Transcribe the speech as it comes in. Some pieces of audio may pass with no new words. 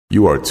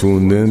You are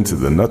tuned in to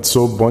the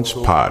Nutso Bunch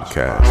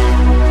podcast.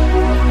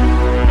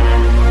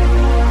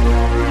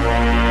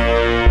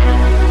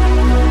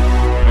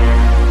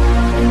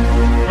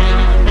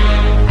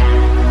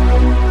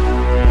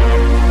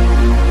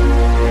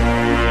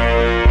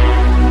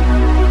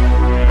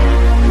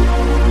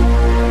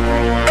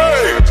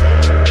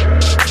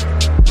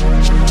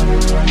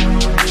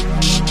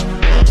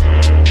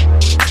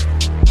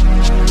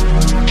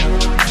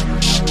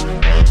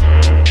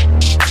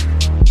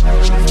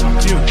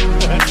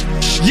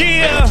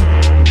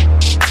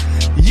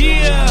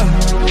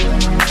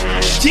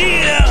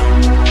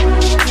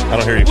 I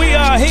don't hear you. We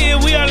are here.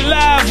 We are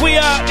live. We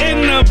are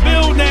in the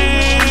building.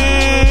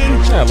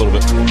 Yeah, a little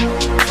bit.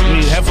 You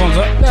need headphones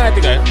up? Nah, I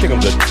think I'm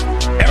good.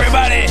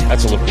 Everybody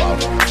That's a little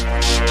loud.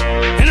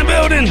 in the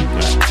building.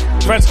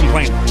 Fred's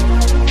complaining.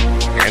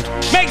 And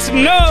Make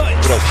some noise.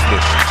 what else is new?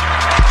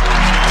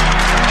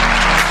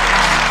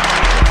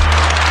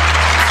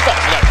 Fuck,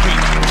 I got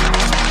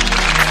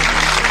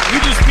You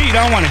just peed.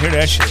 I don't want to hear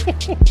that shit.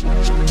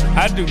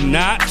 I do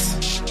not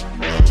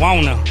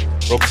wanna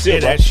broke the seal,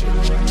 hear bro. that shit.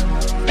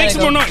 Make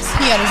some more noise.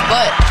 He had his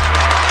butt.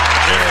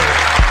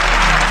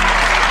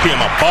 Pee on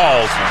my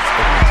balls.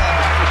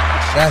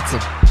 That's a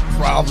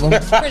problem.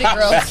 Pretty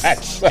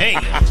gross. Hey,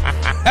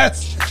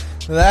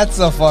 That's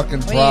a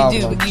fucking What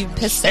problem. do? You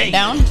piss sit Hey.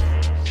 down?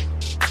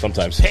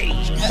 Sometimes. Hey.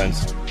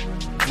 Depends.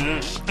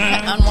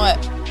 On what?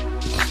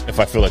 If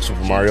I feel like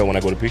Super Mario when I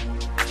go to pee.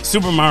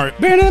 Super Mario.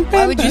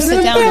 Why would you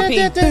sit down to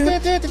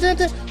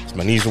pee?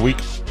 My knees are weak.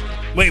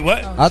 Wait,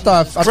 what? I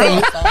thought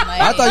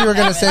you were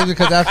gonna say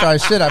because after I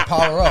shit, I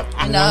power up.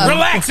 You know?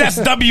 Relax,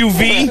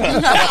 SWV.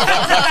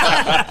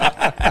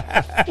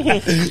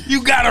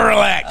 You gotta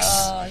relax.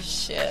 Oh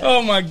shit.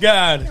 Oh my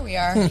God. Here we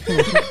are.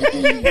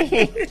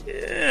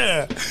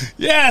 Yeah.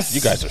 Yes.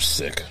 You guys are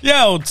sick.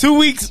 Yo, 2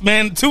 weeks,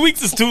 man. 2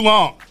 weeks is too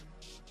long.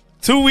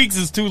 2 weeks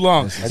is too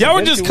long. Y'all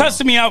were just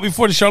cussing me out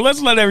before the show.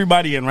 Let's let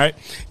everybody in, right?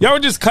 Y'all were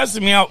just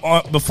cussing me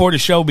out before the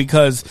show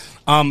because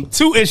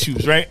two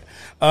issues, right?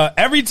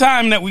 Every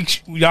time that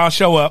y'all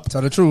show up,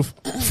 Tell the truth.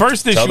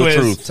 first Tell issue the is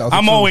truth. Tell the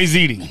I'm truth. always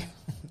eating.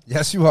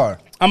 Yes, you are.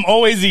 I'm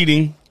always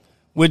eating,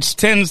 which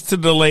tends to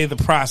delay the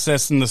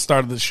process and the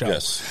start of the show.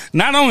 Yes.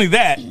 Not only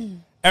that,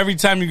 every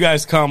time you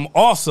guys come,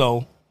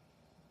 also,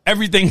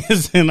 everything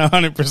is in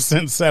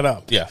 100% set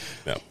up. Yeah.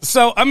 Yeah.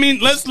 So I mean,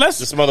 let's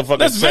This motherfucker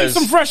let's vent says,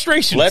 some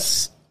frustration.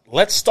 Let's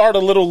start a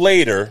little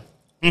later,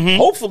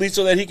 hopefully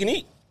so that he can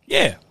eat.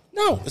 Yeah.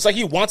 No, it's like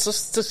he wants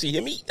us to see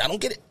him eat. I don't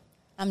get it.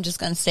 I'm just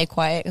gonna stay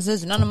quiet because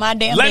it's none of my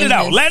damn Let business. it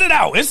out. Let it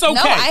out. It's okay.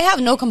 No, I have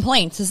no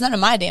complaints. It's none of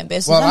my damn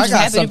business. Well, I'm I just got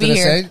happy to something be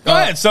to here. say. Go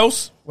ahead,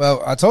 Sos.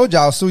 Well, I told you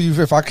I'll sue you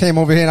if I came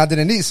over here and I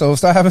didn't eat. So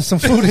start having some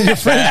food in your fridge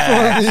for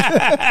me.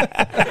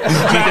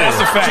 That's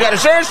a fact. She got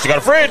insurance. She got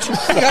a fridge.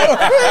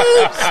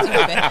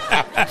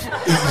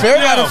 Fair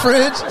got a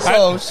fridge.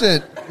 So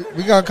shit,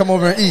 we gonna come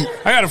over and eat.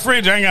 I got a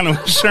fridge. I ain't got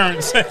no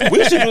insurance.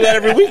 We should do that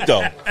every week,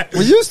 though.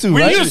 We used to,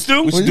 We right? used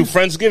to. We should do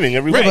Friendsgiving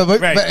every week.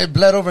 Right. But it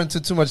bled over into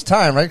too much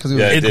time, right? Because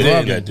Yeah, it did.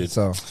 grubbing. Yeah, it did.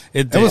 So It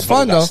it did. was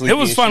fun though. It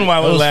was fun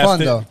while It it was lasted. fun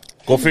though.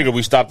 Go figure.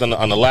 We stopped on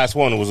the last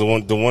one. It was the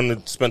one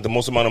that spent the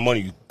most amount of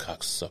money. You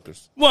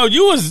cocksuckers. Well,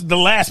 you was the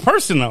last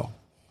person though.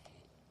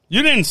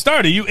 You didn't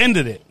start it. You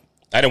ended it.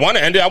 I didn't want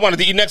to end it. I wanted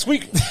to eat next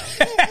week.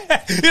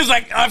 It was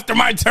like after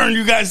my turn,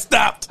 you guys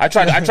stopped. I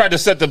tried to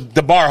set the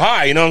bar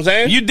high. You know what I'm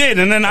saying? You did,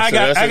 and then I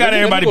got Let me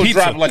everybody go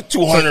pizza. Drop like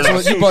 200. So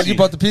on sushi. you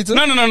bought the pizza?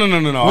 No.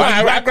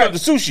 I grabbed the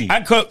sushi.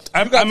 I cooked.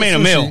 I got made the a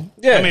sushi. meal.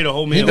 Yeah. I made a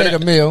whole meal. He made a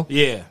meal.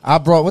 Yeah. I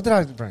brought. What did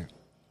I bring?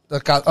 The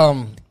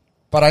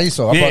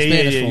paraíso. I brought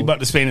Spanish You food. bought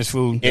the Spanish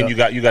food. And you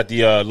got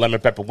the lemon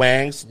pepper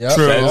wangs. Yep.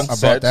 True.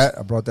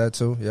 I brought that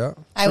too. Yeah.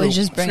 I would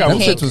just bring Them a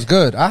cake. shits was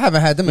good. I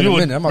haven't had them in You a would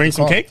minute. I'm about bring to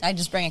some call. cake? I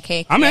just bring a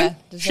cake. I'm in.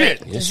 Dessert.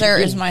 Shit. Dessert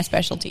is my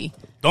specialty.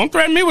 Don't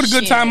threaten me with a good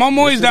Shit. time. I'm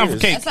always Yes, it down for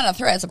is. cake. That's not a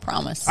threat. It's a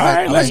promise. All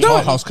right, I let's like do Tall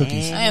it. House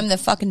cookies. I am the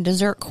fucking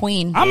dessert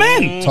queen. I'm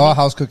in. Tall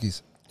House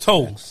cookies.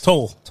 Toll.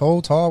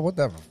 Tall,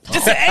 whatever.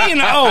 Just an A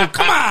and an O.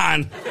 Come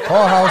on.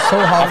 Tall I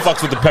House.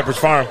 fucks with the Pepperidge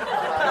Farm.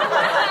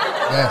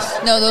 Yes.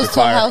 No, those Good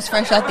Toll fire. House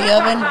fresh out the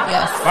oven.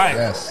 Yes. All right.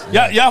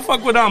 Yes. Y'all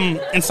fuck with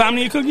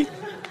Insomnia cookie?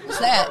 What's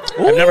that?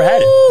 I've never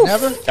had it.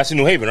 Never? That's in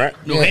New Haven, right?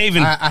 New Yeah,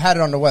 Haven. I had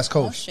it on the West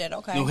Oh Coast. shit.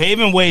 Okay. New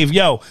Haven wave.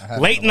 Yo, I had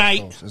it late on the West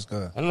night. Coast. It's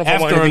good. I don't know if I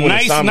want After a anything with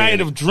nice insomnia night in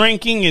it. of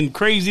drinking and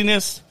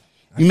craziness,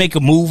 you make a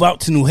move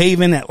out to New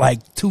Haven at like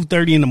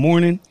 2:30 in the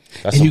morning,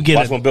 That's and you get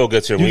watch when Bill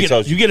gets here. When he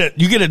tells you. you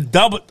get a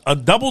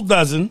double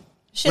dozen.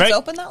 Shit's right?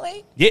 open that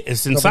late? Yeah,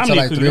 it's till insomnia.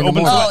 like 3 in the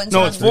Open morning. till Oh, like-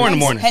 no, it's 4 in the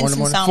morning. Hence 4 in the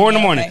morning. insomnia, 4 in the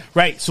morning. okay.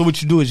 Right. So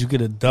what you do is you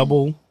get a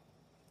double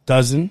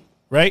dozen.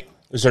 Right.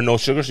 Is there no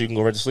sugar so you can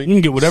go right to sleep? You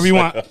can get whatever you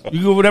want.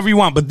 You get whatever you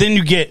want, but then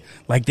you get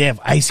like they have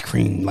ice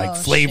cream, like Oh,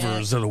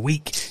 flavors shit. of the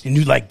week, and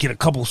you like get a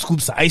couple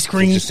scoops of ice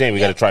cream. Just saying, we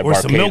got to try Or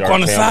some Barcade milk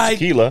on the Arcana side.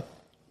 tequila.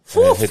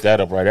 And then hit that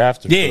up right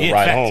after for the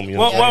ride facts. home. You know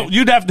well, what I'm saying?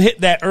 you'd have to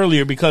hit that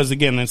earlier because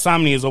again,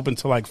 Insomnia is open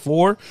till like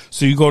 4,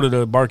 so you go to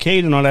the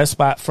Barcade and all that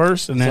spot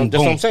first, and then That's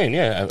boom, what I'm saying.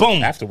 Yeah.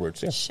 Boom.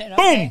 Afterwards. Yeah. Shit.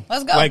 boom, Okay.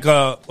 Let's go.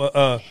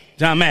 Like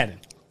John Madden.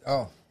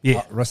 Oh.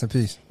 Yeah. Rest in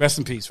peace. Rest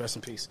in peace. Rest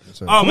in peace.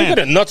 sir. Oh, Can we man.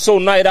 get a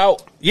Nutso night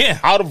out? Yeah.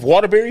 Out of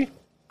Waterbury?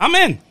 I'm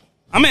in.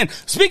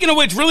 Speaking of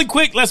which, really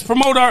quick, let's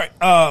promote our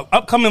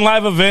upcoming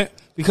live event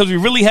because we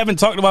really haven't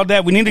talked about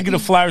that. We need to get a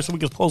flyer so we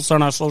can post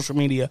on our social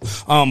media.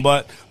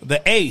 But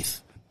the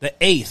 8th,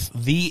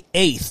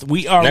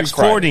 we are Next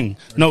recording.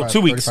 No,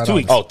 2 weeks. 2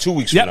 weeks. Oh, 2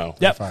 weeks from now.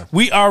 Yep. 35.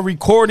 We are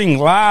recording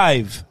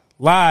live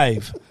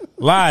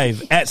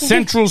at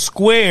Central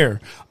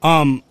Square.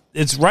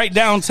 It's right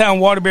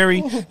downtown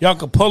Waterbury. Y'all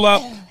can pull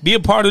up, be a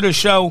part of the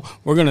show.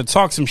 We're going to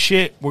talk some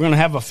shit. We're going to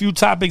have a few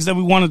topics that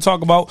we want to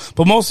talk about.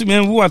 But mostly,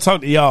 man, we want to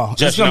talk to y'all.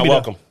 Jess, It's you're gonna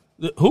not be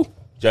welcome. Who?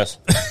 Jess.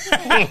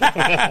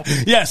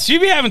 Yes, she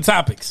be having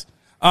topics.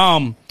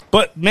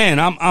 But man,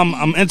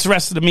 I'm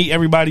interested to meet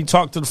everybody,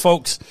 talk to the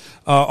folks.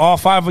 All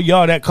 5 of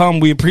y'all that come,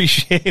 we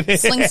appreciate it.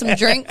 Sling some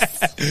drinks.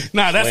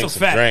 Nah, that's Sling a some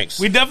fact. drinks.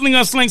 We definitely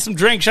gonna sling some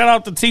drinks. Shout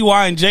out to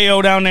TY and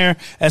Jo down there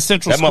at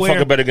Central That Square.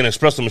 motherfucker better get an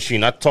espresso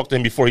machine. I talked to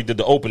him before he did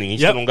the opening. He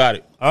still don't got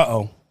it.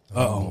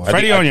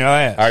 Freddie on your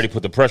ass. I already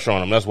put the pressure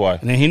on him. That's why.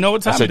 And then he know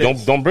what time I said, it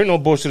is. don't bring no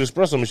bullshit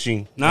espresso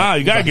machine. Nah,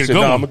 you gotta I get a said,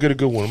 good I'm one. gonna get a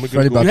good one.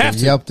 Freddie about have to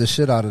to. yelp the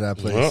shit out of that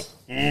place.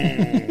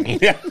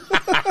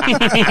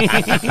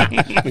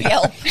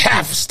 Yelp.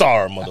 Half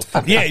star,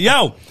 motherfucker.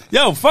 Yeah,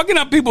 yo, fucking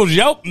up people's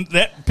Yelp.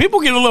 That people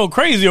get a little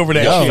crazy over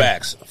that Yo, shit.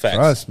 facts.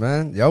 Trust,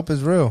 man. Yelp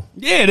is real.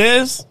 Yeah, it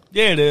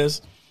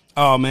is.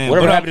 Oh man,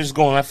 Whatever But, happened is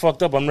going. I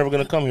fucked up. I'm never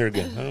gonna come here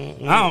again.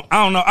 I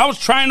don't know. I was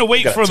trying to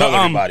wait Gotta for the tell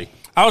everybody.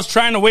 I was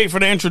trying to wait for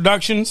the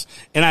introductions,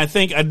 and I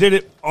think I did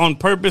it on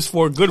purpose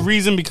for a good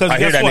reason because I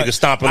hear guess that what? nigga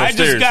stomping I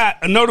upstairs. just got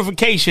a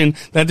notification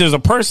that there's a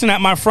person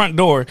at my front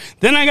door.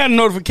 Then I got a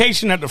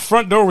notification that the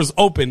front door was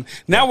open.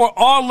 Now we're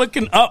all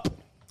looking up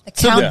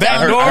to the back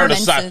I door heard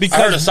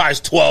a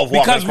size 12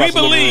 walking because we across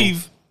the living room.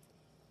 believe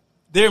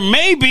there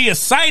may be a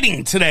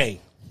sighting today.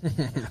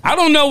 I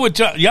don't know what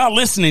y'all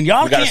listening.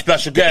 Y'all We got a can't-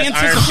 special the guest,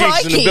 Iron anticipation-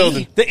 Sheiks in the Crikey.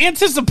 building. The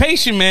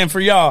anticipation, man, for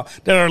y'all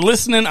that are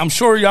listening, I'm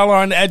sure y'all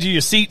are on the edge of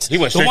your seats. He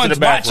went The straight to ones the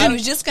bathroom. I watching,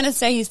 was just going to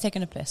say he's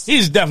taking a piss.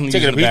 he's definitely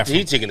Taking using the bathroom.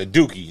 He's taking a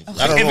dookie.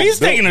 I don't If know. he's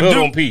taking a Bill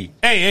Bill don't pee.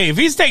 Hey, if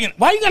he's taking,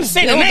 why you gonna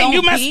say Bill the name?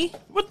 You don't pee?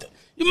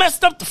 you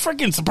messed up the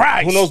freaking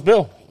surprise. Who knows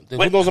Bill?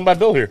 Who knows him by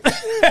Bill here?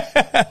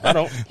 I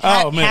don't.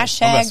 Oh man, I'm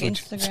Hashtag messing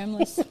with you. Instagram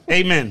list.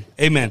 Amen.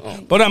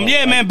 But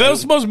yeah, man, Bill's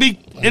supposed to be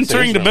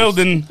entering the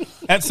building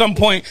at some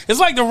point. It's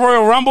like the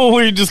Royal Rumble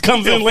where he just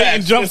comes in late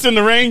and jumps in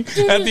the ring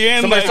at the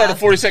end. Somebody like, start a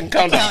 40-second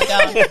countdown.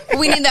 Countdown.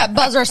 We need that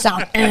buzzer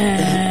sound.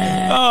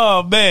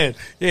 oh man,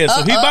 yeah.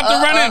 So he's about to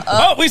run in.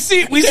 Oh, we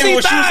see what she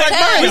was thighs.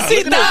 like mine. We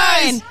see Look at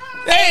thighs.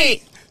 this.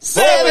 8,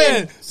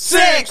 7,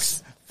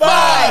 6,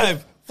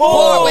 5,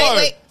 4,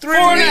 Wait.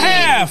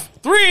 4.5,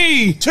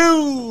 3,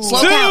 2,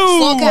 Slow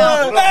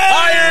count.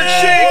 Iron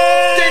Shake.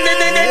 Ding, ding,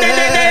 ding, ding, ding,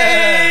 ding,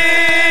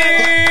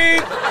 ding.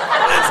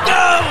 Let's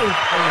go.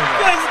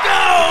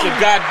 Your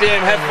goddamn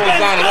headphones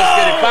on and let's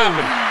get it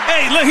popping.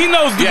 Hey, look, he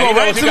knows to Yeah, go he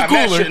right knows to he the got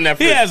mad cooler. shit in that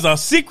He fridge. has a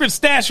secret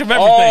stash of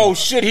everything. Oh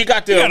shit, he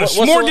got the He got a what's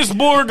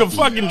smorgasbord of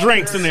fucking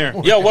drinks in there.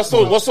 Yo, what's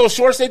those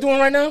shorts they doing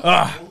right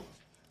now?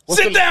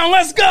 Sit down,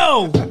 let's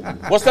go.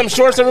 What's them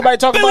shorts everybody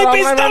talking Billy about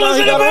P. online right now? Stunner's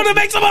He in the got on? building.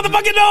 Make some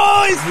motherfucking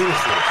noise.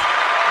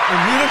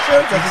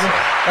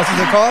 That's what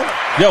they call?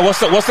 Yo,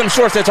 what's them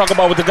shorts they talk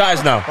about with the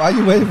guys now? Why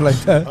you waving like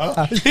that?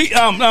 He,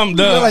 like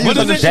what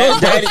you is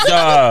it? Daddy,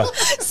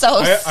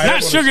 So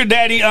Not Sugar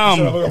Daddy. call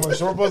him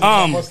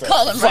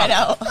right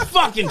out.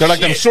 Fucking they're like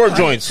them shit. short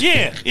joints.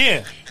 Yeah.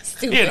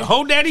 Stupid. Yeah, the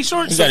whole daddy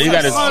shorts. He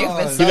got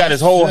his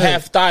whole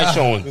half thigh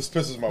showing. This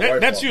pisses my wife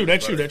That's off. you.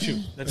 That's you.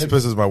 This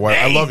pisses my wife.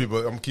 I love you,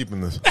 but I'm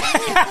keeping this.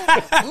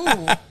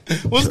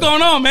 What's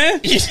going on, man?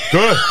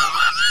 Good.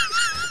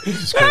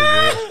 It's crazy,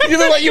 man. You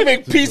look like you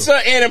make pizza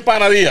and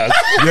empanadillas.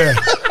 Yeah.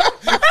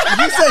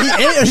 You said he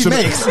ate or he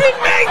makes? He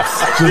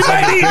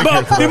might eat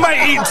both. He might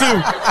eat two.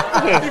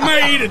 He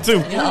might eat it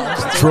too.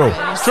 True.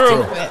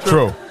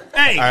 True.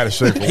 Hey, I had a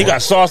shake. He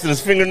got sauce in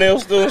his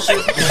fingernails still and shit.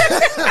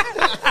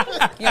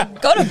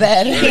 Go to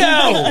bed.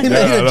 yo, He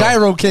made a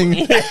gyro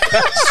king.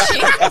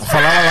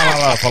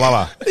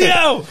 Falala.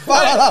 yo,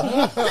 La,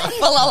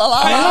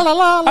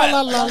 la,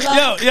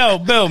 la. yo,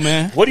 Bill,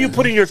 man. What do you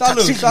put in your Salud,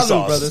 tzatziki salud,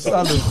 sauce? brother.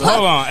 Salud, brother.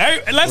 Hold on.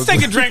 Hey, let's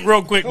take a drink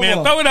real quick, man.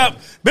 on. Throw it up.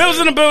 Bill's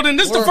in the building.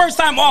 This is the first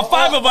time all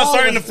 5 of us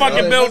are in the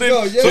fucking building.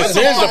 Let's go. So Yeah. it's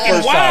This a is the fucking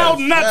first wild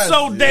time.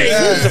 nutso day.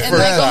 Yes. And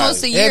like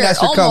almost a year. And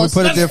that's your cup. We Almost.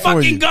 put it Let's there for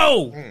fucking you.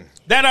 go.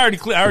 That already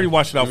I already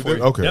washed it out for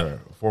you. Okay. Yep. All right.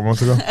 4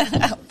 months ago?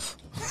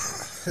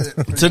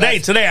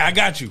 Today, I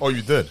got you. Oh,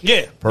 you did?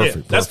 Yeah. Perfect.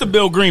 Yeah. That's the perfect.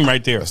 Bill Green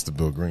right there. That's the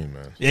Bill Green,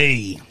 man.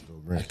 Hey.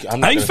 I'm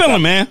not How you gonna feeling,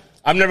 stop. man?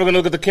 I'm never gonna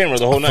look at the camera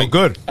the whole Feel night.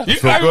 good. You,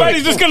 Feel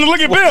everybody's good. just gonna look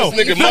at Bill.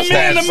 This nigga The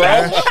man in the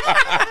mustache,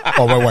 middle.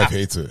 Oh, my wife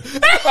hates it.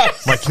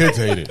 My kids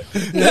hate it. Do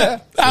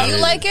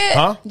you like it?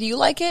 Huh? Do you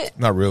like it?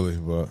 Not really,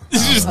 but You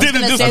just did it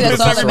gonna just say to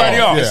that's piss everybody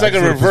also- off. Yeah. It's like a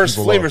I feel reverse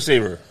people flavor off.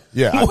 saver.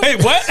 yeah.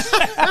 Wait, what?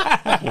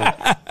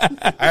 I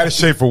had a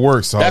shave for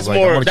work, so That's I was like,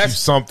 more- I'm gonna keep that's-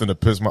 something to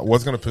piss my.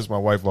 What's gonna piss my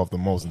wife off the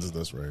most? And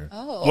this right here.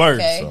 Oh, Word.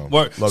 okay. So-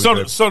 Word. Love So,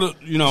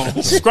 you, babe.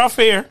 the scruff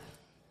hair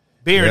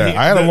beard.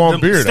 Yeah, I had a long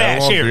beard. I had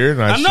a long hair. beard,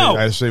 and I know.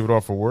 I had to shave it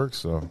off for work.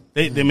 So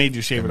They made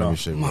you shave it Let me off.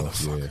 shave it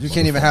off. Yeah. You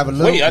can't even have a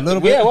little, Wait,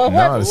 little bit. yeah, what?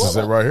 Nah, this is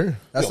it right here.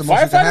 That's the You a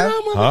most you can firefighter have.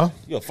 now, mother? Huh?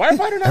 You a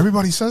firefighter now?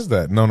 Everybody says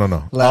that. No.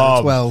 11,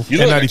 12. You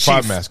look like a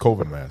N95 chief. mask,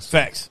 COVID mask.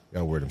 Facts.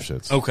 Gotta wear them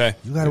shits. Okay.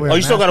 You gotta wear. Oh,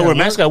 you still gotta wear a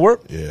mask at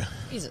work? Yeah.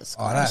 Jesus.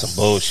 Oh, that's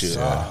Some bullshit.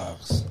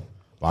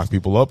 Lock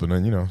people up, and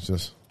then it's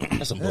just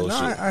That's some No,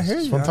 bullshit. I hear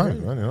you. fun I hear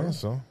time, you. man.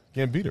 So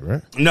can't beat it,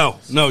 right? No,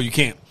 you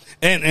can't.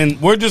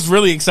 And we're just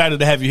really excited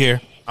to have you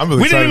here. I'm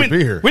really excited didn't to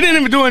be here. We didn't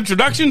even do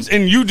introductions,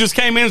 and you just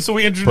came in, so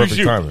we introduced Perfect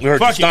you. timing. We heard you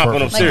Fuck it. stomping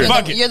Perfect. upstairs.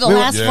 Fuck it. You're the We-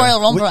 last yeah.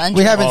 Royal Rumble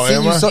entry. We haven't Oh, seen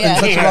am you I? in such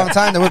a long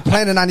time that we're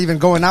planning on even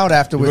going out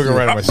after with Looking you.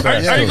 right at my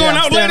stash. Are you going I'm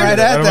out staring later? right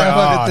at that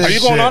Ah, fucking Are thing.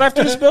 you going shit. out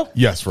after this, Bill?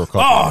 Yes, for a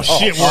couple. Oh,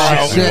 shit. We're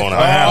out. shit. We're going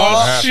out.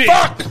 Oh, shit.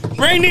 fuck.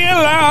 Ring the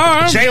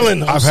alarm.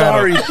 Jalen, I'm I've had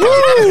sorry. It's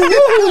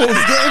getting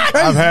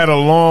crazy. I've had a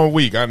long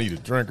week. I need a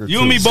drink or two. You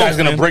and me This both. guy's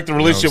gonna man. break the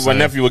relationship with my You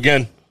know what I'm nephew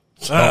again.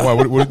 Oh,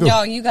 what do?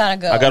 Yo, you gotta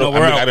go. I No,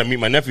 we're out. gotta meet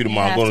my nephew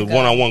tomorrow. have Going to to go.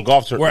 one-on-one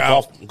golf. We're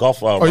out.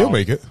 Golf. Oh, you'll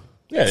make it.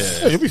 Yeah.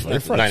 You'll be fine.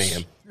 You're fresh. 9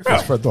 a.m. You're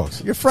fresh, Fred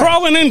Dogs. You're fresh.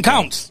 Crawling in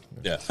counts.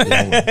 Yeah.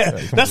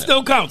 That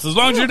still counts as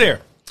long as you're there.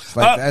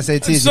 Like the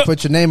SATs, so- you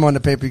put your name on the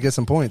paper, you get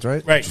some points,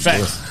 right? Right,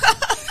 facts.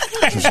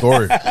 True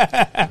story.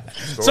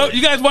 So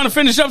you guys want to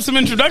finish up some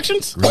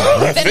introductions?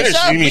 Finish.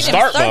 up. You We mean can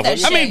start, that motherfucker.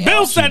 shit, I mean, yo.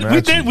 Bill said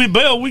we did.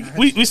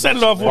 We set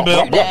it off with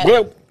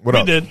Bill. What We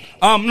up? did.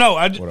 No,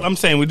 I'm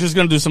saying we're just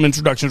gonna do some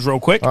introductions real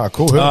quick. Ah,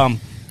 cool. Hit 'em.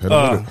 Hit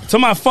 'em with it. To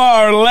my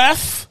far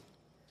left.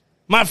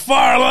 Let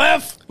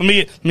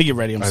me get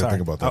ready. I'm I didn't sorry.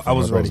 think about that I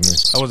was for a ready.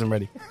 minute. That I wasn't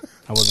ready.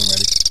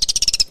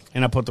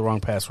 And I put the wrong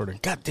password in.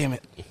 God damn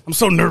it! I'm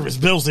so nervous.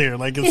 Bill's here.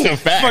 Like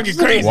it's Facts. fucking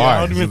crazy. Why?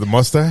 I Is don't it even- the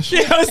mustache?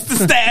 Yeah, it's the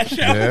stash.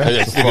 Yeah.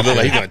 This nigga look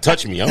like he's gonna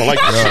touch me. I don't like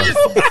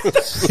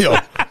this. Yo,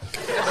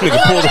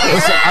 Nigga pulled up.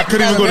 listen, I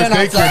couldn't even go to Man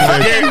daycare outside.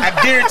 today. I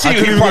guarantee I you, couldn't he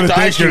even go parked to the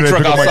ice cream daycare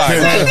truck today to pick up my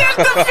outside. kids.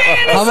 The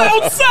fan is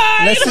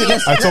outside. Let's see.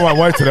 Let's I told my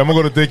wife today, I'm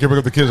gonna go to daycare pick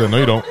up the kids. I know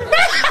you don't.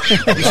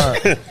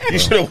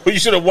 You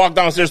should have walked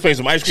downstairs playing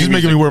some ice cream. She's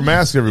making me wear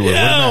masks everywhere.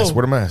 Wear the Yo. mask.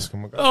 Wear the mask. Oh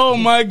my god. Oh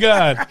my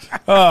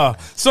god.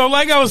 So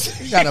like I was.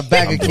 got a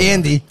bag of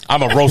candy. I'm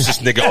gonna roast this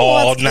nigga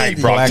all night,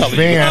 bro. I'm Black telling you.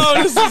 van.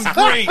 Oh, this is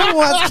great. Who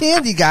wants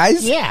candy,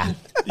 guys? Yeah.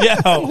 Yo.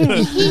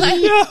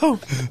 Yo.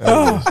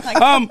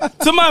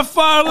 To my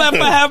far left,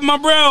 I have my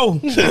bro.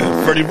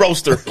 Freddie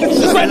Roaster.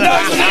 My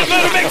dog's not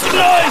gonna make some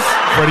noise.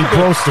 Freddie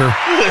Broster.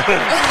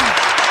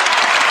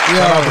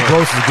 Shout out to Yo,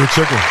 Broster. Good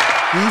chicken.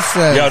 he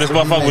said. Yo, this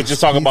motherfucker was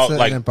just talking about,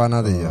 like,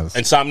 empanadillas.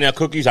 Insomnia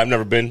Cookies. I've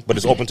never been, but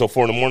it's open till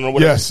 4 a.m. or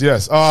whatever. Yes.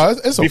 It's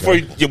okay. Before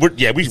we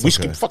okay.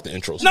 skip. Fuck the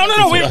intros. No.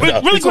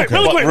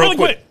 Really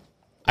quick.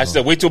 I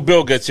said, wait till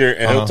Bill gets here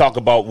and he'll talk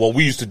about what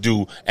we used to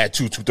do at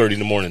 2:30 in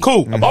the morning.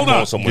 Cool. About Hold going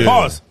on. somewhere.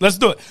 Pause. Let's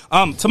do it.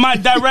 To my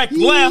direct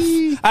left,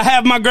 I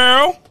have my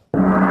girl.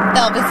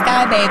 Velvet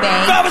Sky, baby.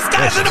 Velvet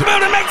Sky's in the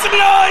building. Make some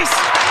noise.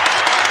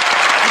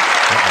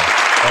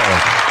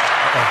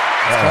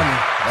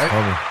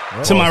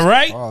 To my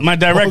right, my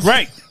direct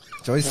right,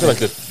 Joyce, I feel like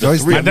the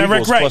Joyce, three my direct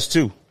Amigos right. plus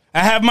 2. I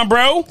have my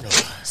bro.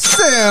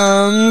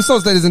 Sam. So,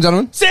 ladies and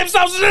gentlemen. Sam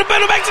Sauce is in the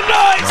building. Make some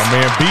noise. My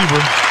man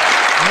Bieber.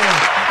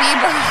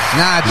 Bieber.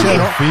 Nah,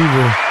 chill.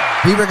 Fever.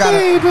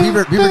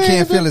 Bieber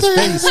can't feel his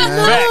face,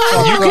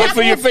 man. You can't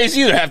feel your face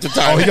either half the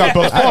time. Oh, he got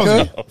Bell's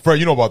palsy. Fred,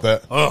 you know about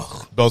that.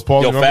 Ugh. Bell's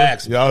palsy. Yo, remember?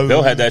 facts.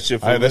 Bill had that shit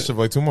for I a had that bit. shit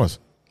for like 2 months.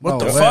 What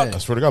the fuck? I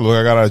swear to God, look,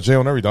 I got out of jail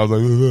and everything. I was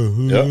like,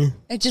 Yeah.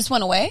 It just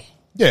went away?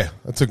 yeah,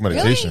 I took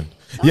medication.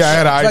 Yeah, I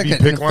had an It's IV like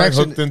an pick line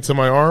infection. hooked into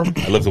my arm.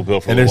 I lived with Bill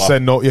for And a they while.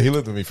 said no. Yeah, he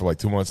lived with me for like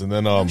 2 months. And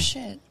then Oh,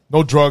 shit.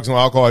 no drugs, no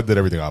alcohol. I did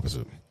everything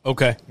opposite.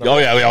 Okay. Oh,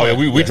 yeah.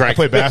 We I drank.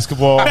 played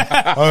basketball.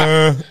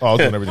 I was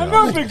doing everything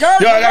opposite. Yo,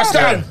 I got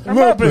started. All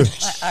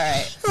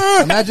right.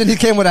 Imagine he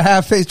came with a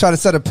half face trying to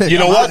set a pick. You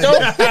know what, though?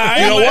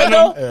 I You know ain't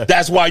what, though?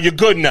 That's why you're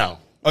good now.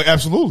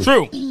 Absolutely.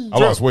 True. I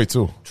lost weight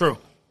too. True.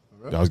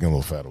 Yeah, I was getting a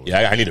little fat. Over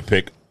Yeah, I need a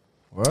pick.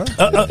 What?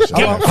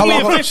 Can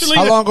we officially?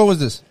 How long ago was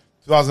this?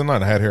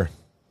 2009, I had hair.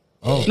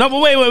 No, but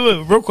wait,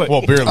 real quick.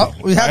 Well, barely.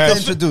 We I have had- to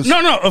introduce. No,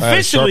 had a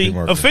officially,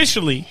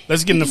 Sharpie marker.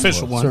 let's get an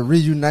official To one.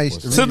 reunite.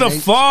 To the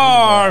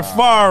far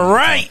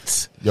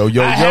right. Yo,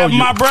 I have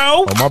my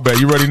bro. Oh, my bad.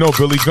 You already know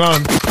Billy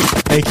Gunn,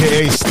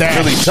 a.k.a. Stash.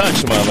 Billy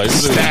Touch, motherfucker.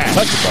 Stash.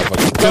 Touch,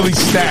 motherfucker. Billy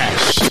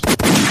Stash.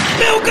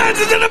 Bill Guns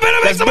is in the building.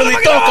 Make That's some Billy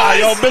motherfucking Toka, noise.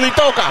 yo. Billy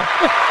Toka.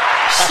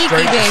 Cheeky,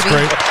 Straight. baby.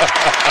 Straight.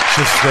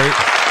 Just straight.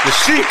 The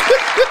Sheik.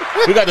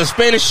 We got the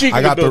Spanish Sheik I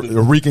in the got the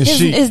building. Rican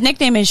Sheik. His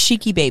nickname is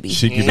Sheiky Baby.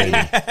 Sheiky baby. No,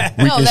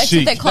 Rican that's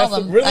Sheik. what they call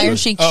him. really? Iron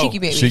Sheik, Oh, Sheiky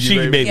Baby.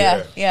 Sheiky baby.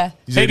 Yeah.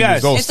 He's Hey, 80 guys.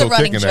 years old, It's a still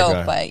running kicking joke,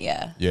 that guy. but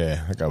yeah. Yeah,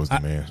 that guy was the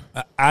man.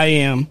 I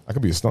am. I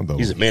could be a stunt double.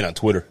 He's a man on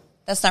Twitter.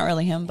 That's not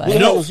really him, but. Who the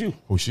hell is you?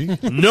 Who's she?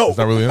 No. It's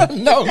not really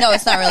him? No,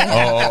 it's not really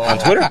him. On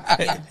Twitter?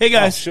 Hey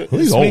guys. Shit.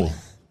 He's old.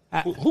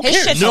 Who His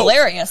cares? shit's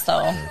hilarious,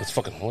 though. It's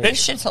fucking His hilarious.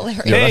 shit's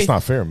hilarious. Yeah, Hey. that's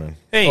not fair, man.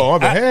 Hey, Oh, my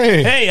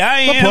bad. Hey.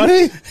 I What's am. up,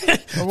 buddy?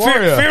 How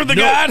are ya? Fear the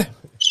God.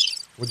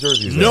 What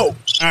jersey is that? No. All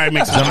right,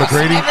 make Is that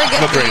McGrady? Never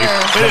get McGrady. the Is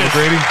that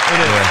McGrady?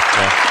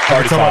 Yeah.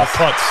 Party Talking about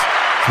foul. cuts.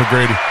 It's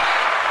McGrady.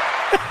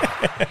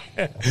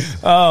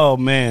 Oh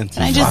man.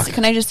 Can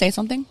I just say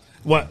something?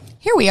 What?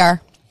 Here we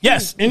are.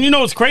 Yes, and you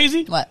know what's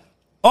crazy? What?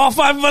 All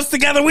 5 of us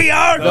together, we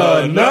are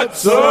The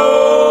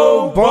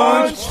Nutso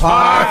Bunch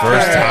Podcast.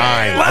 First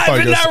time. live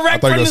and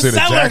direct from the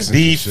cellar.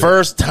 The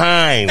first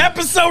time.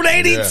 Episode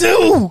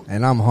 82.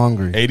 And I'm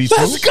hungry. 82.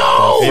 Let's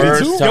go.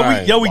 First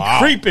time. Yo, we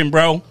creeping,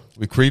 bro.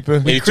 We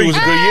creeping. 82 was a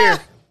good year.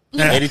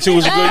 82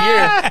 was a good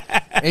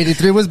year.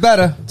 83 was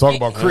better. Talk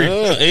about creep.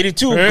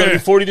 82. Gonna be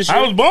 40 this year.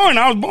 I was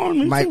born.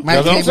 Me Mike too. came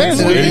That's what I'm into saying.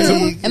 the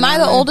 82. league. Am I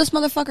the oldest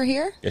motherfucker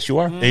here? Yes, you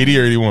are. 80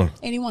 or 81?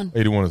 81.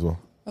 81 as well.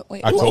 Oh,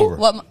 wait, October.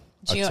 What?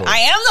 June. October. I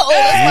am the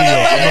oldest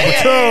motherfucker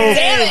here. two.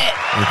 Damn it.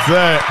 What's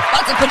that?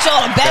 About to put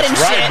y'all to bed and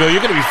That's right, shit. Bill.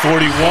 You're gonna be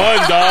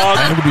 41, dog.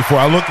 I'm gonna be before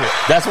I look it.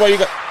 That's why you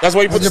got. That's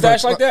why you put the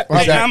stash like that.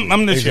 Right. Hey,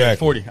 I'm this year,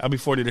 Exactly. 40. I'll be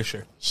 40 this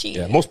year. Shit.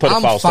 Yeah, most I'm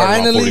pedophiles start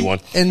around finally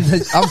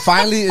 41. I'm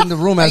finally in the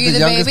room as you the the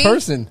youngest baby?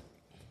 person.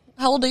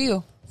 How old are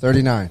you?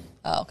 39.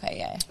 Oh, okay,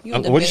 yeah. You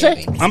the What'd you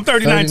say? baby. I'm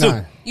 39 too.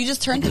 39. You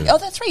just turned. Oh,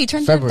 that's right. You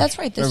turned. February. That's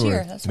right. This February.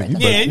 year. That's right. You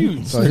That's Yeah, right.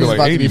 you. So he's like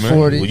about 80, to be man.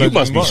 40. Well, you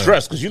must be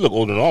stressed because you look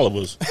older than all of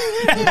us.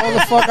 What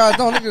the fuck I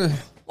don't look at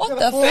What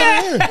the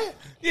fuck?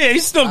 Yeah, he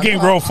still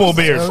can't grow a full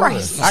beard.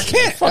 I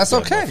can't. That's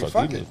okay. Motherfucker.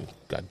 Fuck You it. live-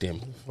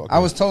 Goddamn. I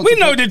was told We to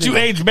know put- that you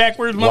age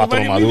backwards, Walking on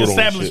my motherfucker. We noodle and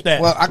established shit.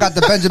 that. Well, I got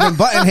the Benjamin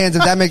Button hands.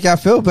 If that make y'all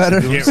feel better,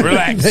 Yeah,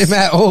 relax. they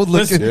mad old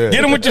Let's looking.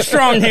 get him with your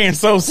strong hand.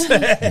 So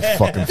sad.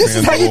 Fucking This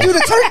is how you do the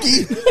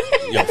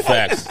turkey. Yo,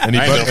 facts. Any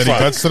I ain't gonna any front.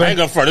 guts today? I ain't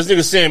gonna front. This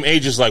nigga Sam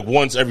ages like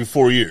once every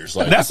 4 years.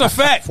 Like, That's a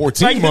fact.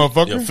 14, Like,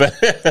 motherfucker. yo,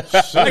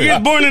 fact. like he was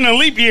born in a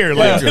leap year.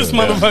 Like Yeah. this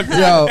Yeah. motherfucker.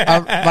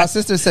 Yo, my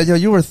sister said, "Yo,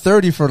 you were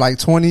 30 for like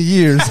 20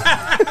 years."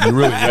 You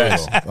really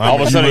will. All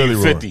of a sudden, really you're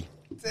will. 50.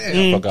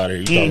 Fuck out of here.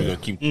 You thought we were gonna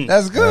keep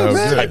That's good, That was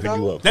man. it. hyping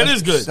you up. That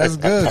is good. That's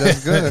good.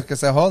 That's good.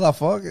 Cause I hold, I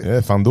fuck it. Yeah,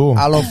 FanDuel.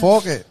 I love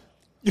fuck it.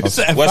 You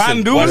said Weston,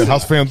 fine dude. Weston.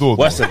 How's FanDuel? doing?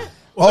 Weston,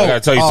 I gotta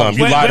tell you something.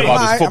 You wait, lied wait. about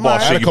I'm this football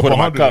alright. shit. You put in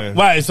my $200 cup. in.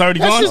 Why? It's already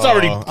That gone. shit's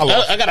already. I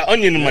lost. I got an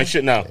onion in my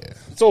shit now.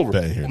 It's over.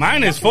 Bet here.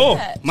 Mine is full.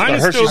 Mine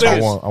is Hershey's still there.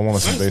 Kisses. I want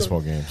some baseball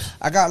games.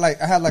 I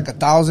had like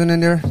 1,000 in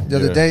there the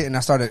other Yeah. day, and I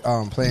started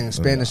playing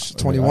Spanish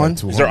 21.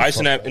 Is there ice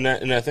in that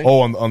thing?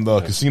 Oh, on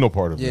the casino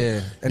part of it. Yeah,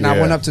 and I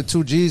went up to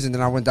 2 G's, and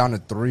then I went down to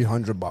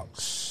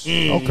 $300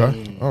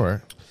 Okay. All right.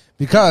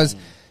 because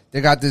they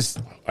got this.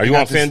 Are you they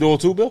on got this- FanDuel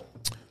too, Bill?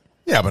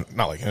 Yeah, but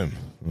not like him.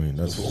 I mean,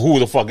 that's Who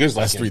the fuck is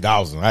like that's him?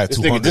 3,000. I had This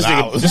nigga, this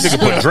 $200. nigga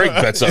put Drake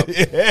bets up.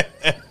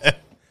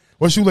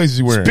 What shoelaces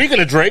you wearing? Speaking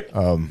of Drake,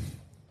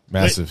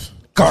 Massive.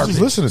 Garbage. I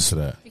was listening to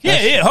that.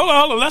 Yeah. Hold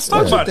on. Let's talk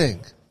What you about it.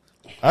 think?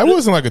 I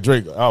wasn't like a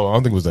Drake. Oh, I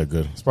don't think it was that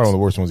good. It's probably one of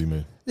the worst ones he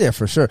made. Yeah,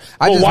 for sure.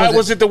 well, why wasn't-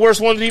 was it the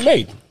worst one that he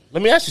made?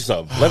 Let me ask you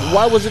something.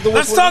 Why was it the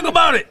worst Let's one? talk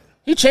about it.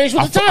 He changed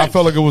with the I time.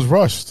 felt like it was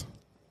rushed.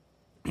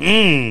 I felt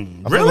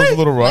it was Really? a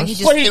little Like rushed. you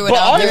just But he- threw it but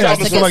all out his there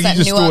albums just I to feel like get he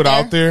just something threw new it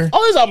out out there.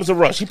 All his albums are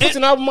rush. He puts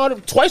an album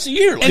out twice a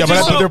year. Like, Yeah, but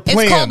that's what they're It's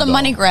playing. called a though.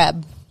 money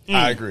grab.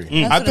 I agree. That's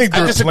I what think it's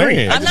they're I disagree.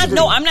 playing. I I'm not.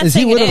 No, I'm not Is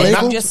he saying with it a is.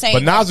 label? I'm just saying.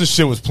 But Nas's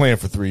shit was playing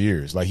for 3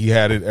 years. Like he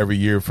had it every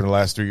year for the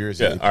last 3 years.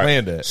 yeah, He all right.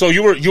 planned that. So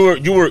you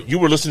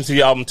were listening to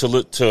the album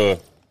to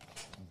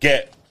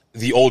get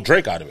the old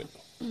Drake out of it.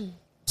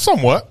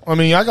 Somewhat. I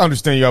mean, I can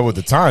understand you got with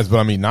the times, but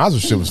I mean,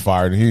 Nas's shit was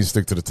fired, and he didn't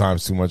stick to the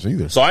times too much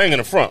either. So I ain't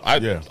gonna front. I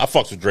Yeah.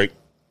 fucks with Drake.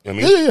 You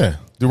know what I mean, Yeah.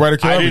 The writer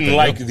killed I didn't everything,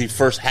 like yeah. the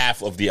first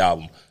half of the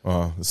album.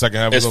 The second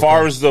half. As was far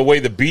okay. as the way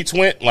the beats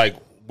went, like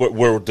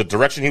where the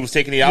direction he was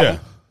taking the album,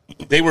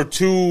 they were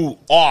too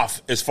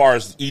off as far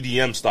as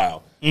EDM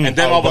style. And then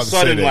I was all of a about to say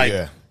sudden, that, like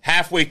yeah.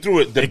 halfway through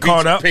it, the They beats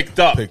caught up? picked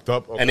up,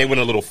 Okay. and they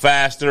went a little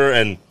faster.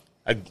 And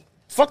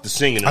fuck the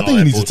singing. And I all think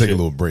he that needs to take a bullshit.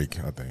 little break.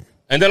 I think.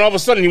 And then all of a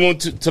sudden, he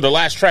went to the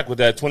last track with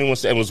that 21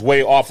 and was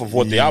way off of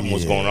what the album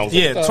was going on. I was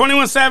Yeah, like,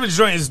 21 Savage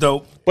joint is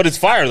dope. but it's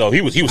fire though. He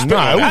was spitting Nah,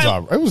 on it that. was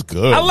all right. It was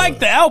good. I like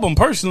the album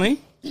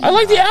personally. I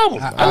like the album.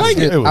 I like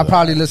it. It was I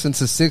probably listened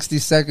to 60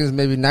 seconds,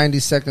 maybe 90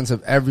 seconds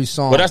of every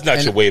song. But that's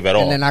not your wave at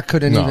all. And then I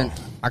couldn't No. even.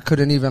 I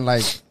couldn't even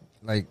like.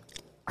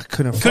 I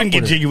couldn't. fuck Couldn't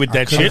get with jiggy it. with that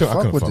I couldn't shit. I Fuck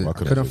couldn't with fuck- it. I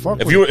couldn't Couldn't do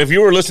fuck it. with it. If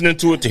you were listening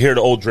to it to hear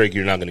the old Drake,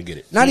 you're not gonna get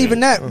it. Not even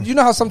that. You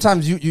know how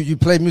sometimes you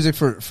play music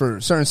for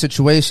certain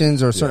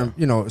situations or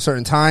certain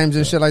certain times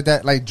and shit like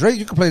that. Like Drake,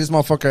 you can play this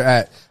motherfucker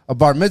at a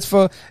bar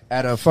mitzvah,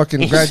 at a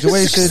fucking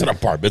graduation. It's not a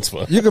bar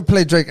mitzvah. You could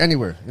play Drake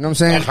anywhere. You know what I'm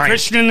saying?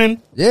 Christian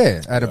and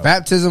Yeah, at a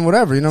baptism,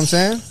 whatever. You know what I'm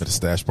saying? At a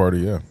stash party.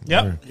 Yeah.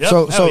 yep.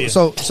 So hell yeah.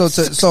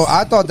 so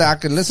I thought that I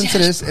could listen to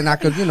this and I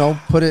could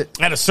put it.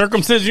 At a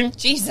circumcision.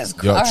 Jesus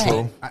Yeah, Christ.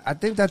 true. I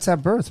think that's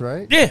at birth,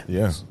 right? Yeah.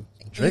 Yeah. You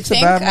Drake's a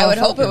think? bad I would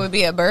hope it motherfucker. would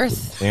be a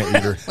birth.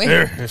 Anteater. Wait,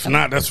 If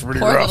not, that's pretty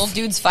poor rough. little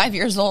dude's 5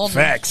 years old.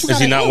 Facts. Is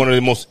he not one of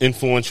the most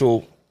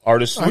influential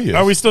artists? Oh, yeah.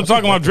 Are we still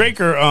talking about Drake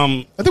or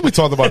I think we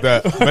taled about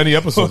that many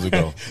episodes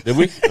ago. Did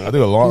we? I think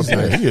a long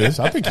time. He is.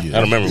 I think he is. I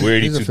don't remember. We're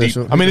He's 82 deep.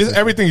 official. I mean,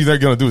 everything he's going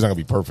to do is not going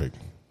to be perfect.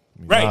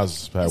 Right.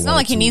 Nas had It's one not or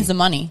like he two. needs the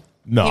money.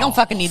 No. He don't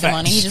fucking need the Facts.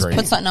 money. He just Straight.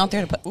 puts something out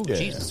there to put. Ooh, Yeah.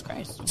 Jesus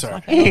Christ. Sorry.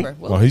 Fucking over.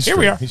 Well, he's Here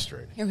straight. we are. He's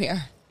straight. Here we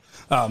are.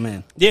 Oh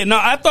man, yeah. No,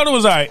 I thought it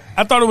was all right.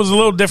 I thought it was a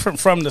little different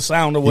from the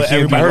sound of what can't I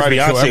everybody. heard Right, so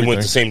Beyonce everything.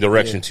 went the same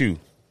direction too.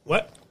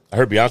 What? I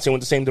heard Beyonce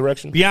went the same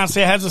direction.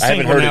 Beyonce has a I haven't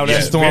single heard it now yet.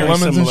 that's Still on very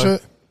lemons similar. and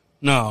shit.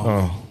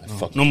 No,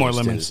 no more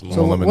lemons.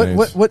 So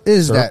lemonades. what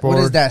is that? What is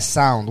Surfboard. that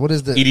sound? What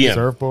is the EDM.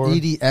 Surfboard.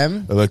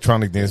 EDM?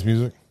 Electronic dance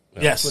music.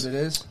 Yes. What it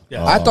is?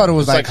 Yeah. I thought it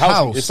was It's like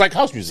house. It's like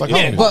house music. It's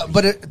like Yeah. house music.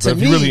 but it, But to if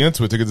me, you're really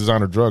into it, take a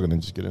designer drug and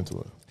then just get into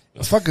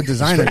it. fuck a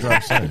designer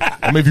drug.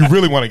 I mean, if you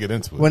really want to get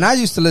into it. When I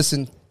used to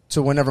listen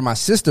to whenever my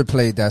sister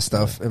played that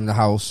stuff in the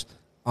house,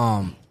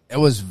 it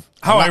was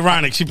How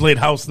ironic. She played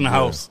house in the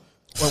house.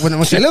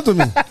 when she lived with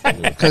me,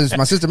 because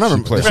my sister,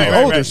 remember, played- she's Right,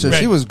 older, right, so right.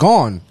 she was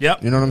gone.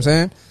 Yep. You know what I'm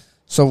saying?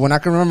 So when I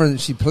can remember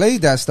she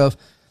played that stuff,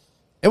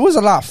 it was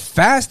a lot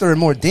faster and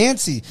more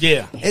dancey.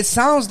 Yeah. It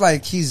sounds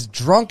like he's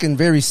drunk and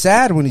very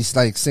sad when he's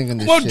like singing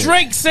this Well, shit.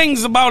 Drake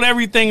sings about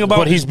everything about.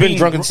 But he's been being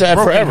drunk and sad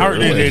broken forever.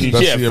 hearted Yeah, and-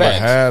 Best Yeah, he ever facts.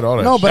 had, all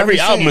that No, shit. but Every I'm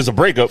just album saying- is a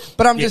breakup.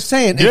 But I'm just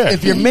saying, Yeah.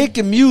 if you're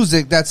making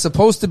music that's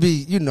supposed to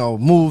be,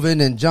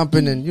 moving and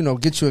jumping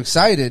and, get you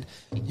excited,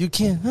 you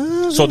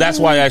can't. So that's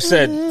why I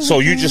said. So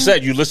you just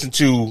said you listened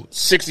to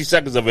 60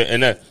 seconds of it,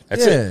 and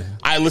that's Yeah. it.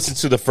 I listened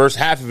to the first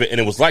half of it, and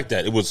it was like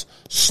that. It was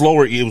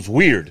slower. It was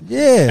weird.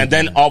 Yeah. And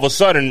then all of a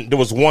sudden, there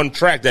was one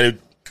track that,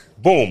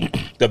 boom,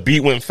 the beat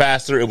went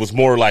faster. It was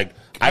more like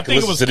I can think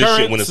it listen was to this shit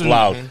Currents when it's and-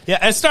 loud.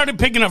 Yeah, it started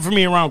picking up for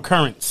me around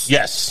Currents.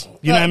 Yes.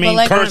 You know what I But mean?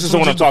 like- Currents is the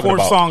one I'm was the talking fourth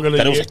about. song of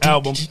That the was like-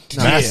 album.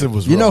 Massive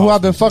was You know raw. who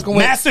I've been fucking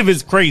with? Massive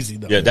is crazy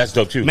though. Yeah, that's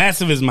dope too.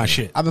 Massive is my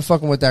shit. I've been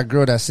fucking with that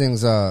girl that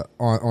sings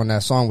on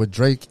that song with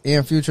Drake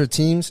and Future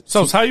Teams.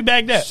 So how you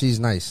bag that? She's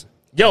nice.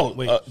 Yo,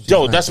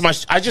 nice. that's my.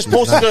 I just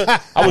posted.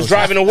 I was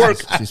driving to work.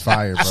 She's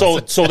fire, bro.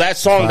 So that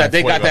song that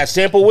they got Fuego. that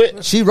sample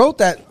with. She wrote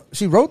that.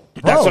 She wrote.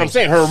 Bro. That's what I'm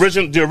saying.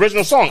 The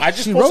original song. I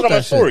just She posted wrote on my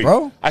that shit, story,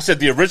 bro. I said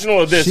the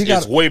original of this She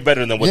got- is way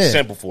better than what the Yeah.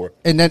 sample for.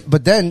 And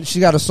then she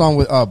got a song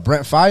with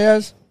Brent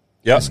Faiyaz.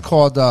 Yep. It's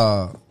called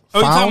Oh,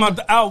 you talking Found.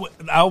 about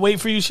the I'll wait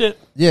for you shit?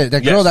 Yeah,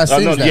 that girl that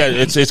sings that. Yeah,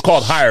 it's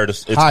called Higher.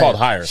 It's Higher. called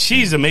Higher.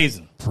 She's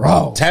amazing.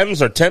 Bro.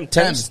 Thames or Thames?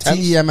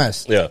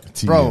 TEMS. Yeah.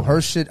 Bro,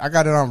 her shit, I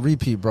got it on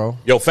repeat, bro.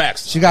 Yo,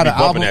 facts. She got I an be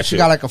bumping album. that She shit.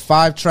 got like a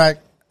 5-track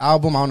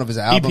album. I don't know if it's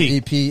an album,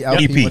 EP. EP,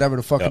 LP, EP. whatever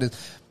the fuck Yep. it is.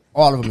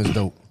 All of them is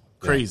dope.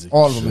 Crazy.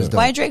 All of them is dope.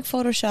 Why Drake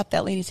photoshopped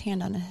that lady's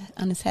hand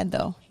on his head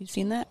though? You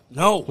seen that?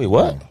 No. Wait,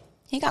 what?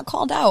 He got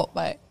called out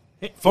by.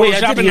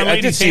 Photoshopping I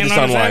did see this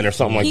online or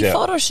something like He that.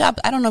 photoshopped.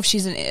 I don't know if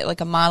she's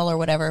like a model or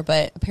whatever,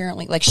 but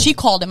apparently, like she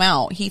called him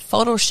out. He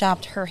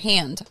photoshopped her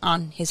hand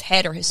on his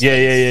head or his Yeah,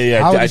 face.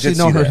 yeah. How I does she did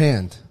know see her that.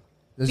 hand?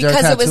 Is there a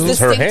Because it was tattoo? It's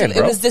her distinctive. hand,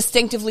 bro. It was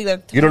distinctively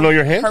like You don't know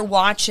your hand? her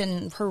watch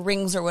and her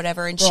rings or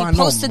whatever. And Bro, she I know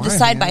posted the my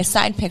side by hand.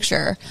 side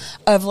picture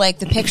of like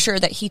the picture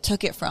that he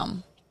took it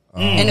from,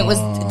 and it was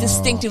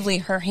distinctively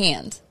her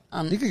hand.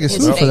 On You could get his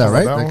sued for that, face.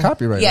 right? That Like one?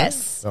 copyright. right?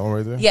 Yes, That one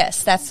right there?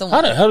 yes, that's the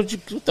How one. how did you?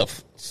 What the?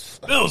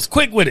 Bill was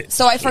quick with it.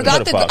 So I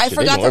forgot Pedophile I shit. They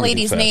forgot know the everything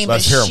lady's fast. name,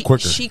 Let's but hear 'em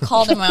quicker. she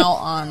called him out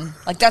on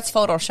like that's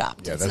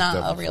photoshopped. Yeah, It's that's not a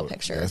definitely real fake.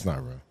 picture. Yeah, that's not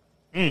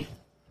real.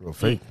 Real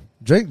fake.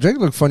 Drake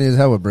looked funny as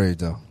hell with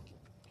braids though.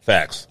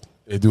 Facts.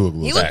 They do look a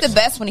He little looked the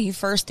best when he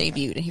first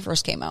debuted and he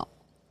first came out.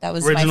 That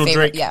was Original my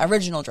favorite. Drake? Yeah,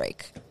 original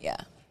Drake. Yeah.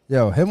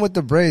 Yo, him with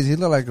the braids, he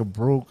looked like a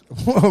broke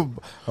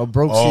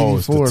Oh,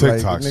 it's the CD4.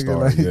 TikTok like, nigga, star.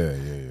 like,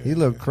 Yeah. He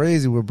looked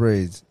crazy with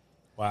braids.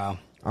 Wow.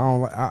 I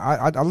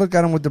don't. I look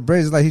at him with the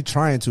braids it's like he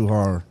trying too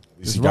hard. At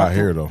least he got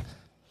hair, though.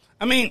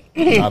 I mean,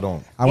 I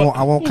don't. I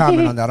won't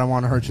comment on that. I don't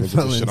want to hurt your Look at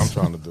the feelings. shit I'm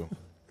trying to do.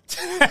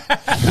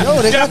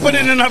 Yo, they gotta got put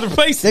it in another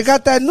place. they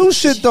got that new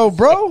shit though,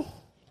 bro.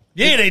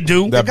 Yeah, they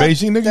do. That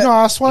Beijing nigga, you know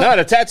how I sweat? No,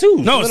 the tattoo.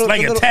 No, it's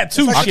like a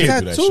tattoo it's like a shit.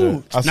 tattoo. Do that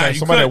shit. I Nah, saw you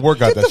somebody could. at work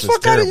got Get that the shit.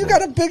 fuck out of you!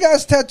 Got a big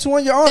ass tattoo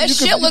on your arm. That you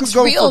shit you looks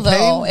go real, for pain.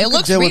 though. You It could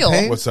looks deal with real.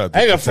 pain. What's that? I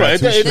ain't gonna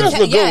front. It does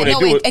look good when they no,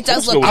 do it- it. it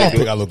does Looks look good when I they don't do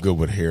think it. I look good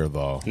with hair,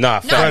 though. Nah,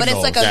 No, facts. but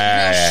it's like a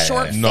real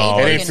short No,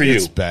 fade. It ain't for you.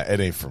 It's bad. It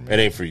ain't for me. It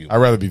ain't for you. I'd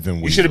rather be Vin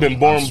Weasel. You should have been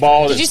born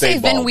bald. Did and you say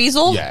stayed Vin bald.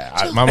 Weasel?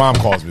 Yeah, my mom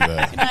calls me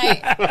that.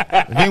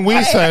 I, Vin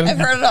Weasel. I've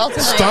heard it all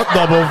tonight. Stunt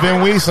double,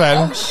 Vin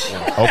Weasel.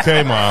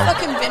 Okay, mom.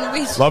 Fucking Vin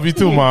Weasel. Love you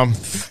too, mom.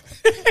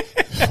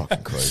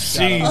 Fucking Christ.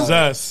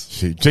 Jesus.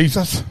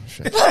 Jesus.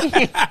 Shit.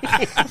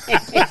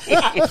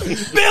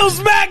 Bill's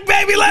back,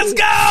 baby. Let's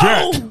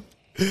go. Shit.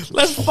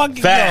 Let's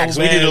fucking Facts.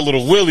 go, We man. did a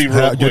little Willie real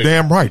You're quick.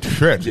 damn right.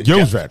 Shit.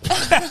 Use that.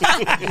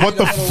 What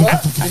the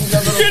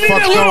You need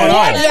fuck's a little going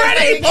what, on?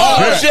 Freddie?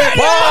 Oh, shit.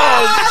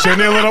 Pause. Shit,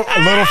 a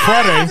little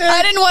Friday.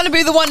 I didn't want to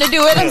be the one to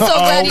do it. I'm so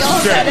glad y'all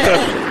said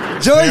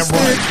it.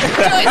 Joystick.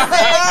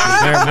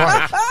 Damn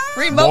right.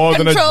 Remote More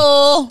than a-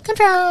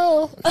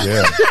 control.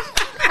 Yeah.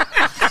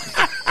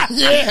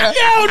 Yo,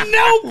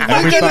 no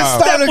Every fucking time.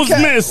 step was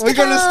missed. We're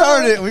gonna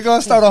start it. We're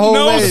gonna start a whole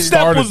No wave. step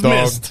Started, was dog.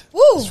 missed.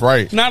 Woo. That's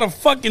right. Not a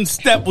fucking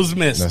step was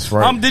missed. That's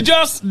right.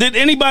 Did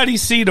anybody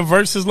see the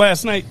verses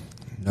last night?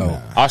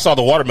 No. I saw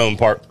the watermelon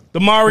part. The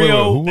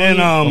Mario Who was and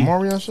it?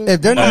 Mario shit?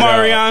 If they're not,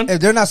 Omarion.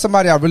 if they're not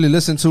somebody I really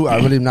listen to, I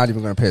really not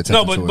even gonna pay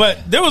attention. No, to but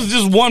it. there was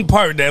just one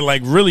part that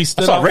like really I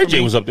stood saw out. Ray for J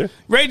me. was up there.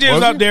 Ray J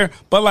was Was up he? there,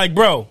 but like,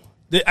 bro,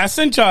 I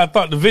sent y'all. I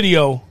thought the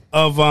video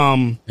of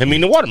Him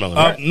eating the watermelon,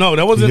 right? no,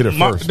 that hit wasn't it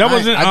first. that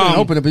wasn't I didn't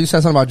open it, but you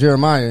said something about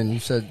Jeremiah, and you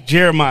said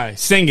Jeremiah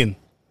singing.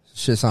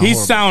 shit sound He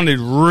horrible. sounded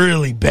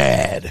really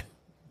bad.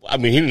 I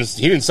mean, he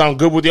didn't sound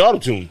good with the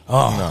auto-tune.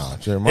 Nah,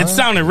 Jeremiah. It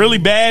sounded really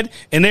bad,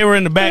 and they were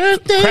in the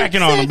back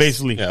cracking on him,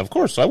 basically. Yeah, of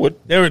course I would.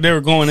 They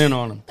were going in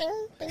on him.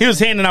 He was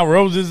handing out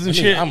roses and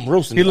shit. I'm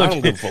roasting. He I looked,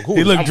 don't give a fuck who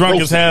he is. looked I'm drunk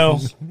roasting.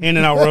 as hell,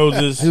 handing out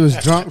roses. He was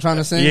drunk trying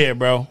to sing. Yeah,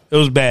 bro. It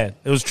was bad.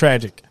 It was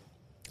tragic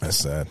That's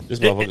sad. This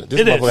It motherfucker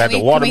is. had the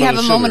Can we watermelon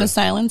have a moment sugar. of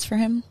silence for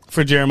him?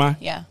 for Jeremiah.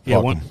 Yeah.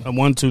 Yeah, Fuck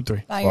 1, 2,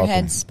 3. Bow your Welcome.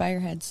 heads. Bow your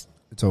heads.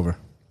 It's over.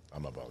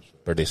 I'm about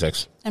shit. Birthday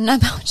sex. I'm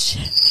not about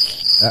shit.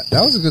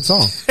 That was a good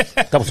song.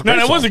 That was a No, great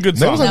that song. was a good That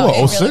song. was like No, what? it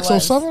really 06,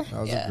 was. 07?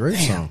 That was Yeah. a great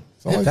song.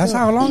 Something like That's that.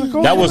 how long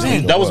ago. That was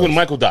Man. that was when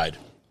Michael died.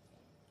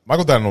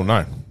 Michael died in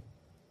 09.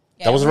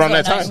 Yeah, That was it around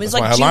that 09. time. It was That's why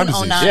I like had Lyme June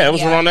disease. 09. Yeah, it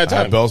was around that I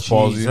had time. Bell's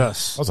palsy.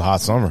 Jesus. That was a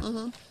hot summer.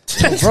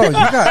 Bro, you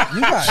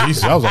got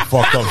Jesus, that was a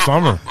fucked up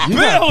summer. you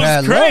Man, got it was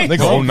bad great. luck.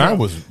 Nigga, 09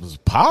 was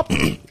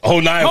popping. 09. Oh,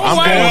 I'm wow. going I'm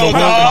to going my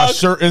dog.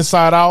 shirt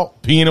inside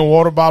out, peeing in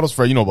water bottles.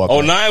 For you know about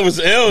that. 09 was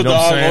ill, You know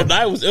what I'm saying? dog.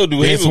 09 was ill. Dude,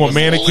 Dancing Haven with was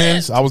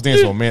mannequins. lit. I was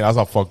dancing with mannequins.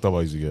 That's how fucked up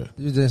I used to get.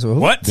 You dancing with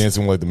who? What?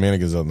 Dancing with like the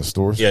mannequins out in the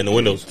stores. Yeah, in the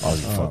windows. I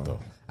was fucked up.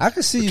 I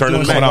could see you Turn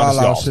doing the some back. wild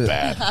out was shit.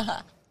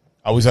 bad.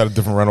 I always had a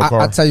different rental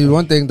car. I'll tell you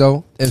one thing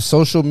though. If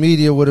social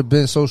media would have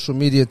been social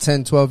media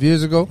 10, 12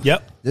 years ago,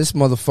 Yep. this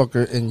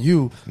motherfucker and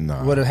you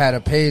Nah. would have had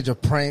a page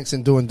of pranks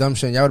and doing dumb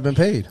shit. And y'all would have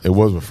been paid. It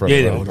was with Fred.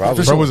 Yeah, bro.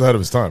 yeah, Fred was ahead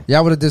of his time.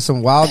 Y'all would have did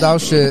some wild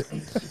out shit,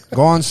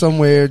 gone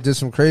somewhere, did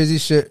some crazy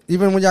shit.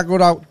 Even when y'all go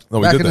out No,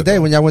 we back did in the that, day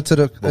though. when y'all went to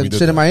the we did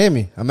shit in that.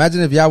 Miami.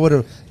 Imagine if y'all would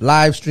have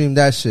live streamed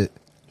that shit,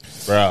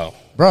 Bro.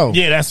 bro.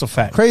 Yeah, that's a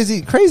fact.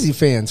 Crazy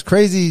fans,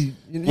 crazy.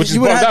 Which is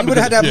you would bugged out have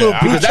had that because- little yeah,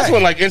 group Because that's chat.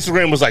 when like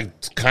Instagram was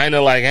like kind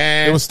of like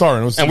It was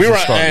starting. It was and we were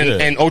starting, yeah.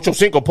 and Ocho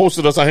Cinco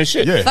posted us on his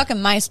shit. Yeah. Fucking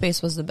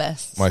MySpace was the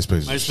best.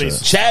 MySpace. MySpace.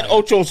 MySpace. Chad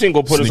Ocho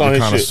Cinco put us on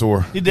Sneaker his shit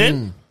connoisseur. He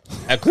did?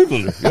 at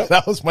Cleveland. Yep.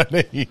 That was my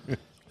name.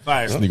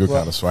 Fire. Sneaker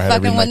connoisseur. I had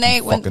Fucking every when Nike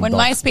they when fucking when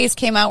dunk. MySpace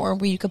came out where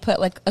you could put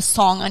like a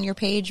song on your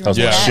page. was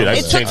Remember my that? shit. I It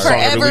used to took change the song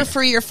every forever week.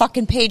 for your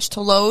fucking page to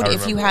load if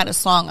you remember had a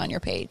song on your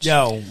page.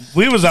 Yo,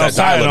 we was That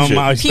outside dial-up on shit.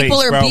 MySpace, People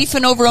are bro.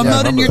 beefing over I'm Yeah, I not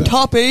in remember your that.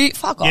 top 8.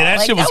 Fuck off. Yeah, that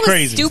Like, shit was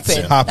crazy.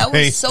 Stupid. Top That was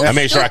 8. so I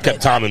made sure I stupid.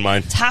 kept Tom in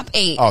mind. Top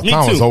 8. Oh, Me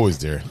Tom was too. always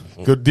there.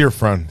 Good dear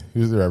friend. He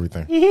was there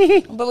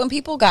everything. But when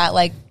people got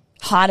like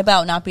hot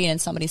about not being in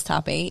somebody's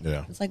top 8,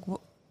 Yeah. it's like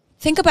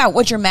think about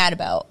what you're mad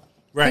about.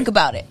 Right. Think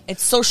about it.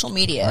 It's social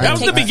media. That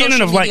was Take the beginning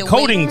social of like media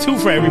coding away. too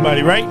for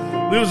everybody, right?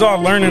 We was all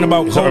learning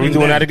about coding. So are we doing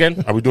then. that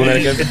again? Are we doing that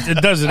again? It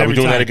does it Are every we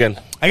doing time. that again?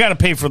 I got to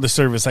pay for the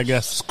service, I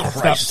guess.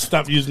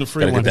 Stop using the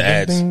free Gotta one. get the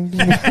ads.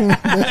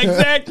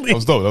 Exactly. That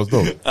was dope. That was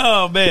dope.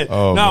 Oh man.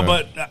 Oh, no, man.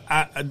 but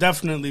I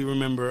definitely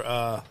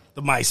remember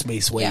the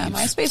MySpace wave. Yeah,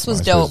 MySpace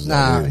was MySpace dope. is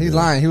Nah, he's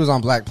lying. He was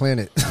on Black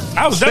Planet.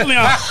 I was definitely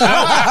on. No,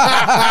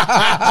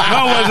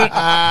 I wasn't.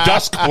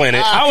 Dusk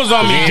Planet. I was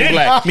on He ain't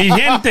black. Mi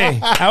Gente.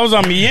 I was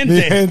on Mi Gente.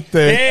 Mi Gente.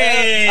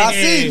 Hey. I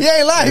see. He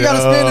ain't lying. He got a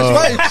Spanish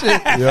wife.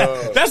 Shit.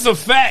 Yo. That's a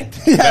fact.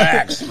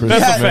 Facts.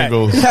 That's a fact.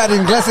 He had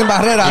Ingles en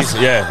Barreras.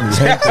 Yeah.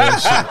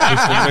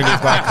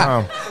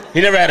 ChristianNiggas.com. He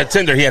never had a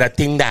Tinder. He had a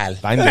Tindal.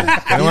 Tindal.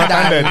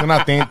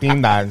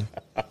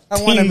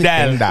 I wanna meet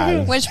Tindal.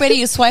 Tindal. Which way do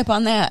you swipe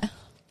on that?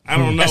 I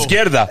don't know.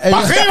 Izquierda.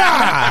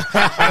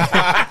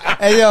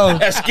 Hey yo,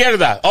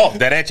 Izquierda. Oh,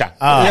 derecha.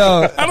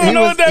 yo. I don't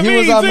know what that He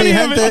was means, on Mi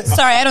any of it. Gente.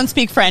 Sorry, I don't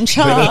speak French.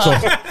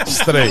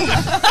 Straight.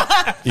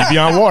 He be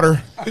on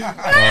water.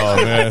 Oh,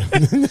 man.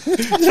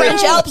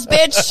 French Alps,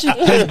 bitch.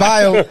 His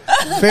bio,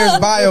 Fair's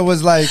bio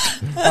was like,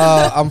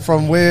 I'm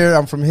from where?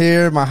 I'm from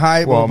here. My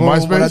height. Well, boom,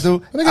 boom, what I MySpace.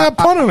 do. I think I had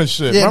pun on this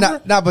shit. Yeah,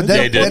 remember? nah, but Yeah,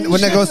 then he did.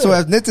 when it goes to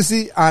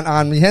ethnicity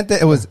on Mi Gente,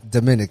 it was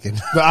Dominican.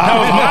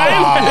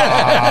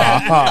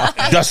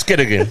 Dusk it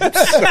again.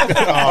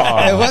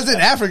 It wasn't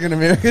African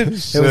American. It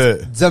was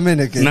Shit.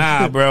 Dominican.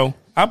 Nah, bro.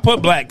 I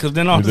put black because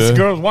then all You these did?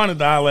 girls wanted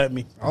to holler at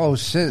me. Oh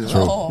shit. You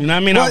know what I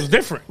mean? I was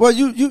different. Well,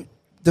 you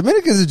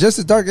Dominicans are just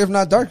as dark, if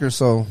not darker.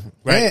 So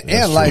Right.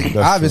 and like That's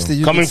obviously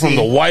you Coming can from see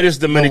the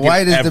whitest Dominican the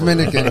whitest ever.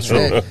 Dominican. Got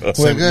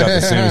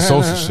the same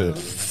social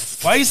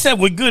shit. Why you said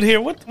we're good here?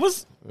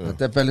 What's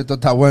Este pelito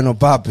está bueno,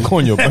 papi.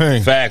 Coño,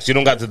 bang. Facts. You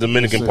don't got the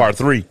Dominican part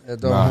 3.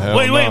 Nah, hell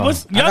wait? nah.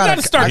 What's y'all gotta-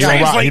 gotta start I He don't, rock,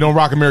 he translating? don't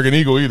rock American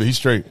Eagle either. He's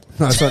straight.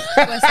 Eso,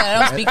 I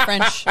don't speak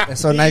French.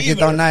 eso Nike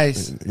don't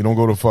nice. You don't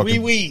go to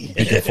fucking Oui.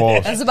 Beacon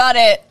Falls. That's about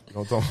it.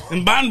 Don't talk-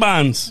 And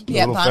bonbons.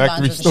 Yeah, Little bonbons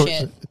factory was the store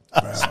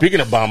shit. Speaking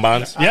of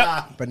bonbons,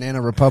 Yep.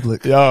 Banana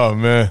Republic. Yo,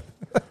 man.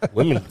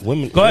 women.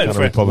 Go ahead, Not a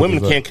Fred. Republic Women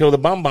is that. can't kill the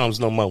bonbons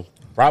no more.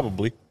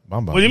 Probably.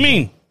 Bam, bam. What do you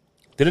mean?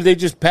 Didn't they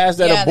just pass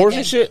that Yeah, they abortion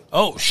did. shit?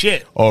 Oh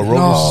shit. Oh, Roe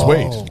No. vs.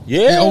 Wade.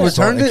 Yeah. They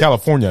overturned In it.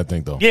 California, I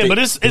think, though. Yeah, but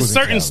it's was in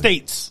certain Cali.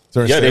 states.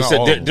 Certain Yeah, they states, said not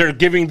all they're, of them. they're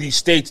giving these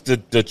states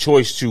the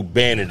choice to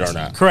ban it or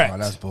not. Correct. Oh,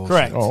 that's bullshit.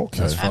 Correct. Oh,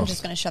 okay. I'm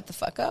just gonna shut the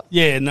fuck up.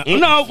 Yeah, no, I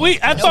a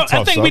think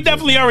tough we subject.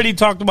 definitely already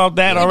talked about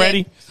that We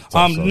already.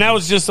 did. Now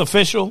it's just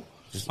official.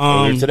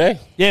 Earlier today.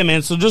 Yeah,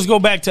 man. So just go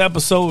back to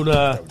episode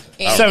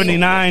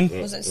 79.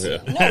 Was it?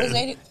 Yeah. No, it was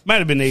 80. Might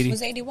have been 80. It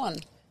was 81.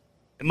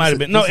 It might have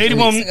been. No, this is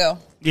 81. Weeks ago.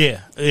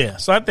 Yeah.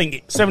 So I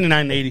think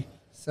 79, 80.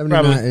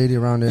 79, Probably. 80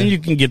 around there. And you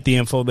can get the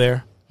info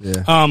there.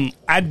 Yeah.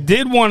 I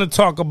did want to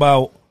talk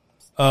about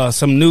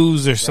some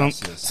news or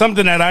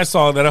something that I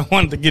saw that I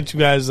wanted to get you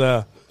guys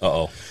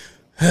Uh-oh.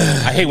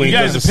 I hate when he You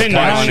does guys' this opinion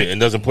on shit it. and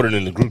doesn't put it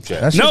in the group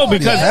chat. That No, shit's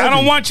pretty because I don't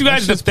heavy. want you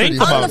guys That to shit's pretty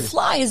think On about the it.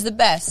 fly is the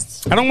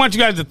best. I don't want you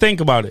guys to think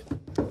about it.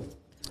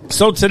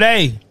 So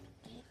today,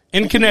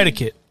 in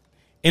Connecticut,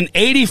 an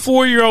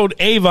 84-year-old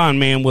Avon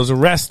man was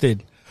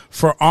arrested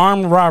for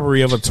armed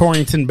robbery of a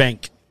Torrington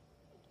bank.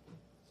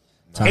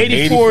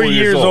 84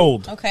 years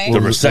old. Okay. The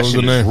What was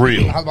recession the is name?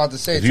 real. I was about to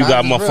say, If you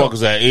got times is real.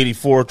 motherfuckers at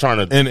 84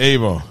 trying to In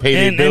Avon. pay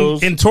their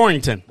bills. In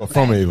Torrington. But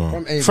from Avon.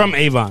 From Avon. From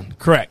Avon,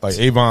 correct. Like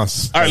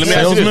Avon's All right, let me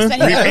ask you this.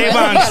 salesman?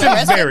 Avon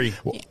Simsbury.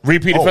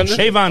 Repeat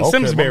offender? Avon Okay,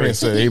 Simsbury. my man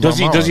said Avon Does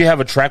he Mall. have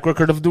a track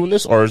record of doing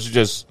this, or is it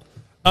just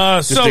So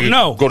nigga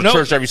no. go to no.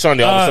 church every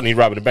Sunday, all of a sudden he's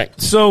robbing the bank?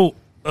 So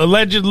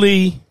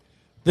allegedly,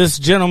 this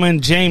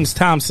gentleman, James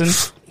Thompson,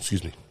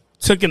 Excuse me.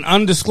 took an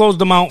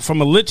undisclosed amount from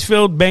a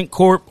Litchfield Bank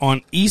Corp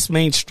on East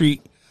Main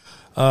Street.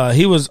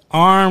 He was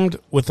armed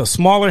with a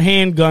smaller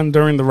handgun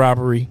during the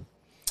robbery.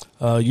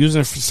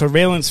 Using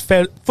surveillance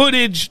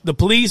footage, the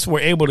police were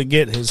able to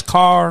get his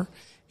car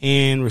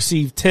and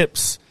receive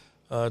tips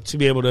to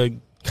be able to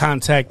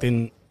contact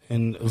and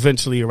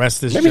eventually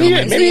arrest this Maybe he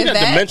gentleman. maybe he Is he a got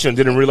vet? dementia and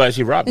didn't realize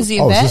he robbed Is him. he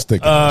I a was vet? just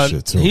thinking that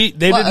shit too.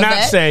 They What, did a not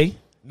vet? say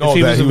no, if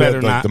he that was a he vet had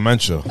or like not.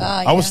 dementia.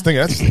 I was yeah.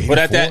 thinking that's But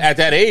at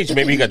that age,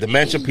 maybe he got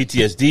dementia,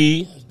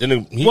 PTSD.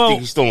 Then he Well-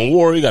 think he's still in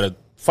war. He got to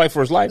fight for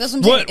his life. That's what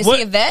I'm saying. Is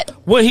he a vet?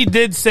 What he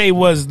did say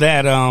was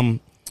that wonder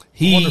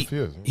he if he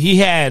is. he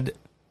had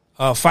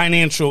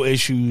financial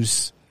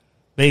issues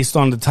based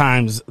on the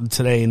times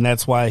today, and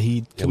that's why he we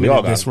all committed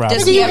got this them. robbery.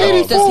 Does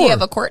he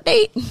have a court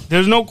date?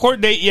 There's no court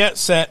date yet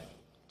set.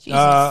 Jesus,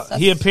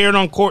 He that's- appeared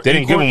on court. They in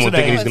didn't give court him one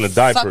today. thinking he's going to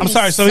die Fucking I'm first.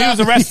 sorry. So he was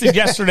suck. arrested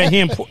yesterday.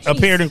 He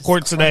appeared in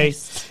court today,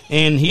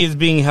 and he is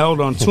being held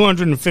on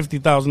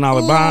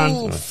 $250,000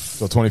 bond.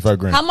 so 25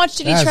 grand. How much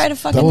did he That's try to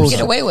fucking bullshit.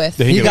 get away with?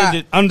 He got-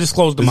 did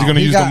undisclosed Is he amount. going to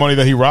He use got- the money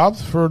that he robbed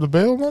for the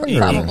bail money? or-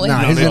 Probably.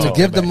 Nah, No, he's they going to don't.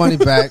 give the money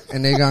back,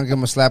 and they're going to give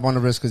him a slap on the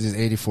wrist because he's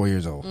 84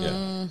 years old.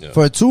 Yeah.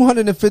 For a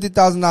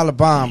 $250,000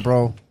 bond,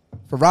 bro,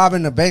 for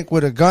robbing a bank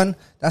with a gun,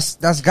 that's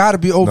got to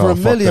be over No, a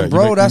fuck million, that. You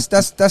bro. make-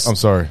 That's I'm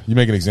sorry. You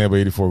make an example,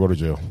 84, go to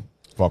jail.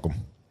 Fuck him.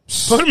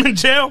 Put him in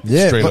jail.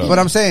 yeah. Straight up. But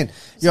I'm saying,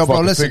 yo, bro,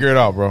 Fucking listen, figure it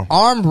out, bro.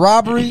 armed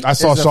robbery. I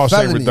saw is a Shawshank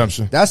felony.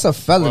 Redemption. That's a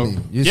felony.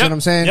 You see Yep, what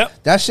I'm saying? yep.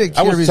 That shit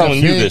I carries was telling a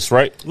you big- this,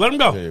 right? Let him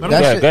go. Let him That go.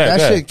 shit, go ahead, that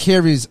go ahead. shit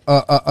carries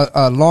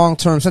a long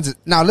term sentence.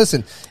 Now,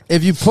 listen,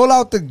 if you pull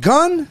out the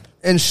gun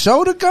and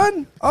show the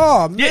gun,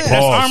 oh man, Yeah, that's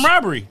Pause. armed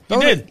robbery. He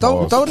throw, did.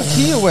 throw the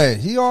key away.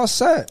 He all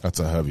set.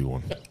 That's a heavy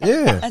one.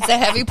 Yeah. That's a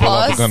heavy Pull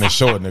out the pause. gun and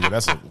show it, nigga.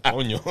 That's a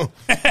coño.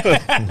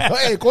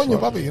 Hey, coño,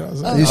 papi. You know what I'm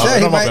saying? He said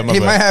he my bad, my he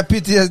bad. might have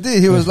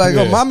PTSD. He was like,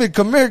 "Oh, Yeah. mommy,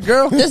 come here,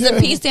 girl." Does the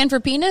P stand for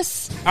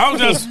penis? I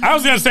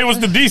was gonna say what's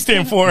the D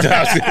stand for.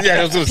 Yeah,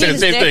 I was going to say the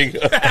same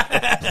thing.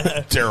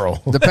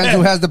 Daryl. Depends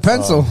who has the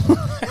pencil.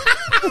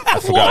 I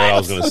forgot what I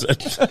was going to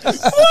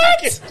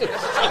say.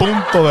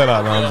 Punto de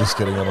la. No, I'm just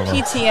kidding. I don't know.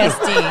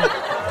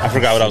 PTSD. I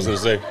forgot what I was going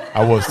to say.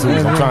 I was too.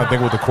 I'm trying to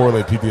think what the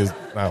correlate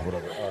PTSD. Nah,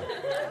 whatever.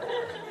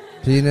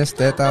 Penis, I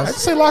tetas. just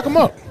say lock him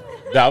up.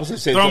 Yeah, I was going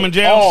to say. Throw him in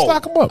jail? Oh,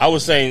 Lock him up. I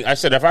was saying, I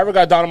said, if I ever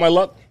got down on my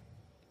luck,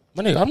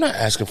 my nigga, I'm not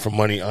asking for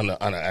money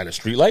at a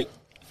street light.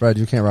 Fred,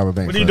 you can't rob a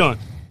bank. What are you Fred. doing?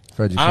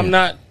 Fred, you I'm can't.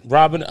 not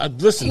robbing.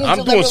 Listen, You're I'm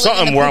doing deliberately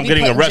something gonna where I'm be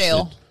getting put in arrested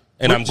jail.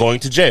 and I'm going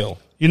to jail.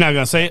 You're not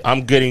gonna say it.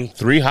 I'm getting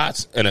 3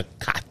 hots and a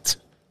cot.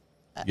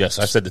 Yes,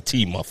 I said the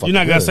T, motherfucker. You're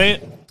not gonna say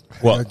it.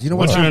 Well, Do you know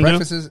What what you time gonna do?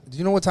 breakfast is? Do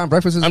you know what time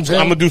breakfast is I'm in jail?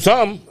 gonna do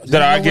something Do you that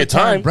know I what get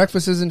time time.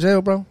 breakfast is in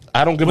jail, bro.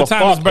 I don't give What a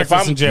time is fuck if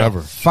breakfast in I'm. jail?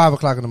 Never. 5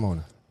 o'clock in the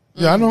morning.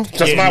 Yeah, I know.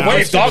 That's Yeah, my no,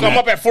 wife, it's dog. doing I'm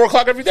up that. at 4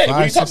 o'clock every day. What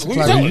are you 5, 6 talking?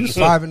 What are o'clock. you It's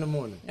talking? 5 in the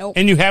morning. Nope.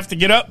 And you have to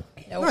get up.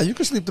 No, you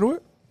can sleep through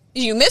it.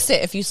 You miss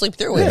it if you sleep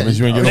through Yeah. it. Means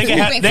you ain't They getting can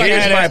no have- food. they can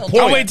Here's have my that.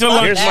 point. I'll wait till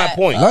lunch. Here's my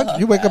point. Lunch,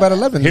 you wake up at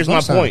 11. Here's my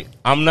lunchtime. point.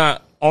 I'm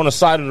not on the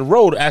side of the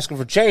road asking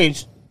for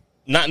change,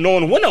 not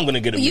knowing when I'm going to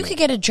get a You meal. could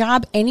get a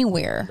job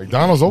anywhere.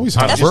 McDonald's always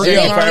I'm hot. just That's saying,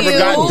 the if I thing, ever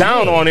got you.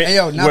 down on it, Hey,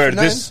 yo, not where for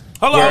this,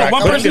 Hold where on, I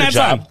one couldn't person get a at a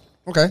job, time.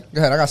 Okay,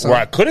 go ahead. I got where something.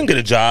 I couldn't get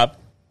a job,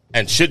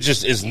 and shit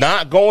just is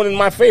not going in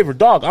my favor,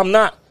 dog. I'm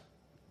not.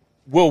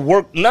 Will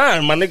work. Nah,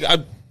 my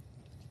nigga.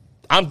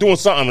 I'm doing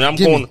something. And I'm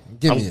Give me- going.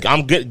 give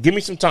me it. Give me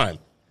some time.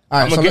 All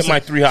right, I'm gonna so get my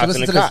 3 hots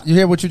listen in the to this. cot. You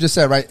hear what you just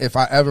said, right? If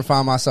I ever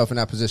find myself in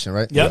that position,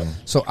 right? Yep.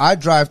 So I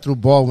drive through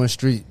Baldwin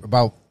Street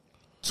about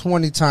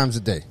 20 times a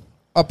day,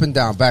 up and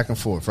down, back and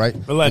forth, right?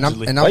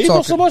 Allegedly. And Why I'm you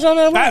go so talking. much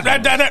on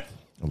that?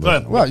 Go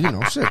ahead. Well, you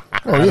know, shit.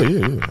 Oh,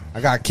 yeah.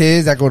 I got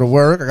kids that go to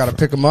work. I got to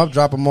pick them up,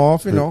 drop them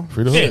off. You know,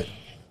 Free to Yeah. hood.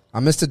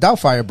 I'm Mr.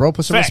 Doubtfire, bro.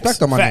 Put some Facts,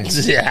 respect on my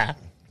facts. name. Yeah.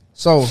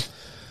 So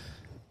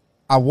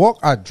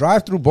I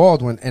drive through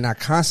Baldwin, and I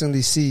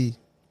constantly see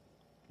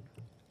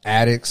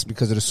addicts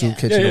because of the soup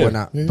kitchen Yeah, and yeah.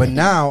 whatnot. Yeah. But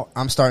now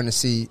I'm starting to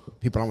see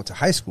people I went to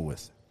high school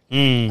with. Oh,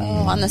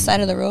 on the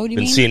side of the road, you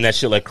Been mean? seeing that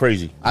shit like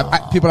crazy.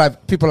 People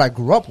I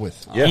grew up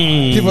with. Yeah.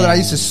 People that I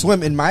used to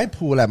swim in my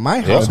pool at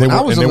my house They when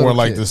I were- was and a they little weren't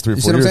like kid. this 3 or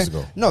You 4 see what I'm years saying?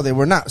 ago. No, they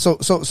were not. So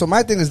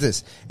my thing is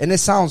this, and it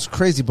sounds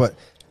crazy, but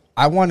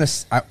I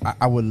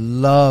would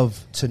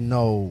love to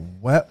know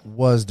what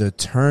was the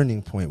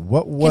turning point.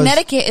 What was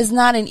Connecticut is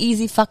not an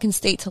easy fucking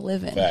state to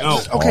live in. No.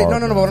 Okay, no.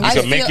 But I'm You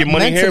saying can make your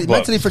money here, but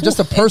mentally for just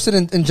a person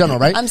in general,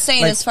 right? I'm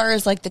saying Like, as far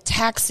as like the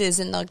taxes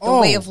and the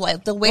Oh, way of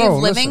life, the way bro,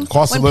 of living. listen.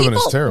 Cost of living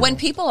is terrible. When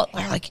people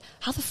are like,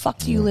 "How the fuck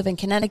do you live in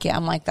Connecticut?"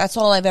 I'm like, "That's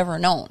all I've ever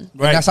known."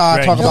 Right, that's how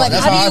I talk They're about. like,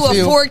 That's "How how do I you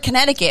feel. afford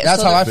Connecticut?"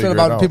 That's So how I Figure feel it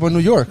about out. people in New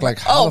York. Like,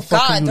 how Oh the fuck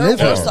God, can you they're live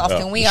here? worse off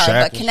than we are. Shaq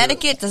But and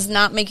Connecticut does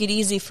not make it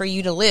easy for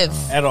you to live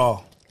At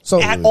all. So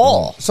at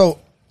all. So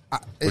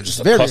it's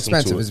just very accustomed to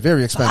expensive. it. It's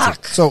very expensive.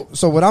 Fuck.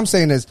 So what I'm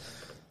saying is,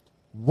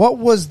 what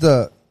was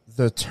the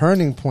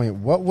turning point?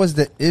 What was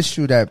the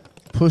issue that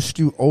pushed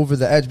you over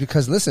the edge?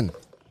 Because listen,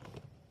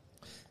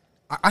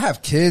 I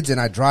have kids and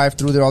I drive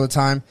through there all the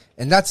time,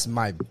 and that's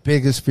my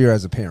biggest fear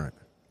as a parent.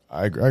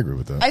 I agree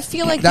with that. I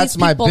feel like That's these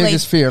my people,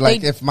 biggest fear.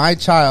 Like, they- if my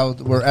child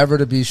were ever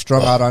to be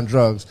strung out on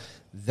drugs,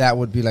 that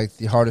would be like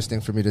the hardest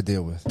thing for me to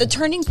deal with. the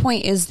turning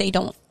point is they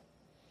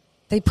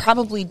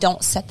probably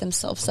don't set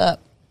themselves up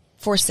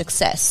for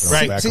success.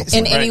 Right. Back up See,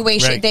 In plan. any way,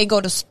 Right. shape, they go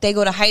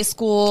to high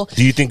school.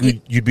 do you think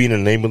you'd be an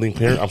enabling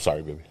parent? I'm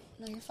sorry, baby.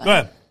 No, you're fine. Go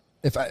ahead.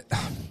 If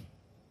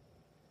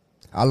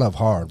I love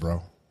hard,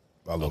 bro.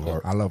 I love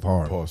hard. I love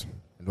hard. Pause.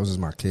 And those is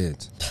my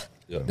kids.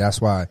 Yeah. That's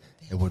why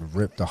it would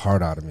rip the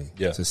heart out of me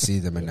Yeah. to see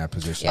them in that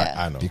position. Yeah.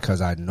 I know. Because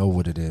I know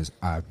what it is.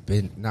 I've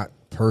been, not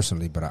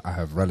personally, but I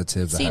have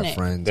relatives, I Seen have it.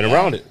 friends. Been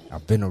around it.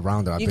 I've been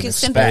around it. I've You been can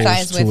exposed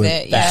sympathize to with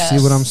it. it. Yes.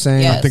 See what I'm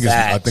saying? Yes. I think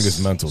Facts. it's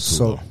mental too.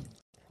 So though.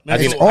 I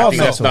think, it's all I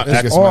think that's mental. not.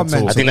 It's It's all mental.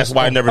 mental. I think that's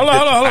why I never. Hold on.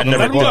 I Let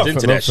never him go. looked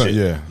into that shit.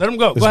 Yeah, Let him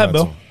go. It's Go ahead,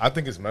 mental. Bill. I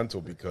think it's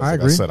mental because, I like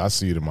agree. I said, I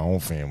see it in my own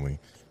family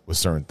with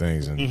certain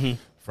things, and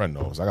friend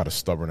knows I got a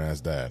stubborn ass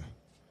dad.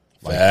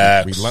 Like,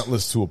 Facts.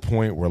 relentless to a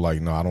point where,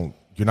 like, no, I don't.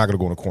 You're not gonna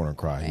go in a corner and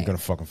cry. You're gonna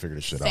fucking figure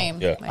this shit Same.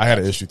 out. Yeah. I had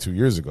an issue 2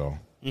 years ago,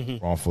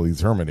 wrongfully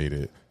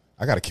terminated.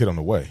 I got a kid on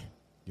the way.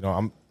 You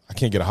know, I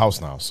can't get a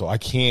house now, so I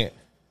can't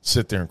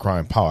sit there and cry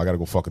and pout. I got to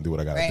go fucking do what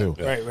I got to Right. do.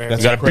 Right.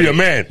 That's You gotta be a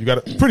man. You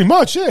got to pretty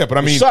much, yeah. But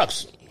I mean,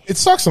 sucks. It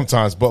sucks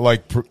sometimes, but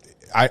like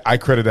I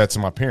credit that to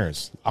my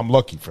parents. I'm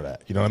lucky for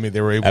that. You know what I mean?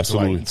 They were able to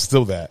Absolutely. like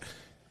instill that,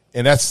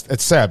 and that's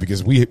sad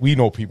because we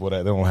know people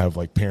that don't have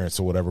like parents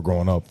or whatever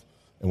growing up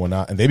and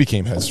whatnot, and they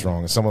became headstrong,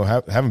 and some of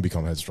them haven't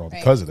become headstrong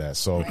because of that.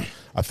 So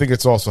I think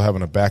it's also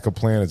having a backup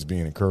plan. It's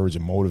being encouraged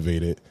and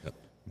motivated.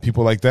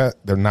 People like that,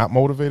 they're not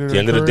motivated. At the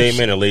end of the day,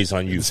 man, it lays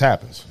on you. this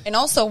happens. And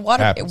also,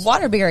 Happens.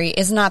 Waterbury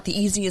is not the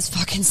easiest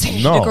fucking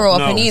city No. to grow up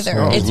No. in either.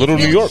 No. It's little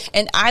New York.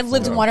 And I've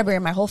lived in Waterbury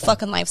my whole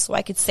fucking life, so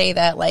I could say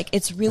that, like,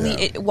 it's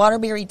really,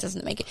 Waterbury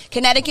doesn't make it.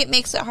 Connecticut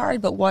makes it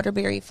hard, but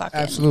Waterbury fucking.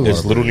 Absolutely.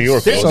 It's little New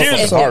York. There's- bro. there's-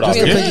 It's So hard out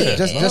just, there. to, Yeah.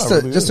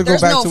 just to go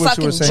There's back no to what you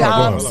fucking were saying.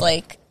 jobs,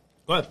 like.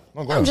 Go ahead.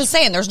 No, go I'm ahead. just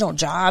saying, there's no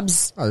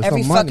jobs. Oh, there's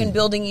Every no money. fucking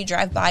building you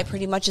drive by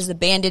pretty much is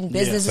abandoned.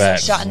 Businesses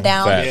Facts. are shutting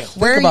down. Facts.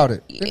 Where Think about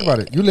it. Think about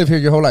it. You live here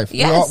your whole life.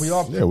 Yes. We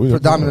all Yeah, we-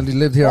 predominantly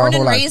lived here our Born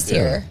whole and life. raised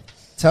here.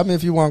 Tell me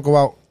if you want to go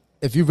out.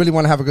 If you really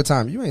want to have a good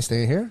time, you ain't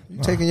staying here. You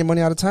taking your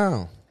money out of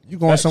town. You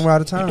going somewhere out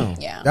of town.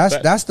 Yeah. That's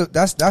Facts.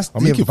 that's I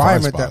mean, the you can find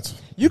environment that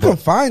spots. you can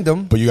find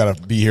them. But you got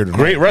to be here to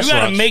Great You gotta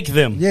restaurants. make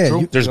them. Yeah,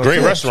 you- There's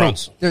great yeah,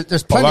 restaurants. true.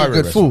 There's plenty of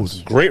good food.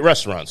 restaurants. Great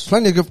restaurants.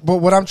 Plenty of good. But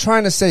what I'm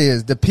trying to say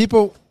is the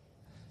people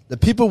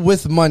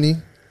with money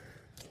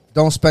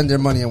don't spend their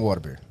money in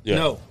Waterbury. Yeah.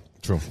 No.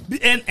 True.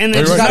 And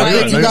You're it's right. not You're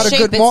good. right. You got a Shape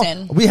good it's mall.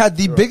 in. We had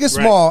the biggest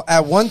Right. mall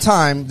at one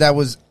time that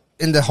was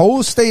in the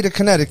whole state of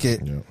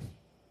Connecticut. Yeah.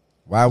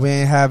 Why we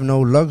ain't have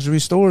no luxury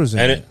stores in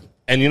And it? it,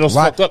 and you know, what's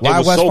Why, fucked up. It why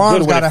was West so Farms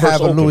good when gotta it first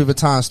have a opened. Louis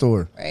Vuitton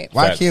store? Right.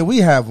 Why Facts. can't we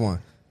have one?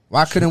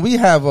 Why couldn't we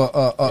have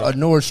a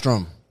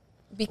Nordstrom or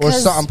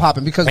Because something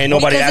popping? Because Ain't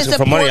nobody because asking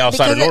it's a for money poor-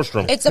 outside of because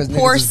Nordstrom. It's a because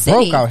poor niggas is city.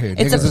 broke out here.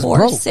 It's Niggas a is poor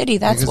broke. city.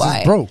 That's Niggas is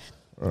why. broke.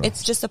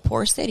 It's just a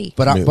poor city.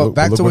 But I mean, but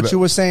back look to what what you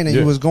were saying, and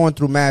yeah. you was going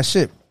through mad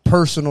shit,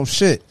 personal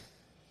shit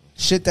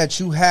that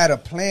you had a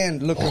plan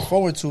looking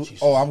forward to.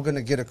 Oh, I'm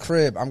gonna get a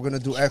crib. I'm gonna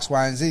do X,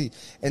 Y, and Z,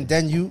 and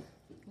then you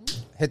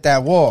hit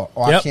that wall.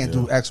 Oh, I Yep. can't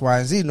do X, Y,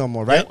 and Z no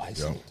more. Right?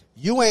 Yeah.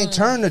 You ain't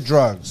turned to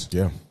drugs.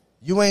 Yeah.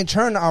 You ain't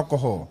turned to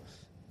alcohol.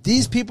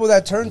 These people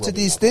that turn to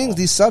these things,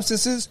 these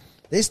substances,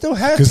 they still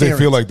have Because they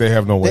parents. feel like they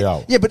have no way They-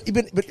 out. Yeah, but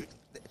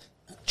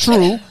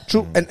true,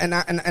 and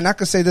I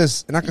can say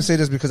this,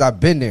 because I've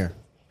been there.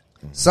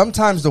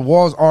 Sometimes the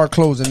walls are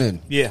closing in.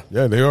 Yeah.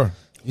 Yeah, they are.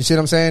 You see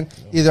what I'm saying?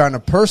 Either on a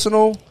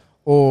personal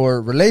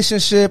or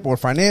relationship or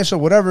financial,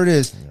 whatever it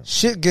is,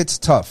 shit gets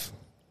tough.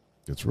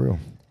 It's real.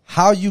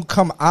 How you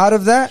come out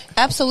of that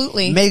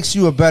Absolutely. makes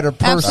you a better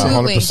person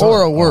Absolutely.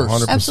 or a worse.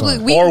 100%.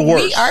 Absolutely. Or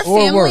worse.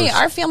 Or worse.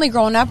 Our family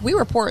growing up, we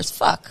were poor as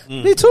fuck.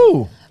 Me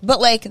too. But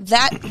like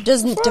that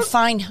doesn't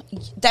define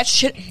that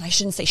should I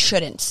shouldn't say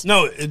shouldn't.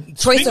 No.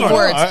 Choice of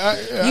words.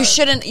 I- You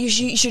shouldn't. You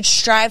should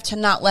strive to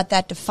not let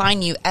that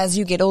define you as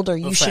you get older.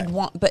 You Okay. should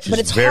want, but It's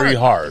it's very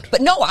hard. But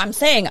no, I'm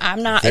saying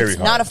I'm not. Very It's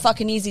not hard. a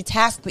fucking easy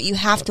task. But you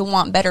have to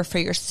want better for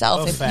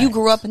yourself. Oh, If fact. you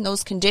grew up in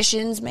those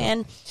conditions,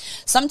 man,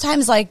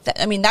 sometimes like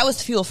that, I mean, that was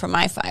fuel for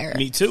my fire.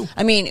 Me too.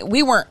 I mean,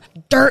 we weren't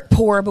dirt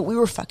poor, but we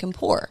were fucking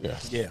poor. Yeah.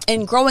 Yeah.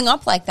 And growing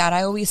up like that,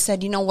 I always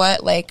said, you know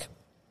what, like.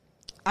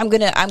 I'm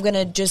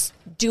gonna just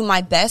do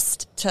my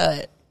best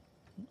to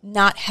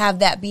not have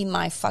that be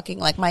my fucking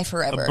like my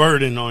forever. A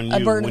burden on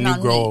you when you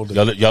grow older.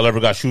 Y'all ever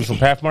got shoes from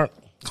Pathmark?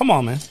 Come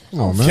on, man.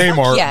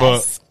 Kmart,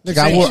 Yes. Nigga,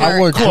 I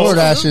wore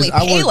Jordashes.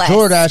 I wore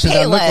Jordashes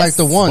that look like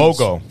the ones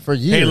Logo. for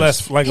years. Pay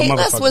less like a Payless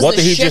motherfucker. was What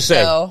the did he shit, just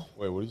say? though.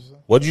 Wait, what did you say?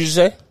 What did you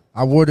say?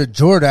 I wore the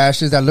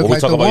Jordashes that look What we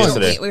like the talking about ones.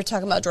 yesterday? We were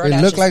talking about Jordashes.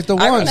 It looked like the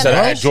I ones, I said I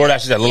bro. had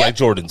Jordashes that look like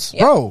Jordans.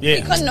 Bro. Yeah.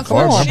 We couldn't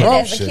afford Come on, shit bro.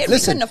 as a kid. We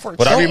Listen, couldn't afford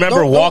But shit. I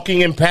remember don't-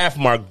 walking in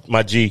Pathmark,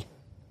 my G.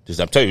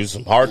 I'm telling you, it was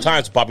some hard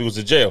times. Poppy was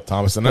in jail.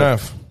 Thomas and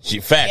F.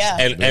 Facts. Yeah.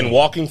 And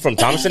walking from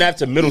Thomas and Ave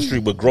to Middle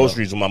Street with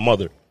groceries with my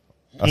mother.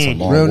 That's a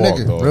long Real walk,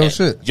 nigga. though. Real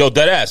shit. Yo,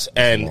 dead ass.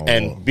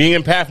 And being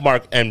in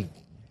Pathmark and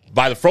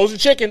buy the frozen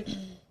chicken.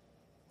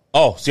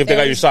 Oh, see if they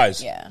got your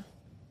size. Yeah.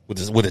 With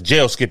the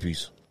jail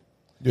skippies.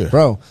 Yeah.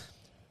 Bro,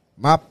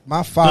 my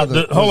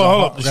father. Hold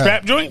on. The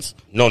strap joints?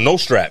 No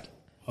strap.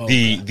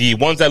 The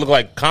ones that look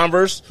like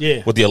Converse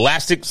Yeah. with the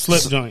elastic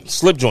Slip joints.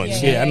 Slip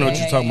joints. Yeah, I know what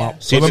you're talking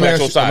about. See if Let they me, got ask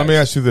your you, size. let me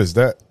ask you this: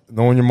 that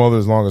knowing your mother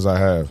as long as I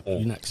have,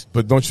 You next.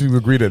 but don't you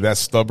agree that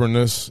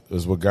stubbornness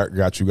is what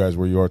got you guys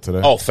where you are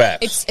today? Oh,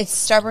 facts. It's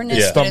stubbornness,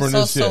 Yeah. but it's Stubbornness,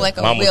 also yeah. like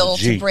a Mom was a will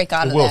G. to break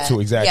out The of will that. to,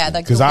 exactly. Yeah,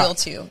 like 'Cause the I- will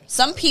to.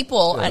 Some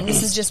people, and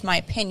this is just my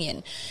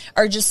opinion,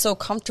 are just so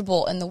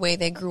comfortable in the way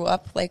they grew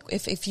up. Like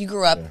if you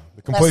grew up less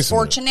complacent.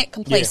 fortunate,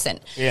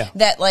 complacent, Yeah.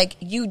 that like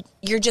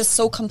you're just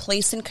so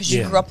complacent because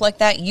you Yeah. grew up like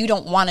that. You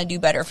don't want to do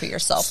better for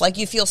yourself. Like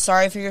you feel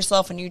sorry for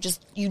yourself, and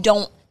you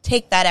don't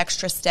take that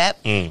extra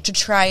step to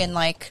try and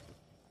like,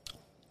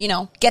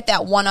 get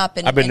that one up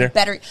and, I've been and there.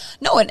 better.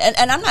 No,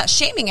 and I'm not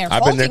shaming or I've been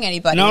faulting there.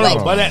 anybody. No,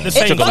 like, but at the it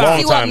same Took a fucks long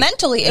you up time.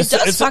 mentally. It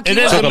does fuck it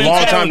you is up. Took a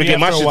long time to get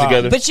my After a shit while.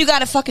 together. But you got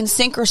to fucking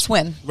sink or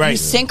swim. Right. You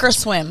sink or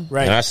swim.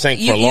 Right. And I sank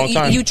You, for a long you-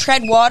 time. you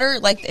tread water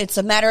like it's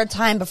a matter of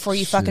time before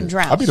you fucking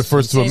drown. I'll be the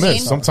first to You see what I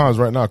admit. mean? Sometimes,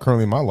 right now,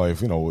 currently in my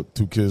life, with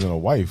 2 kids and a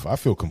wife, I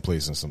feel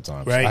complacent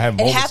sometimes. Right. I have It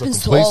moments happens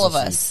of to all of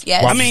complacency us.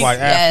 Yes. where I I'm mean, just like,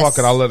 yes. fuck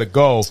it, I'll let it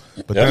go.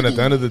 But then at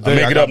the end of the day, I'll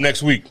make I it got- up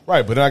next week.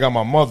 Right, but then I got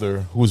my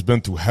mother who's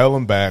been through hell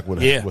and back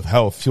with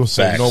health. She'll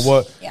say, Facts. you know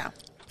what? Yeah.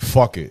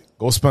 Fuck it.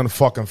 Go spend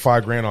fucking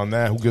 $5,000 on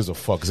that. Who gives a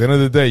fuck? Because at the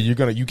end of the day, you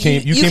came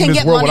You in can this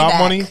get world money without back.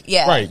 money.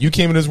 Yeah. Right. You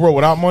came in this world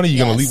without money, you're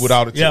gonna Yes. leave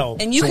without it too. Yo.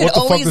 And you so could what the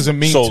fuck always- does it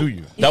mean So to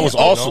you? that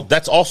was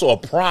that's also a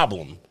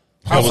problem.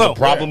 That was so? a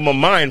problem of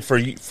mine for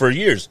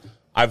years.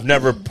 I've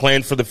never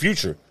planned for the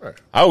future.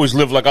 I always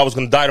lived like I was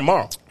going to die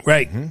tomorrow.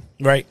 Right.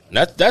 Right.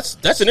 And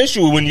that's an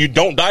issue when you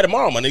don't die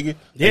tomorrow, my nigga.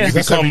 Yeah. And you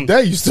That's become every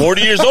day. You still-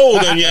 40 years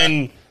old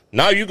and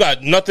now you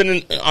got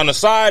nothing on the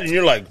side and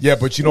you're like, Yeah,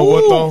 but you know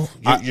what,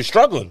 though? You're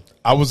struggling.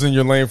 I was in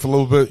your lane for a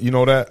little bit, you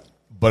know that.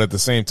 But at the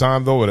same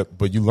time, though,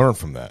 but you learn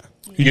from that.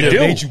 You It do.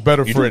 made you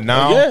better You for do. it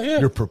now. Yeah.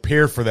 You're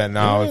prepared for that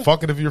now. Yeah. And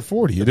fuck it if you're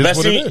 40. It is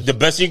what it is. The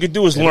best thing you can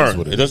do is It is learn.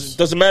 what it It is.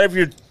 doesn't matter if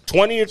you're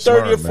 20 or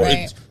 30 or Learn, 40.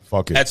 man.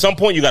 Fuck it. At some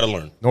point, you got to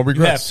learn. No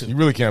regrets. to. You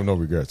really can't have no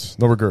regrets.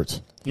 No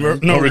regrets. No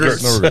regrets.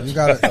 No regrets. You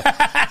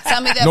gotta.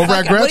 Tell me that. No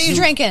fucking, regrets? what are you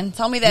drinking?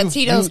 Tell me that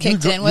Tito's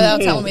kicked in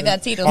without telling me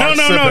that Tito's. No,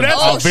 that's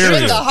Oh Bavarian.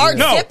 shit, the hard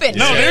No, sipping.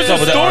 no, there's Yeah.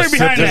 a story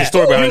behind There's that. a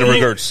story behind the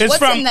regrets. It's What's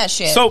from in that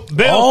shit? So,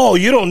 Bill, Oh,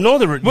 you don't know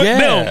the Bill, you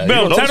don't tell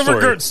know the story.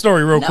 regrets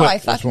story real No, quick. I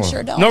fucking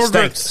sure don't. No Stank,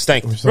 regrets.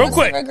 stank. Real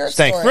quick. Regret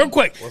Stank. story. Real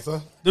quick. What's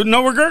that?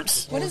 No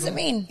regrets? What does it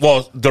mean?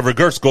 Well, the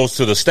regrets goes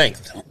to the stank.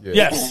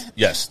 Yes.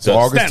 Yes. So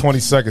August Stamp.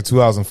 22nd,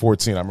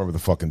 2014. I remember the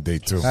fucking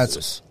date, too.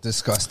 That's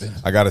disgusting.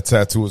 I got a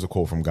tattoo as a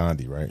quote from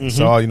Gandhi, right?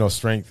 So,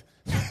 strength.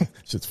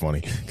 Shit's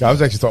funny. I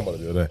was actually talking about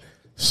it the other day.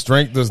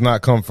 Strength does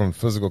not come from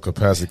physical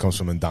capacity, it comes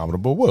from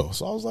indomitable will.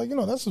 So I was like,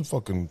 that's a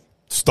fucking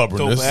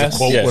stubbornness, Dope a ass.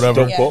 quote, Yes,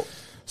 whatever. dope quote.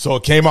 So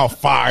it came out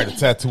fire. The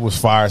tattoo was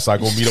fire. So I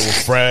go meet up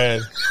with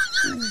Fred,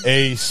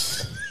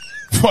 Ace,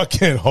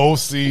 fucking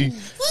Hosey,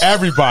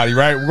 everybody,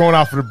 right? We're going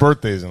out for the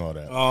birthdays and all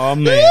that. Oh,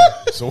 man.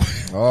 So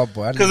Oh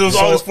boy, Because it was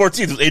August 14th.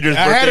 It was Adrian's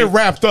I birthday. had it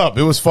wrapped up.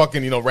 It was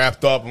fucking,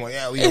 wrapped up. I'm like,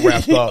 yeah, we get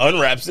wrapped up.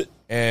 Unwraps it.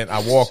 And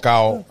I walk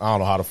out. I don't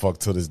know how the fuck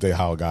to this day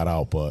how it got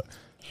out, but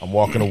I'm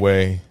walking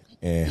away,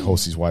 and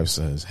Hosey's wife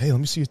says, "Hey,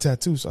 let me see your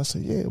tattoo." So I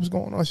said, "Yeah, what's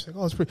going on?" She's like,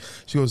 "Oh, it's pretty."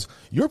 She goes,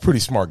 "You're a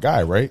pretty smart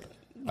guy, right?"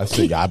 I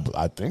said, "Yeah,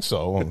 I think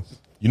so."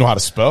 You know how to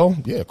spell?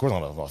 Yeah, of course I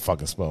know how to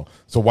fucking spell.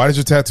 So why does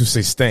your tattoo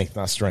say stank,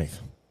 not strength?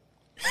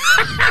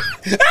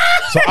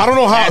 So I don't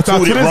know how. To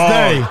Tattooed this it wrong.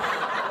 day,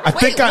 I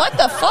think what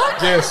the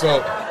fuck? Yeah, so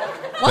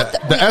What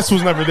the S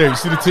was never there. You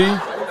see the T?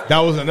 That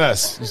was an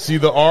S. You see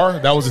the R?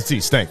 That was a T.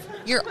 Stank.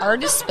 Your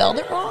artist spelled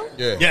it wrong?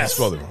 Yeah. Yes. I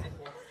spelled it wrong.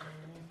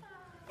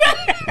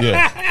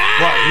 Yeah.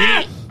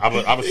 Well, I'm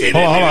going to say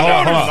Hold on,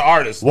 that. hold on. He's an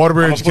artist.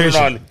 Waterbury I'ma put it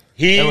education. on.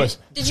 He Anyways,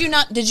 Did you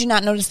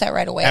not notice that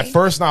right away? at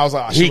first, I was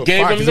like, I He should've gave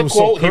applied him 'cause the it was so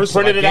quote, he cursive.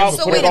 printed it I gave out, him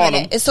so put wait it a on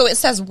minute. So it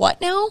says what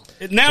now?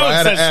 Now So I it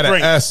had says to add an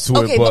strength. S to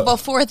Okay, it, but but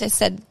before this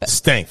said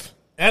stank.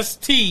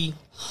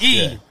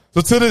 S-T-E.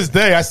 So to this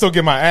day, I still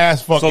get my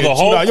ass fucking. So the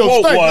whole chewed out.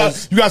 quote stank,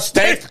 was, you got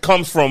stank. stank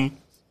comes from...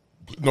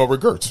 No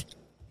regrets.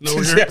 No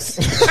regrets.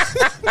 well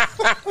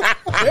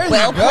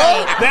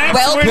played. That's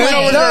well where no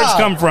played. regrets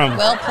come from.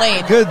 Well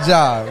played. good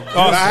job.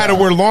 And I had to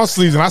wear long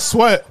sleeves, and I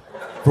sweat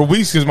for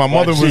weeks because my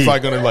mother was Gee,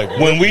 like gonna like.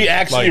 When we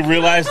actually like,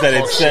 realized that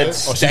it oh, said shit. Oh,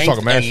 she's stank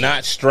talking mad and shit.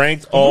 not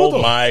strength,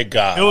 oh my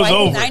God. It was I-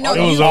 over. I know It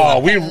was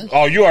you-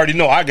 over. You already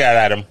know I got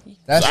at him.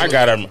 I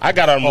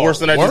got him worse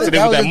than I did today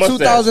That with was that in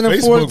mustache.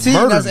 2014.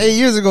 Facebook That's 8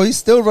 years ago. He's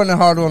still running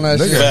hard on that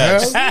shit.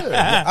 Facts.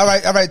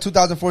 All right.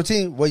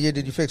 2014. What year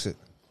did you fix it?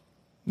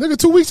 Nigga,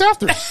 2 weeks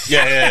after.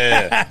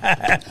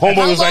 Yeah. Homeboy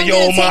How was like, long yo,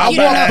 did it man. I take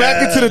walked you to-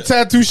 back into the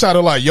tattoo shop.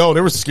 They're like, yo,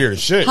 they were scared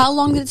as shit. How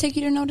long did it take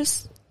you to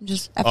notice?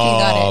 Just after you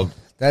got it.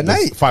 That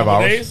night. 5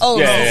 hours. days? Oh,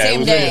 Yeah, no, yeah, it same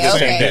was day. the same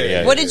Okay. day,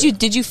 yeah, What yeah,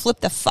 did you flip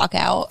the fuck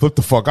out? Flipped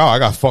the fuck out. I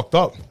got fucked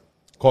up.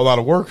 Called out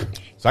of work.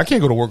 So I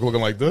can't go to work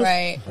looking like this.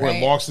 Right, Wearing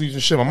right. long sleeves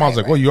and shit. My mom's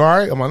Right, like, well, you all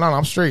right? I'm like, no,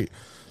 I'm straight.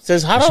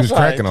 Says, how She was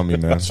cracking on me,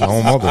 man. It's my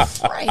own mother.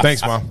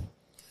 Thanks, Mom.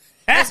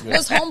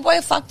 Was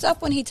homeboy fucked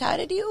up when he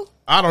tatted you?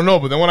 I don't know,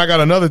 but then when I got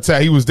another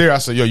tat, he was there. I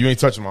said, yo, you ain't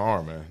touching my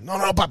arm, man. No,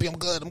 Papi, I'm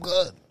good.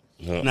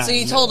 Nah, So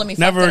you told him he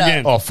never fucked it again.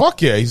 up. Oh,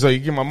 fuck yeah. He's like, you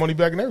get my money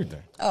back and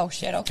everything. Oh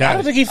shit. Okay. I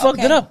don't think he fucked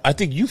Okay. it up. I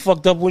think you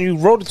fucked up when you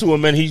wrote it to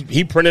him and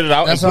he printed it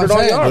out That's and put what it I'm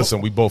on your saying. arm.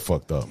 Listen, we both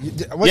fucked up.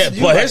 What's Yeah,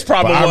 you but write? his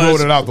problem But I was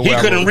wrote it out the way he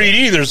I couldn't wrote it. read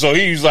either, so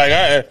he was like,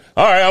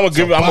 all right, I'm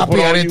gonna put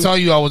it on you. tell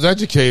you I was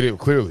educated,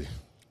 clearly.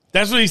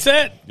 That's what he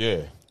said. Yeah.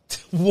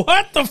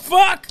 What the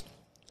fuck?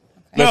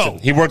 Listen, No.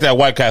 he worked at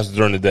White Castle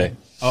during the day.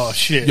 Oh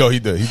shit. Yo, he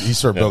did. He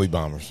served belly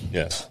bombers.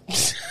 Yeah.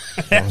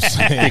 You know what I'm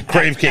saying?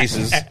 Crave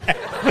cases.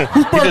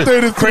 Whose birthday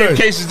is Crave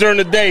today? cases during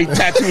the day,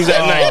 tattoos at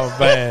night. Oh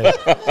man.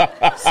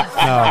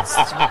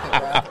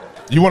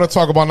 You want to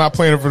talk about not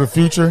planning for the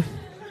future?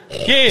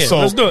 Yeah, So-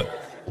 let's do it.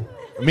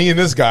 Me and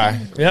this guy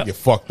Yep. get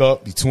fucked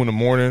up. Be 2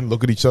 a.m.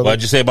 Look at each other.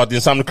 What'd you say about the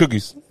insomnia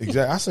cookies?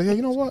 Exactly. I said, yeah,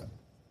 you know what?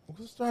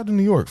 Let's drive to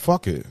New York.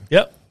 Fuck it.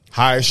 Yep.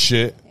 High as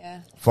shit. Yeah.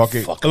 Fuck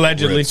it.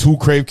 Allegedly. We had 2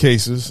 crave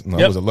cases. No,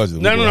 Yep. it was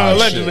allegedly. No, We were no, high as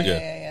allegedly.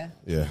 shit. Yeah.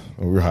 Yeah,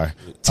 we were high.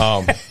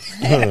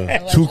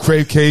 2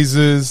 crave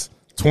cases,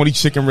 20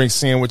 chicken ring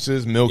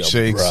sandwiches,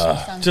 milkshakes.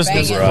 Sounds Just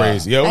banging. this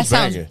Crazy. Yeah, it That was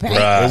sounds banging. banging.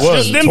 Bruh. It was.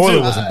 Just The them toilet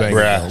two. wasn't banging.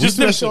 Bruh. though. We Just do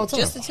that them shit all the time.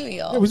 Just the two of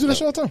y'all. Yeah, we do that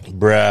shit all the time.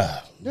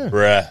 Bruh. Yeah.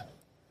 Bruh.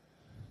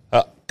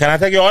 Can I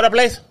take your order,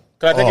 please?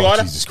 Can I take your Oh,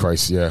 order? Jesus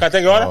Christ, yeah. Can I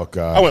take your order? Oh,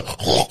 God. I went,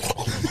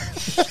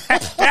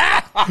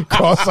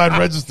 Cross-side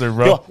register,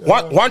 bro. yo,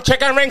 one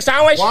chicken ring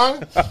sandwich?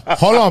 One?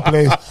 Hold on,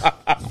 please.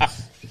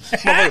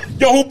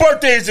 Yo, who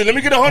birthday is it? Let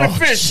me get 100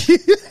 fish.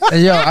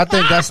 Hey, yo, I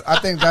think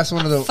that's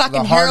one of the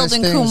Fucking hardest Harold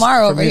and things Kumar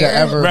for over me here. to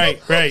ever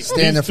Right.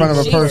 stand in front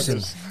of a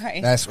person.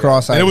 Right. That's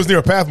cross-eyed. And it was near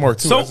a Pathmark,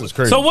 too. So, That's what's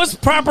crazy. so what's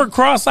proper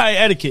cross-eye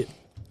etiquette?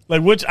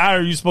 Like, which eye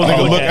are you supposed to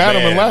Oh, look look at?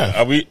 at him and laugh.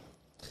 Are we?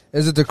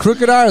 Is it the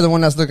crooked eye or the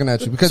one that's looking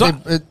at you? Because So-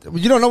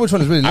 you don't know which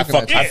one is really looking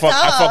at you. I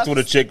fucked with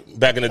a chick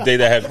back in the day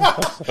that had.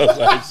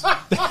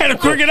 Had a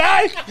crooked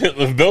eye?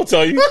 Bill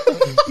tell you,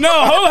 No,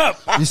 hold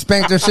up. You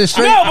spanked her shit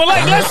straight? No, but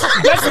like, let's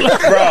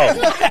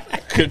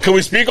bro. Can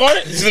we speak on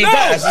it? It's in the No,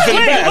 past. It's in the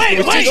wait, past. wait, Can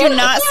we wait. speak Did on you it?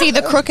 not see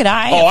the crooked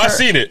eye? Oh, I at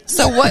seen it.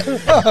 So what?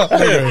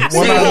 Yeah. We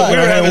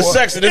were having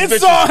sex and this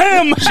It's bitch all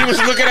him. She was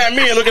looking at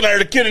me and looking at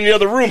the kid in the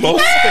other room. I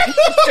was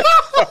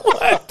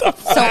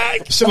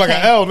like, Shit like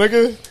an L,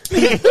 nigga.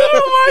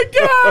 Oh my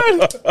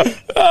god!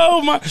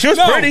 Oh my! she was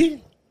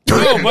pretty.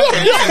 No,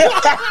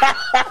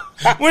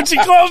 but when she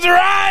closed her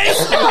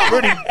eyes,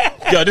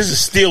 Yo, this is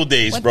steel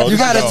days, bro. You This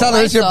gotta is- tell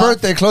her it's your Lights off.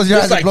 birthday. Close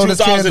your This eyes is and like blow this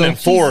candle.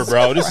 2004,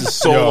 bro. This is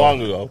so Yo.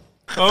 long ago.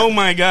 oh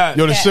my god!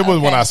 Yo, the shit was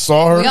when I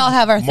saw her. We all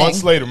have our months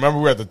thing. later. Remember,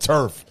 we were at the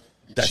turf.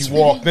 That's She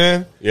walked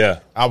in.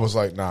 Yeah. I was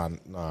like, nah.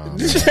 nah,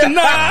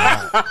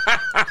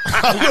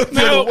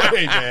 No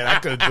way, man. I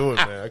couldn't do it,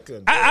 man. I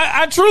couldn't. Do it.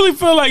 I truly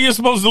feel like you're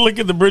supposed to look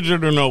at the bridge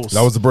of their nose.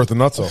 That was the birth of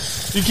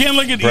Nutso. You can't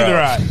look at Bro. either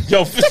eye.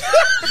 Yo,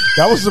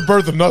 That was the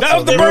birth of Nutso. That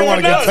was the You birth really want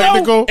of to get Nutso.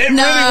 technical? it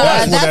Nah,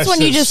 really was. that's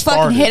when you shit just fucking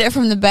started. hit it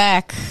from the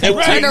back. It Turn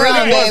really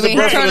around, was the baby.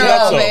 birth of Turn the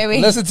around, Nutso.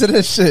 baby. Listen to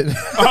this shit.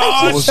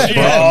 Oh shit!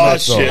 Oh,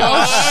 shit.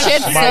 Oh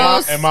shit, Am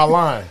I, sos. am I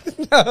lying?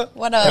 What Go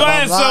up?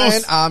 ahead, I'm lying,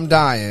 Sos. I'm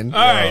dying. All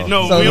right,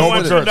 no, So we no don't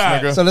want you to regrets, die.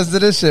 nigga. So listen to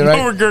this shit, No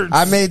right? regrets.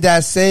 I made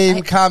that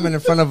same comment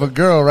in front of a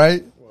girl,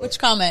 right? Which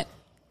comment?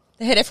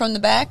 To hit it from the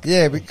back?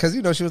 Yeah, because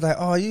she was like,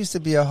 "Oh, I used to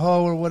be a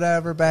hoe or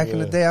whatever back in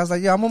the day." I was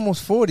like, "Yeah, I'm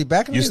almost 40.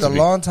 Back in the Used day, to a be.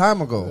 long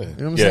time ago." You know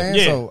what I'm Yeah. saying?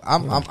 Yeah. So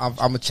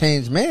I'm a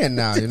changed man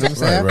now. You know what I'm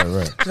saying?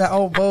 Right. She's like,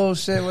 "Oh,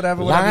 bullshit,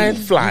 whatever." Lying,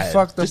 You flying.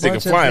 fucked a This nigga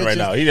bunch of flying right bitches.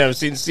 now. He never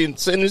seen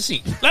in the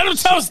seat. Let him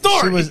tell a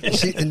story.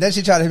 And then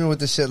she tried to hit me with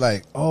the shit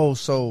like, "Oh,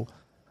 so."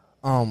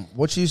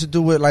 What you used to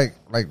do with like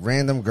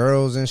random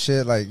girls and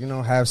shit, like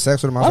have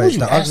sex with them? I was Why like, would you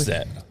the ask ugly-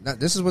 that? Now,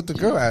 this is what the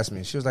girl asked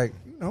me. She was like,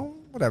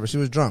 whatever. She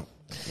was drunk,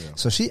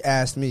 so she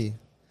asked me,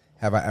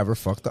 "Have I ever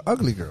fucked the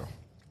ugly girl?"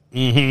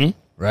 Mm-hmm.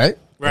 Right.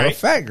 Or a Right.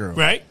 fat girl.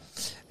 Right?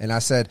 And I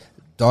said,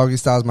 "Doggy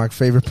style is my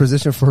favorite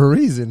position for a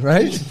reason."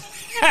 Right.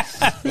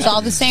 It's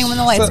all the same when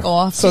the lights go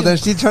off. So too. then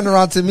she turned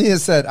around to me and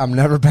said, "I'm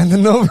never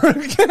bending over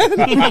again."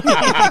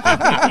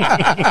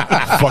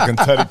 Fucking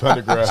Teddy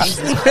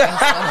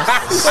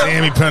Pendergrass.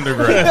 Sammy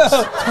Pendergrass.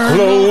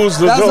 Close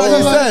the That's what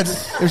you door.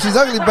 said. If she's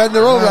ugly, bend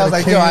her over. I was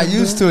like, "Yo, I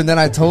used to," and then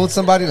I told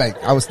somebody,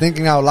 like, I was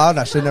thinking out loud, and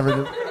I should never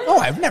do. Oh,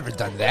 I've never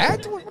done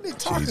that. What are you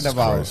talking Jesus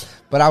about? Christ.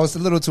 But I was a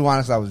little too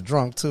honest. I was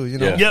drunk too,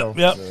 Yeah. Yep,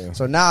 yep.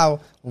 So now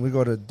when we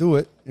go to do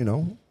it,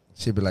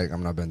 she'd be like,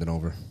 "I'm not bending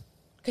over."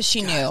 Because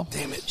she knew.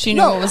 She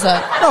knew what was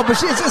up. No, but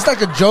it's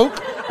like a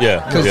joke.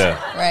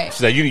 Yeah. Right.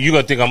 She's like, you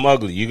gonna think I'm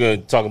ugly. You gonna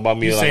talk about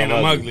me You like saying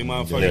I'm I'm ugly. ugly,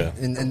 motherfucker.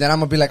 Yeah. And then I'm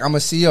gonna be like, I'm a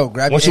CEO.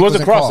 Grab Well, your she ankles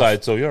wasn't and cough.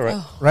 cross-eyed, so you're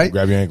right. Right?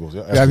 Grab your ankles.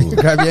 Yeah, Grab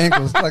absolutely. your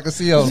ankles like a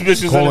CEO. This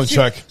bitch was Call like and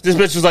check. This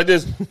bitch was like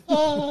this.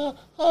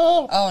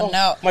 Oh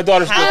no. My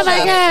daughter's How, oh my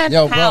God.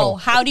 Yo, bro.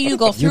 How do you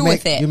go through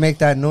with it? You make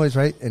that noise,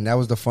 right? And that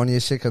was the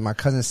funniest shit because my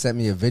cousin sent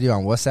me a video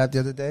on WhatsApp the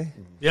other day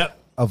Yep.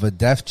 of a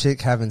deaf chick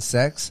having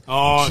sex.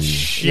 Oh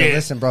shit! Yo,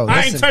 listen, bro,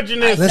 I ain't listen. touching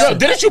this. Listen. Yo,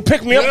 didn't you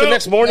pick me up the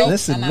next morning?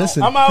 Listen, I'm out.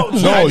 listen. I'm out.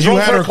 No, I you drove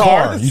had her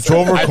car. You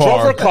drove her I car.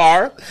 drove her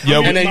car. Yeah,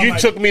 and then you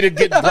took me to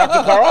drop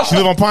the car off. She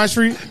live on Pine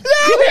Street.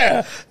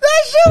 Yeah.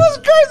 That shit was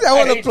crazy. I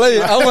want to play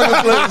it. I want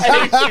to play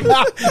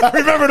it. I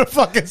remember the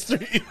fucking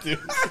street, dude.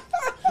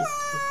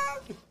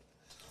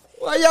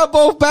 Why y'all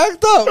both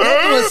backed up?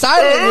 It was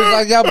silent. It was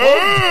like y'all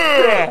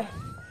both.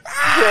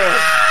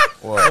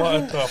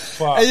 What the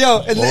fuck? Hey,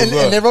 yo, and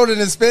they wrote it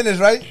in Spanish,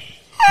 right?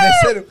 They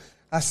said,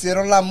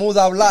 "Hicieron la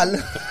muda hablar."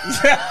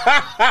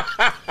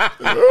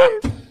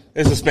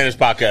 It's a Spanish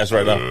podcast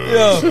right now.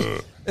 Yo.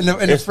 In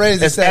the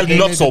phrase, it it's said, El they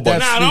made the Nutso deaf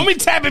Bunch. Nah, don't be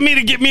tapping me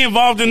to get me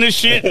involved in this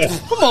shit.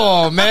 Come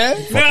on, man.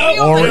 Yo,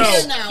 Over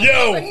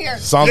yo, here.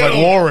 Sounds Yo. like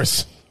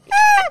Walrus.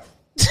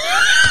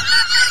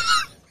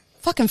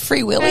 Fucking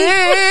Free Willy.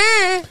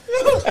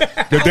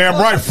 You're damn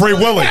right. Free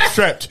Willy.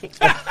 Stripped.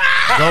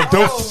 Don't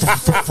do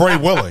Free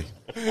Willy.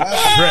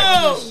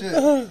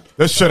 Stripped.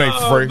 This shit ain't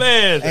oh free.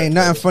 man. Ain't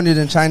nothing funnier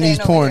than Chinese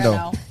Staying over porn, here though.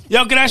 now.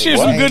 Yo, can I share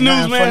some Ain't good news,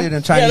 nothing funnier man?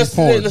 than Chinese let's do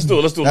porn. it, let's do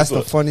it, let's do it, That's let's do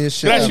the it. funniest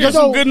shit. Can I share ever.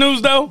 some good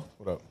news though?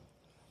 What up?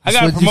 I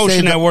got a You promotion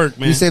saved- at work,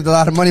 man. You saved a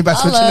lot of money by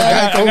switching to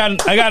I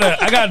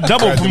Geico. got a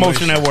double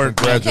promotion at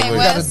work. Man. Okay, Congratulations.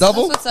 Wes, got a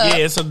double? that's what's Yeah, up.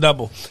 it's a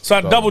double. So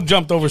I double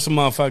jumped over some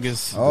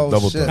motherfuckers. Oh,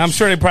 Double shit. dutch. I'm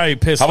sure they probably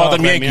pissed How about off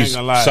them at me, I Yankees? ain't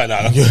gonna lie. Shut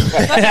up.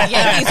 Fucking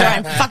Yankees are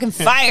on fucking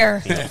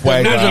fire. No, the Wag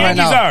right Yankees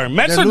now. are.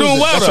 Mets They're are doing losing.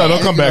 well That's though. right. They'll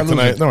come back They're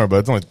tonight. losing. Don't worry about it.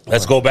 It's only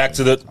Let's go back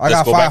to the. I Let's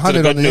got go back to the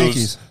 500 good on the news.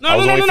 Yankees. I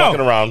was only fucking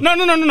around. No.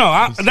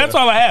 That's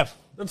all I have.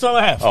 That's all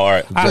I have. Oh, all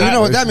right. So you know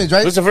what that means,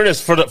 right? Listen for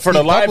this for the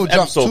He live double jumped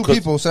episode. two 'cause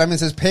people, so that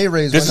means his pay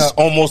raise This went is up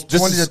almost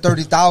 20 to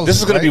 30,000. This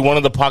is going right? to be one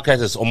of the podcasts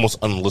that's almost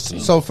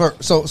unlistenable.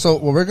 So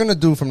what we're gonna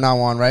do from now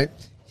on, right?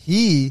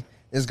 He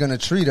is gonna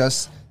treat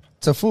us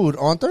to food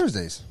on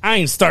Thursdays. I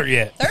ain't start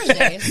yet.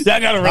 Thursdays. Y'all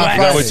gotta you relax.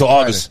 gotta wait till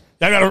Friday. August.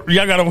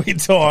 Y'all gotta wait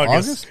till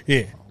August. August?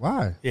 Yeah.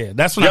 Why? Yeah,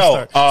 that's when Yo, I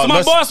start. So my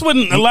let's- boss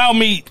wouldn't allow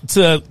me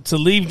to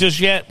leave just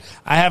yet.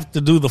 I have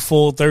to do the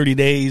full 30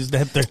 days.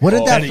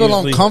 Wouldn't that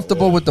feel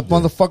uncomfortable with the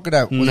motherfucker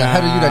that was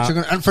ahead of you that you're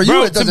gonna? And for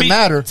you, it doesn't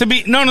matter.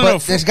 No.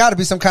 But there's got to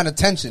be some kind of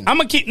tension. I'm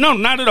gonna keep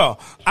not at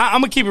all.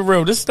 I'm gonna keep it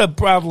real. This is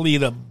probably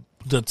the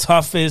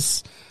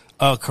toughest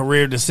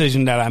career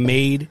decision that I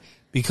made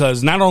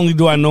because not only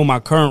do I know my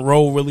current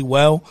role really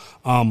well,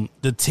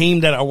 the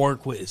team that I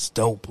work with is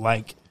dope.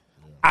 Like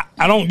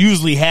I don't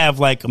usually have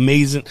like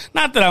amazing.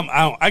 Not that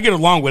I get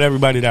along with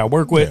everybody that I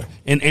work with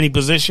in any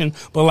position,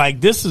 but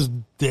like this is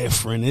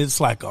different. It's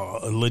like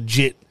a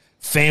legit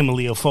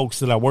family of folks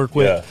that I work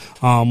with.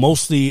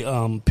 Mostly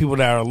people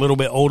that are a little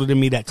bit older than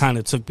me that kind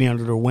of took me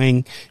under their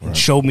wing and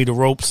showed me the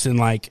ropes and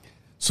like.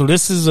 So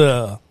this is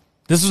a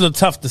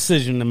tough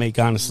decision to make,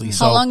 honestly.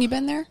 So How long you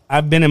been there?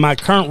 I've been in my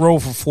current role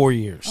for 4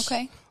 years.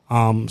 Okay.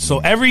 So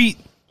every.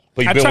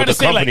 But you've I been try with to the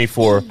say, company like,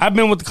 for. I've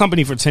been with the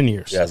company for 10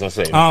 years. Yeah, I was gonna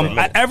say. for a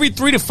minute. Every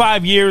 3 to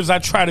 5 years, I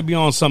try to be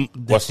on some.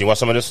 You want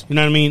some of this? You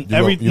know what I mean? You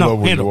know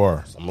where you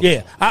are.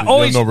 Yeah, I You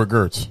always have no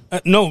regrets.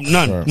 no,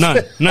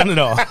 none at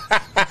all.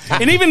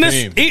 And even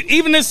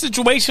this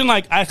situation,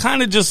 like I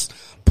kind of just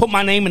put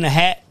my name in the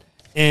hat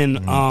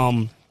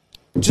and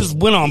just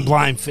went on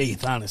blind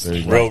faith,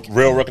 honestly.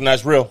 Real,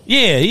 recognize real.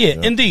 Yeah,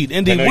 indeed. I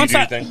know you Once do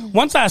your thing.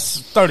 once I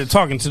started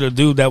talking to the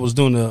dude that was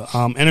doing the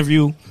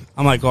interview,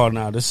 I'm like, oh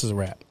no, this is a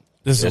wrap.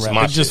 This is a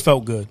my wrap. It just shit.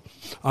 felt good.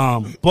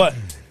 But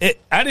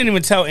I didn't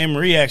even tell Anne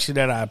Marie actually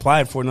that I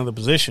applied for another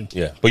position.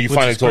 Yeah, but you which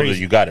finally is told her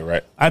crazy. you got it,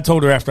 right? I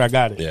told her after I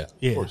got it.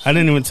 Yeah. I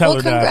didn't even tell Well,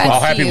 her that. I congrats. How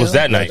applied. happy was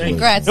that night?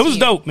 Congrats. It was to you.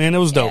 dope, man. It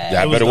was dope.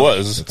 Yeah, I bet it dope.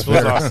 was. It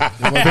was awesome.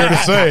 Fair to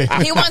say.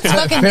 He wants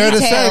fucking Fair to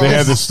say. details. They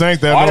had the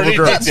stank that All no of these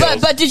regrets.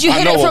 details. But did you I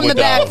hit know it what from the went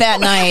back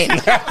down. that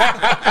night?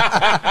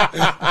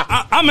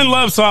 I'm in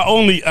love, so I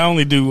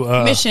only do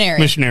Missionary.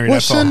 Missionary.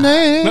 What's That's your all.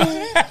 name?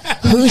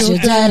 Who's your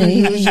daddy?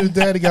 Who's your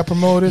daddy got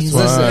promoted?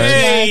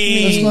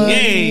 Hey,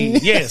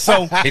 yeah.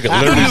 So He can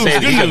literally say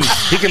good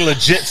news. he can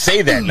legit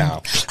say that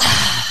now.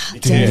 You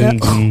can.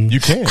 You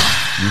can.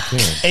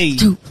 Hey.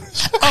 Oh,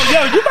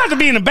 yo, you about to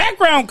be in the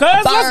background, cuz.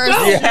 Let's Bars.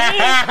 go. Yeah. Man.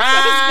 Let's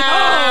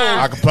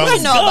go. Acapella.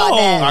 You know about go.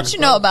 that. What you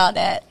know about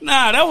that?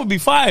 Nah, that would be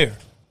fire.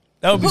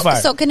 That would be fire.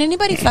 So can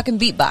anybody fucking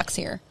beatbox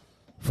here?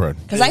 Fred.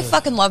 Because I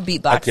fucking love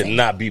beatboxing. I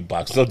cannot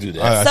beatbox. Don't do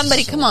that.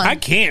 Somebody, come on. I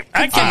can't.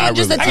 I Can someone can't.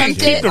 just I can attempt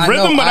keep it? the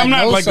rhythm, but I'm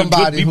not like a good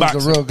somebody who's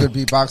beatboxer. a real good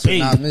beatboxer, Hey.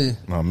 not me.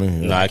 Not me.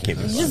 No, I can't.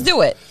 Just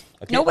do it.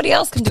 Nobody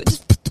else can do it.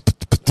 Just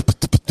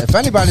If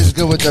anybody's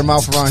good with their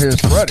mouth around here,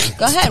 it's Freddie.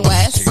 go ahead,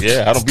 Wes.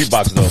 Yeah, I don't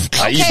beatbox though.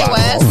 I Okay, e-box.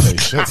 Wes. Okay,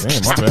 shit,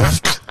 damn, my bad.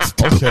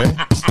 Okay.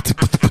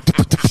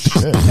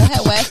 Go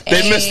ahead, Wes.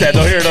 They missed that.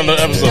 They'll hear it on the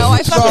episode. No, I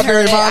fucking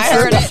Strawberry heard it. I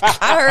heard it.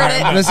 I heard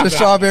it. Mr.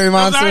 Strawberry All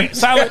Monster. right,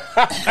 solid.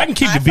 I can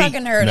keep I the beat.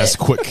 fucking heard That's it.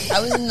 quick. I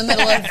was in the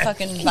middle of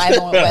fucking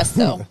vibing with Wes,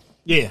 though.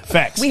 Yeah,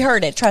 facts. We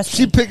heard it. Trust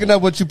She me. picking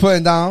up what you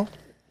putting down.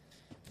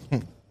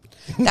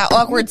 That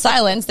awkward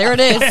silence. There it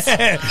is.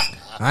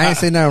 I ain't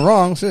say nothing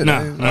wrong. Shit. No.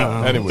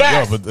 Anyway,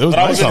 Facts. yeah, but it was But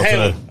I nice wasn't out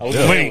handling. today. I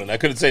wasn't Wait. handling. I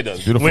couldn't say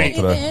nothing. Beautiful Wait.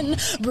 out today. In,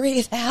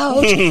 breathe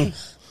out.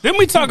 Didn't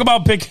we talk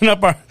about picking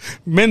up our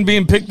men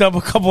being picked up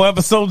a couple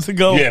episodes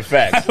ago? Yeah,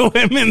 facts.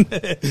 Women,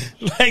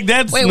 like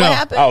that's Wait, no. what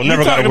happened? Oh, never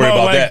We got to talking worry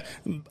about like,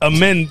 that.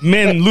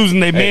 Men losing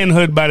their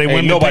manhood by their Ain't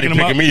women nobody picking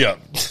them picking up.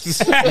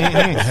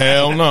 me up.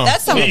 Hell no.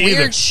 That's some Me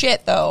either. weird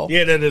shit, though.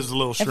 Yeah, that is a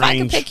little If I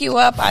can strange. pick you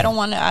up, I don't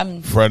want to.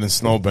 I'm Fred and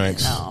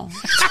Snowbanks. no.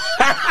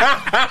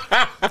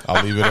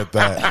 I'll leave it at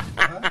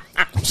that.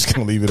 I'm just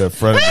gonna leave it at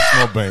Fred and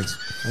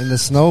Snowbanks. In the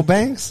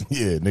snowbanks?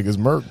 Yeah, niggas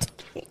murked.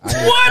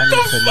 What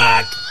the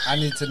fuck? I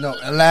need to know.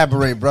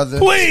 Elaborate, brother.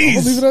 I'll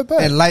leave Please. it at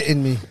that.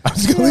 Enlighten me. I'm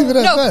just gonna leave it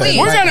at No, that. please.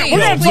 We're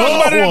gonna talk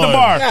about it at the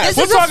bar. This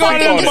We'll is a talk about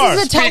it at fucking. the bar.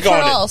 This is a talk Speak for on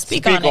it. all.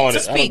 Speak Speak on on it.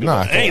 it. So speak.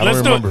 Nah, Hey, I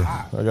let's don't do it. remember.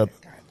 I got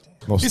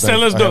no He stank. said,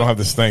 let's I do don't it. have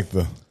the stank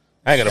to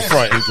I ain't gonna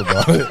front. speak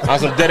about it. On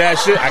some dead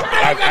ass shit.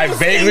 I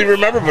vaguely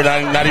remember, but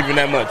not even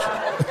that much.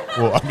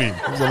 Well, I mean,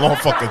 it was a long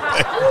fucking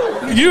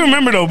thing. You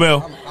remember though,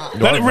 Bill?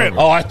 Let it rip.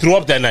 Oh, I threw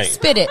up that night,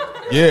 Spit it.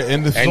 Yeah,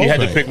 in the and you had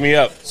to snowbank. pick me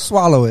up.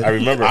 Swallow it. I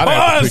remember. I didn't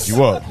have to Us. pick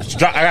you up. I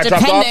got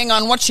dropped off. Depending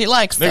on what she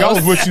likes. Nigga, I Though.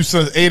 was with you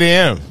since 8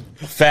 a.m.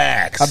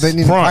 Facts. I've been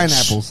eating Brunch.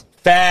 pineapples.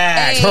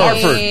 Facts.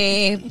 Hartford.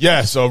 Hey.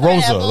 Yes, Rosa, La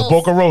Pineapples.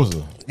 Boca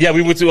Rosa. Yeah,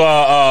 we went to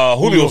Julio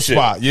Julio shit.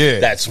 spot, yeah.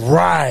 That's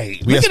right.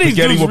 We had Look at these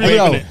spaghetti dudes with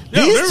reliving bacon. it.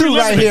 Yo, These they're two reliving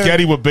right it. here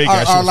Spaghetti with bacon. That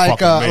shit are was like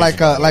fucking a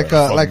amazing.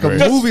 like a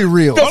Fucking movie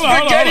reel. The Hold on,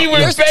 spaghetti hold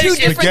on. with There's two bacon.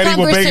 different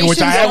Spaghetti with bacon,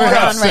 which I conversations haven't going had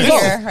on right since. here.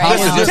 Listen, Right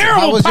now. this-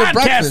 Terrible How was your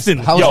breakfast?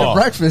 podcasting. How was Yo. your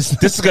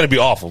breakfast? This is gonna be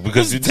awful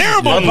because it's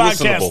Terrible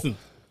unlistenable. podcasting.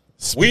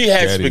 We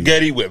had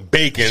spaghetti with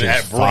bacon Shit's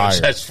at brunch. fire.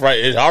 That's right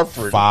in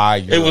Hartford.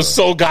 Fire. It was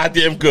so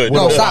goddamn good.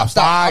 No, Well, stop. I'm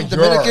fire.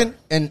 Dominican,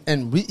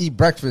 and we eat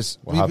breakfast.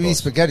 hot We eat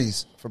dogs.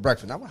 spaghettis for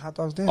breakfast. Not with hot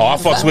dogs. Then. Oh, I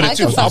fucks with I it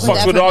too. can I fuck with fucks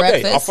that with it for all day.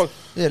 I breakfast. fuck.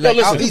 Yeah, Yo,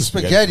 like I'll listen, eat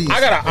spaghetti. I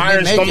got an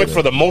iron stomach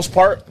for the most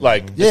part.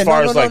 Like Yeah, as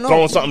far no, as no, like no.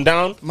 throwing something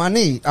down. my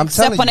knee. I'm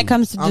Except telling when you. it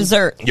comes to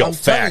dessert. Yo, I'm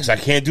telling facts. you. I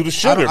can't do the I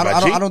sugar, don't, my I,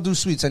 don't, G. I don't do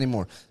sweets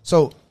anymore.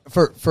 So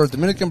for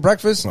Dominican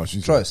breakfast, No,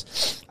 she's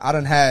trust. I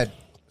done had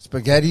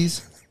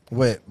spaghettis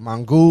with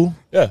mangú,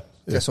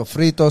 queso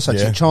frito,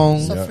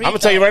 salchichon. Yeah. I'm gonna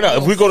tell you right now.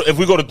 If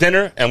we go to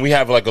dinner and we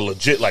have like a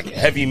legit like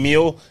heavy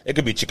meal, it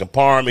could be chicken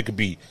parm, it could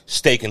be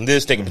steak and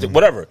this, steak and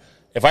whatever.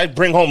 If I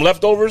bring home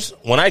leftovers,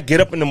 when I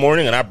get up in the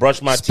morning and I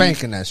brush my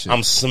Spanking teeth, that shit.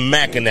 I'm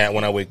smacking that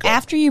when I wake up.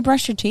 After you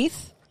brush your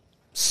teeth?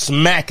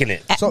 Smacking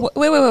it.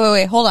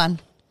 Wait. Hold on.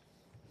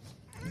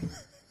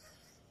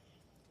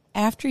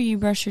 After you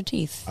brush your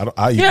teeth.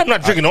 I eat. Yeah, I'm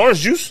not drinking orange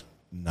juice.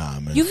 Nah,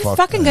 man. You fuck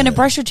fucking that. gonna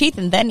brush your teeth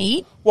and then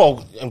eat?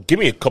 Well, give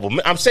me a couple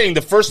minutes. I'm saying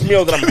the first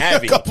meal that I'm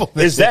having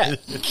is that.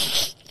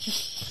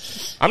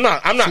 I'm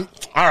not.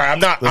 All right. I'm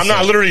not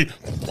literally.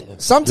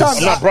 Sometimes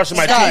I'm not brushing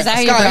my Sky, teeth. Is that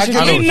how you Sky, brush I your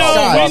get teeth? you. We know,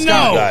 Sky, we Sky,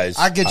 know. Guys.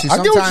 I get you. I get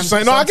what you're Sometimes,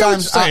 saying. No, I get what you're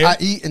sometimes saying. I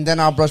eat and then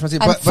I'll brush my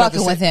teeth. I'm But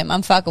fucking with him.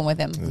 I'm fucking with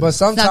him. But It's not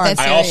sometimes that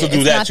I also do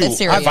It's that not too. that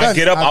serious. If I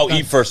get up, I've I'll done-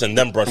 eat first and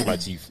then brush my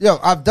teeth. Yo,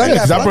 I've done Yeah,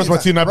 that. because I plenty brushed my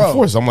of teeth the night times.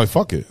 before, so I'm like,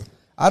 fuck it.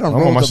 I don't I don't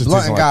want roll my the shit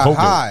blunt tasting and like got Colgate.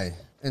 high,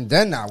 and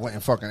then I went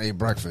and fucking ate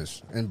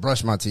breakfast and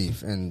brushed my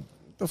teeth. And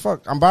the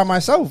fuck, I'm by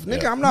myself,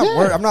 nigga. I'm not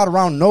worried. I'm not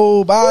around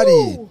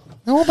nobody.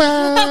 Nobody. You know what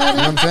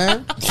I'm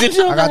saying?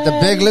 I got the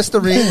big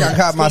Listerine. I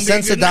got my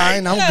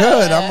Sensodyne. I'm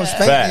good. I'm gonna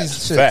spank these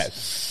shits.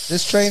 Facts.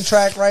 This train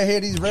track right here,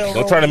 these railroads.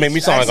 Don't try to make me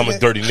sound like I'm a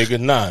accident. dirty nigga.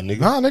 Nah, nigga.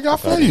 Nah, nigga, I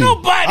feel you.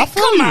 Nobody. I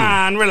feel Come you.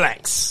 on,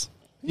 relax.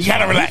 You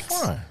gotta relax.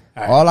 Fine.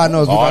 All I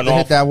know is we All I about to know-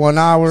 hit that 1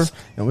 hour,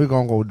 and we're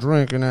gonna go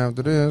drinking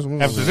after this.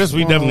 After this,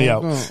 we definitely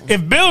out.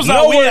 If Bill's No,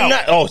 out, we we're out.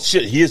 not. Oh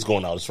shit, he is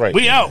going out. That's right.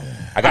 We out.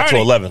 I got to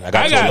Alrighty. 11. I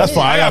got to 11. That's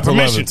fine. I got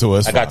permission. 11 to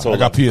us. I got to I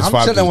got 11. PS5.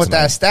 I'm chilling with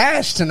tonight. that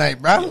stash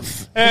tonight, bro.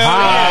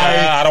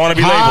 I don't want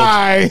to be labeled.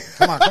 Hi.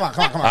 Come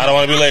on. I don't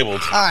want to be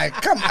labeled. All right,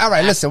 come. All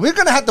right, listen. We're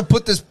gonna have to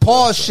put this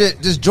pause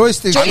shit, this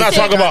joystick. I'm not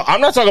talking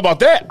about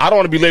that. I don't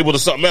want to be labeled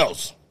as something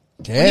else.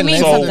 ¿Qué? you mean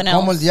So, something else?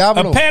 como el A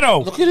diablo.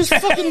 pedo. Look at this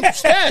fucking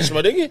stash,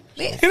 my nigga.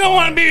 He don't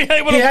want to be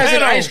able to He has an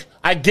pedo. ice.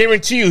 I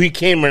guarantee you, he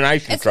came in an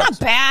ice cream It's truck. not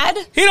bad.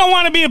 He don't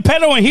want to be a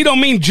pedo, and he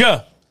don't mean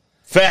ja.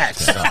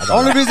 Facts.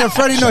 Only reason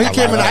Freddie know he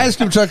came in an ice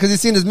cream truck because he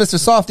seen his Mr.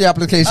 Softy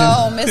application.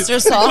 Oh,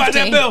 Mr. Why that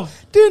Softy. Bill?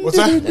 What's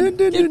that?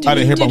 I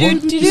didn't hear my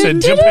what? You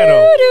said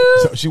Geppetto.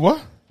 So, she what?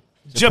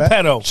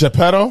 Geppetto.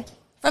 Geppetto?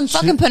 From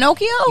fucking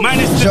Pinocchio?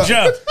 Minus the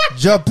ja.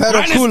 Geppetto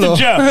Minus the culo.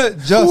 ja.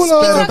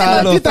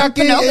 Just From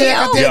Pinocchio?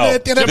 Yo,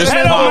 this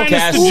Geppetto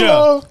minus the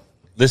ja.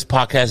 This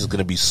podcast is going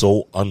to be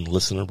so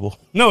unlistenable.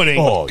 No, it ain't.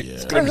 Oh, yeah.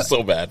 It's going to be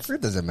so bad.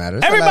 It doesn't matter.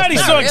 It's Everybody's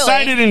the so last really.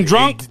 excited and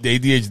drunk. The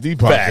ADHD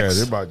podcast. Facts.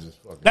 Everybody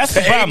just fucking. That's the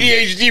The problem.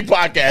 ADHD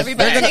podcast.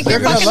 Everybody take they're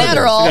your gonna fucking love it.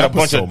 Got a Adderall.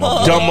 bunch of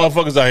Episode, dumb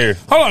motherfuckers out here.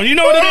 Hold on, you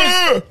know what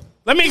it is?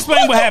 Let me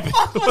explain what happened.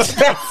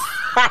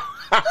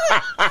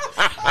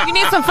 You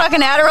need some fucking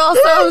Adderall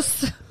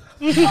sauce?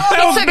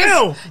 That was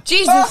Bill.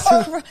 Jesus.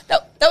 That was Bill?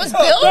 That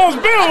was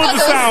Bill with the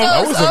sound.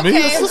 That wasn't me.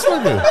 That's this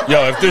nigga.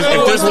 Yo, if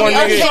there's one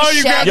Okay,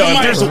 nigga, Shaggy. yo,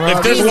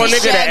 if there's one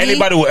nigga that Shaggy.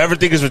 anybody will ever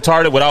think is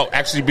retarded without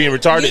actually being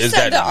retarded, You is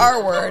said that the nigga.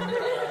 R word.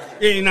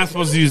 Yeah, you're not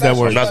supposed to use that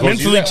word. I'm not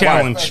supposed to Mentally use that.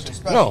 Why?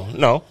 challenged.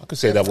 No, I could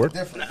say that word.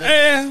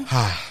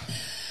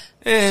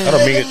 I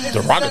don't mean it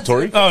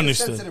derogatory. Oh,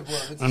 understood.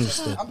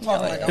 Understood. I'm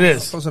talking like It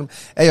is.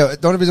 Hey, yo,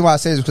 the only reason why I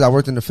say this is because I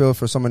worked in the field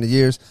for so many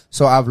years,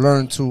 so I've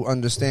learned to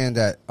understand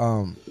that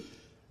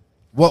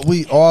what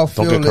we all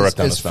Don't feel get correct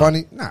on is this now.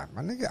 funny. Nah,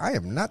 my nigga, I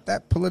am not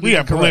that politically We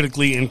are correct.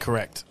 politically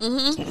incorrect.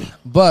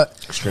 But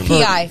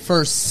PI.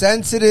 for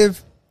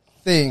sensitive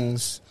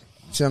things,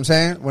 see what I'm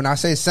saying? When I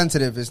say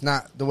sensitive, it's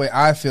not the way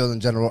I feel in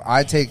general.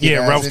 I take it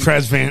Yeah, Ralph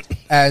Tresvant. Tresvant.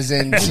 As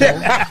in,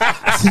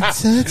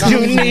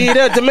 You need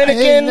a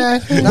Dominican I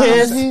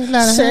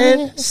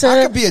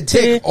could be a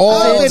dick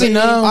all day.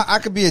 now. I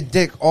could be a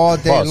dick all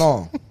day Pause.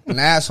 long. An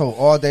asshole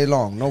all day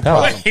long. No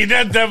problem. Wait,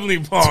 that definitely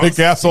paused. Dick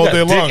ass all day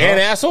Dick long. and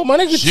huh? asshole, my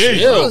nigga. Shit.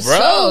 Chill, bro.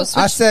 Oh, so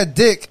I said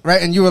dick,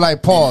 right? And you were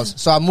like, pause.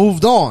 So I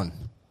moved on.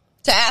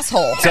 to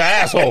asshole. It's an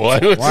asshole. Why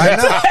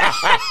not?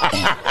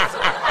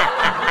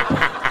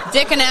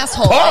 Dick and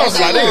asshole.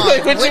 Pause, all day my nigga. long.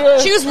 Like, what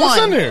you, Choose what's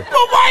one. in there? But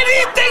why do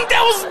you think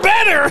that was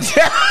better?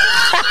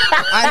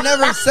 I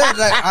never said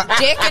that.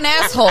 Dick and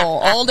asshole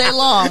all day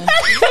long.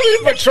 The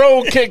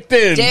patrol kicked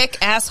in. Dick,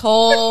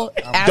 asshole,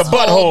 The asshole,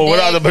 butthole dick.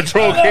 without the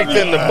patrol kicked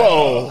in the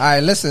butthole. All right,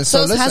 listen. So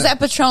So listen. how's that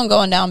Patron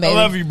going down, I baby?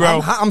 love you,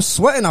 bro. I'm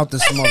sweating out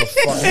this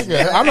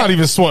motherfucker. I'm not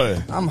even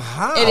sweating. I'm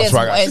hot. It is.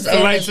 right. It's, the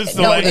lights, it's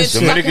the no, lights. it's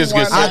Dominicans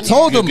fucking get warm I down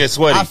told You him. get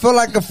sweaty. I feel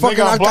like a fucking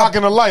Nigga, I'm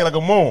blocking Alcapurria. the light like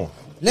a moon.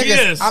 Niggas,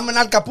 Yes. I'm an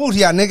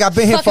Alcapurria, nigga. I've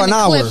been here for Fucking an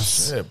hour.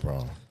 eclipse. Shit,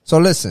 bro. So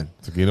listen.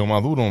 Te quiero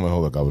maduro, me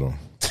joda, cabrón.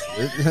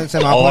 Se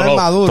me va a Oh, poner no.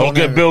 maduro, Don't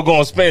get nigga. Bill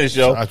going Spanish,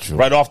 yo. Chacho.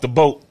 Right off the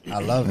boat. I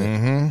love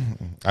it.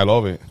 I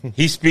love it.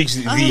 He speaks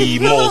the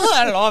most.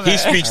 I love He it.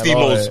 speaks the I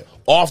love most it.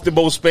 off the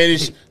boat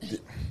Spanish.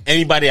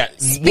 Anybody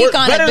Speak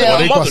on better it, than Bill.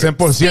 my Boricua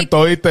mother. 100%,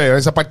 oíste.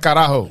 Esa pa'l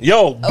carajo.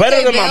 Yo, better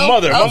Okay, than my Bill.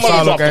 mother. My Okay. mother's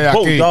Sabe lo off que the hay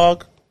boat, aquí.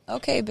 dog.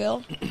 Okay,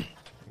 Bill.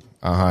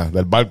 Ajá,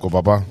 del barco,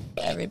 papá.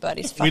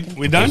 Everybody's We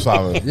fucking. done? Tú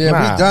sabes.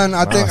 Yeah, we done.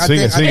 I think. I Sigue,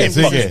 think. sigue, I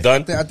think, sigue.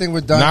 Done. I think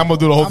we're done. Now I'm going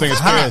to do the whole thing in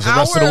Spanish the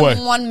rest of the Hour way.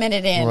 and 1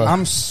 minute in. Right.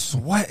 I'm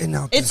sweating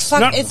out It's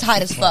this. it's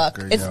hot as fuck.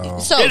 It's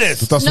so. It is.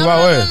 Tú estás No, sudado,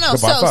 no, eh. no, no. ¿Qué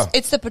So pasa?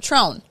 it's the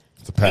Patron.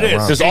 It's a pat It is.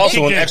 around. There's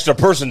also an extra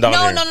person down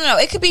No, there. no, no, no.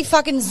 It could be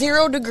fucking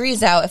 0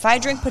 degrees out. If I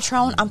drink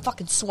Patron, I'm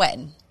fucking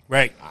sweating.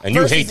 Right. And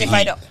you Versus hate the if I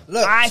heat. don't.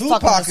 Look, I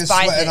Tupac fucking is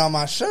despise sweating it. on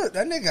my shirt.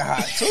 That nigga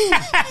hot too.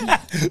 Look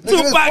at his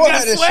Tupac got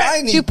forehead is sweat.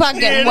 shiny. Tupac Yeah,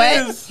 getting it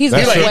wet. is. He's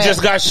That's He like getting he wet.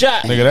 just got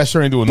shot. Nigga, that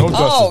sure ain't doing no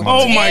justice, Oh, man.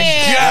 Oh, my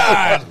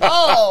damn. God.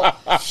 Oh,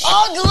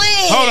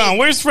 ugly. Hold on.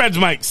 Where's Fred's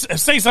mic?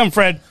 Say something,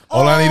 Fred.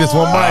 All I need is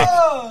one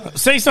mic.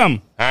 Say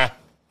something. Huh?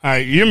 All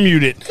right, you're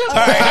muted. All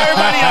right,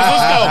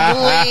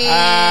 everybody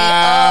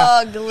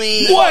else,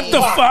 Ugly. let's go. What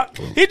the fuck?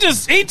 He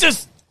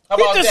just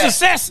about that?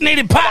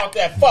 assassinated Fuck Pac.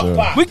 that. Fuck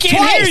Pac. We can't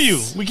Twice. hear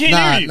you. We can't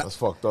Nah, hear you. That's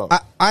fucked up.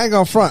 I ain't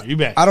gonna front. You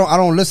bet. I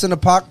don't listen to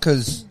Pac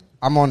because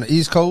I'm on the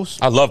East Coast.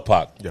 I love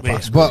Pac. Yeah, Man.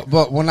 Pac's great.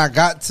 But when I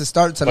got to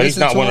start to But he's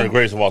listen not to one of him, the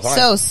greatest of all time.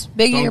 So,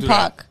 Biggie Don't or do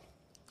that. Pac?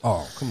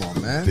 oh come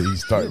on, man. There you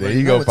start. There already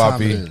you know go, what time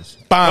Papi. it is.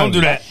 Bang. Don't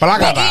do that. Biggie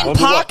Palagata. and Don't do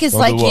Pac what? is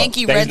Don't like do what?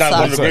 Yankee That Red he's not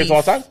one of the Sox. greatest of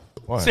all time?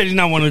 What? Said he's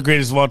not one of the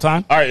greatest of all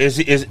time. All right, is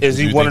he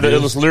you one of the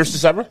think he illest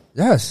lyricists ever?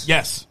 Yes.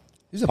 Yes.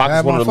 He's a Pac bad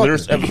is one of the motherfucker.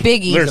 lyricists ever.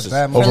 Biggie. He's a Lyricist.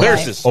 bad Oh, motherfucker.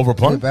 lyricist. Over He's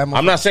a pun? bad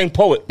I'm not saying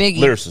poet. Biggie.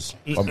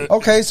 Lyricist.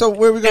 Okay, so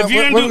where we If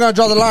you're gonna gonna do-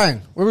 draw the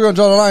line? Where we gonna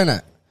draw the line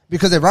at?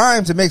 Because it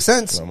rhymes, it makes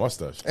sense. A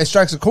mustache. It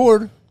strikes a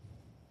chord.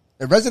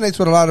 It resonates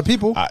with a lot of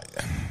people.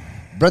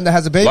 Brenda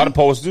has a A baby. lot of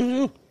poets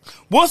do.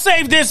 We'll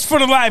save this for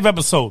the live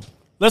episode.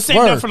 Let's save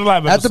Word. that for the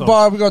live At episode. the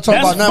bar, we're gonna talk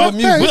about now with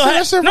music. We'll Say that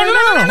have, shit no, no,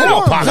 right no, no, now. no,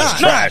 no. Pac is Nah,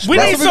 trash, We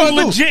bro. need That's what some we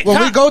gonna do. legit. When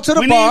we go to the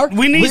we bar,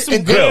 we need we- some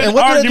and- good and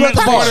what do they do at arguments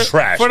the bar? for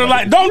Trash, the man.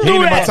 live. Don't He do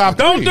ain't in my that. top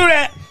Don't three. do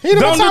that. He in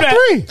my Don't do top that.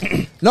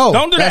 three. No,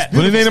 Don't do that's that. But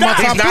he ain't in my Stop.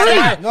 top He's not in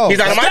my, three. No, he's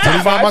not in my stop. top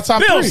He's not in my five. top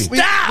Bill, three.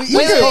 stop.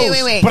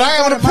 We- Wait. But I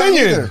have an Not mine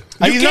opinion. either.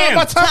 He's not in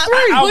my top Top-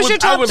 three. Who's your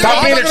top three?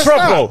 Stop being a Stop.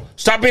 Trumpo.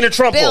 Stop being a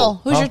Trumpo.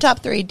 Bill, who's your top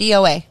 3?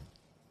 DOA.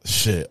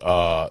 Shit.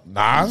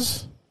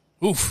 Nas,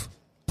 Oof.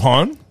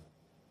 Pun.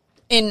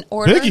 In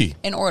order? Biggie.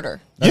 In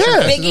order. Yeah.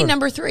 Biggie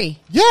number 3.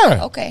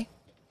 Yeah. Okay.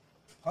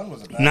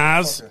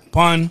 Nas,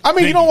 Pun. I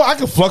mean, you know what? I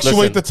can fluctuate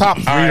Listen, the top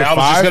 3 all right, to I 5.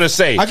 was just gonna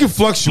say, I can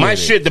fluctuate. My it.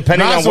 shit,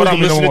 depending Nas on what was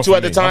I'm the number listening one to for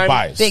at the me. I'm time,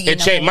 biased. Biggie it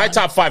changed. My number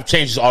top 5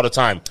 changes all the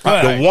time. All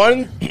right. The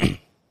 1,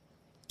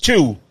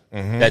 2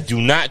 that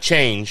do not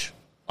change.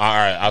 All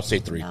right, I'll say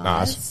 3.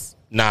 Nas,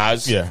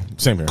 Yeah,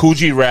 same here. Cool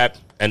G Rap,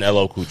 and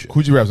LL Cool J.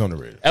 Cool G Rap's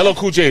underrated. LL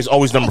Cool J is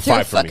always number Threw a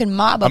 5 for me. fucking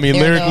mob I up mean,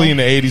 there, lyrically though. in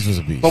the 80s was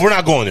a beast. But we're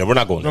not going there. We're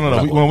not going there. No. We're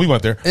not going We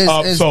went there.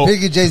 It's So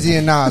Biggie, Jay-Z,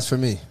 and Nas for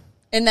me.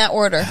 In that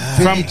order.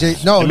 Biggie, Jay,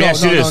 no, Let me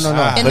ask you this. no. In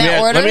Let me that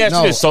ask- order? Let me ask you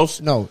No, this,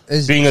 Sos. no,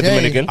 it's Being a Jay,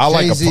 Dominican. I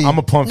like Jay-Z. I'm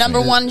a punk fan. Number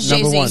 1, Number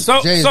Jay-Z. one,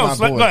 So- Jay is so, my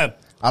go boy. ahead.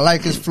 I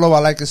like his flow. I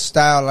like his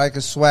style. I like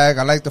his swag.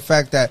 I like the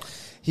fact that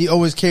he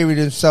always carried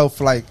himself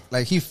like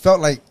he felt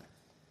like,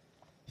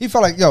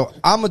 yo,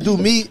 I'm gonna do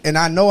me, and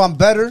I know I'm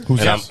better, Who's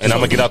And I'm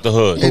gonna get out the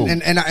hood.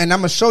 and I'm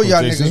gonna show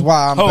y'all Jay-Z? niggas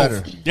why I'm Hov.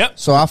 better. Yep.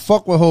 So I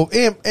fuck with Hov.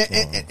 And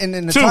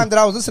in the 2. time that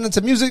I was listening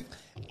to music,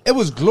 it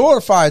was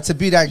glorified to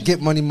be that get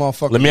money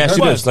motherfucker. Let me ask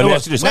you It this. Let me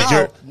was. ask you this. Now-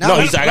 You're- now- No,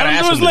 he's. I let gotta him do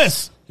ask his him this.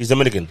 list. He's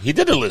Dominican. He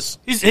did a list.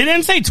 He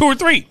didn't say 2 or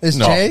 3. It's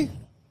No. Jay.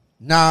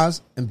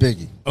 Nas, and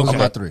Biggie. Those are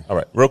my three. All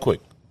right, real quick.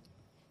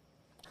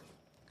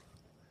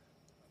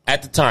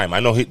 At the time, I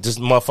know this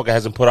motherfucker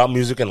hasn't put out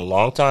music in a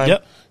long time.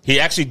 Yep. He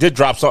actually did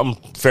drop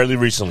something fairly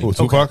recently. Who,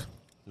 Tupac?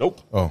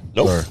 Nope. Oh,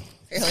 Nope. sorry.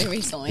 Fairly He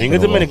recently. ain't a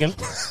Dominican.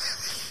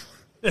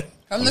 From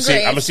I'm the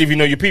gonna grave. see if you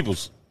know your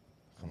peoples.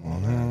 Come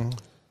on, man.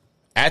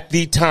 At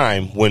the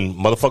time when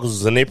motherfuckers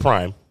was in their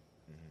prime,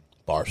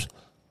 bars.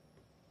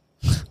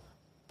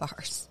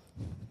 Bars.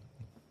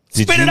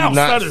 Did Spit you it out,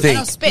 not Stutters. think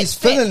No, spit, He's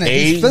spit. feeling it.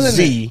 He's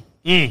feeling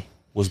it. AZ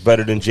was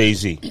better than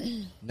Jay-Z?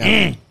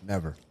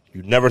 Never.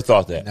 You never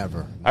thought that.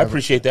 Never. I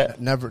appreciate that.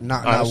 Never.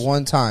 Not Honest.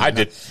 one time. I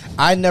did.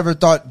 I never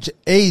thought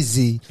AZ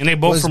And they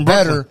both was from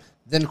better Brooklyn.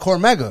 than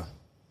Cormega.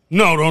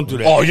 No, don't do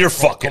that. Oh, you're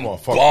fucking Come on,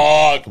 fuck.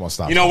 fuck. Come on,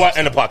 stop. You know what?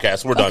 End the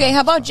podcast. We're done. Okay,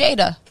 how about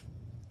Jada?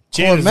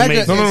 Jada's Cormega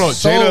amazing. No. is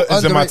so Jada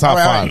is in my underrated. top All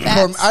right,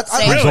 five. Facts. I-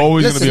 Same. He's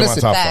always going to be in my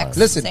Listen, top Facts. five.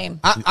 Listen, Same.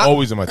 He's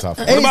always in my top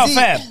five. What about AZ,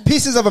 Fab?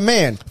 Pieces of a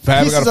Man.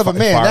 Fab Pieces got a of a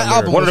Man. fire That lyric.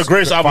 album One of the was-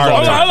 greatest albums Fire of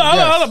all Hold on, time. hold on,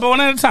 Yes. hold on, but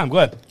one at a time. Go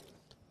ahead.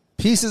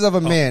 Pieces of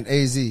a Man.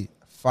 AZ.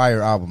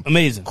 Fire album.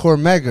 Amazing.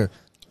 Cormega.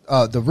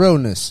 The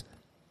Realness.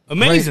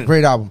 Amazing.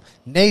 Great album.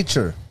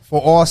 Nature. For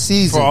all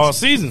seasons. For all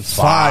seasons.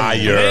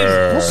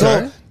 Fire.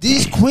 So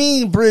these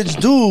Queenbridge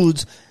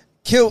dudes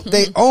killed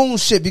their own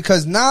shit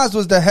because Nas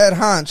was the head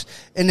honch,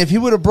 and if he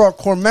would have brought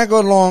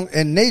Cormega along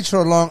and Nature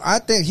along, I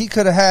think he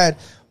could have had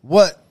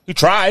what He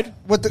tried.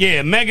 the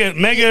Yeah,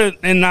 Mega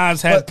and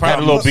Nas had But- problems.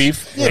 Had a little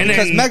beef. yeah, And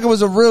because then- Mega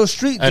was a real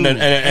street dude. And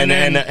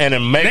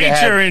then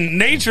Mega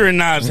Nature and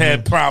Nas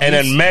had problems. and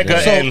then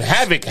Mega So- and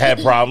Havoc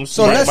had problems.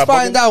 so Right, let's my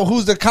find brother? out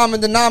who's the common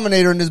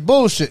denominator in this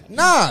bullshit.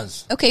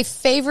 Nas. Okay,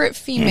 favorite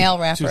female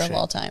rapper touche. of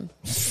all time?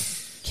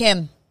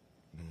 Kim.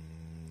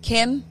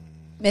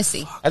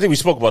 Missy. I think we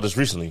spoke about this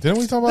recently. Didn't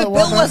we talk about But it? a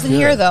while Bill back? wasn't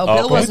here, though. Bill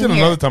okay. Well, we wasn't did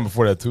here. another time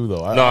before that, too, though.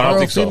 No, I don't Real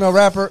think so. female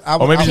rapper.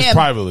 Or maybe just Kim.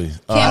 privately.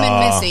 Kim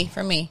and Missy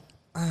for me.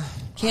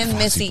 Kim,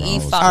 Missy, Brown E.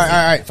 was- Foxy. All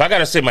right. If I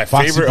gotta say my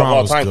Foxy favorite Brown of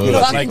all was time, good. Queen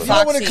Fucking Latifah. You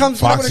know what it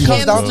comes. You know what it Foxy comes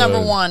was down Kim's to. good.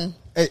 number one.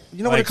 Hey,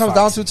 you know what Like it comes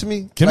Foxy. down to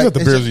me? Kim's Like, at the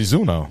it's Beersley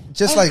Zoo now.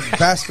 just like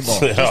basketball,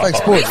 just like We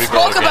sports. go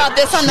Spoke again. about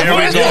this on the Here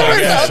we first go episode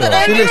again. that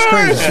I She looks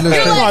crazy. She looks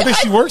You're crazy. No, I like, think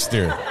she works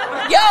there.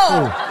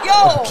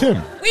 Yo,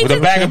 Kim. we With a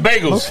did bag of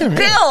bagels. Kim, yeah.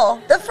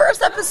 Bill. The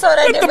first episode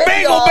I did the with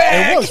bagel y'all.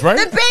 bag. It was, right?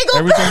 The bagel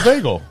Everything bag.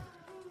 bagel.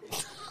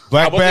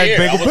 Black I wasn't bag here.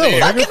 bagel I wasn't bill.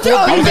 here. Nigga. Fucking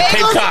I was in bagels.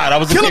 Cape Cod. I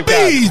was in Killer Cape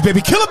Cod. bees,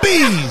 baby. Killer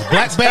bees.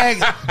 Black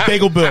bag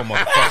bagel bill,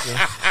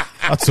 motherfucker.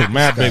 I took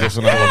mad bagels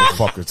from that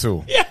motherfucker,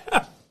 too.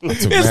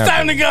 It's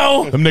time to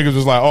go. Them niggas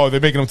was like, oh, they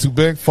making them too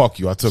big? Fuck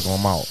you. I took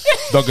them out.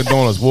 Dunkin'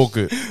 Donuts, woke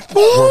it. Worked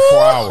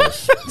 4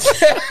 hours.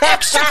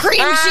 Extra cream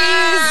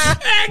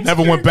cheese.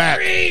 Never went back.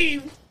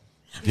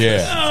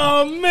 Yeah.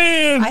 Oh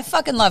man, I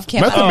fucking love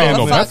Kim. Method I don't Man, give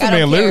though. a fuck. Method I Man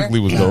don't care. lyrically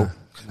was dope.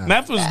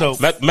 Meth was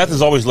dope. Meth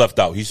is always left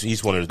out.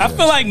 He's one of the. I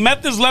feel like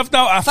Meth is left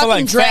out. I feel Fucking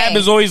like Dre. Fab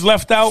is always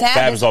left out.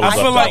 Fab is always I left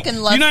feel out. like Fucking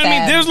love you know what I mean.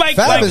 Fab. There's like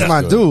Fab is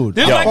my good. dude.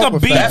 There's Yo, like fuck a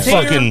with beat that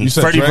Fab. fucking You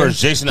said Freddie Dre? vs.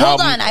 Jason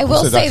Hold album. on, I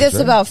will said say Dr. this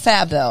Dre. about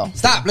Fab though.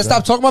 Stop. Let's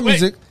stop talking about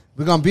Wait. music.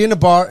 We're gonna be in the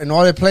bar, and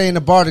all they play in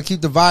the bar to keep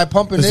the vibe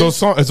pumping It's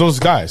is those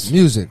guys.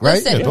 music, right?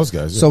 Listen. Yeah, those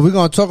guys. So we're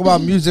gonna talk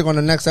about music on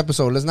the next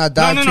episode. Let's not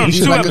dive No, too it's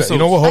deep. two Like episodes. You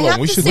know what? I Hold have on.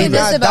 We to should say do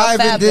this that. not about dive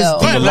in Fab this though.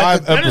 deep. The Let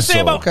live her say episode.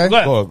 about. Okay. Go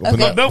ahead. Go ahead. Okay.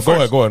 Bill Go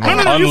first.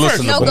 ahead. No, you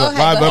first. No, When go the ahead,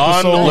 live go ahead.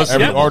 episode, Unlistenable.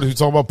 every Yep. artist we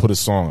talk about, put a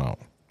song out.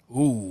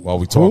 While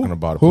we talking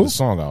about it, Who? put a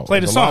song out. Play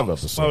the live song.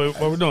 episode.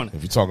 While we're doing it.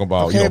 If you're talking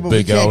about Okay, but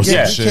we Big L can't, and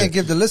give, we shit. can't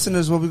give the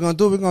listeners what we're gonna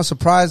do. We're gonna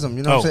surprise them.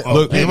 You know what I'm saying?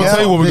 Look, Big I'm gonna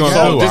tell you what we're L, gonna Big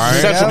do. L. All This is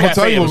right, Central I'm gonna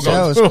tell you what we're Cafe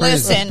gonna episode. do. It's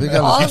crazy. Listen, Big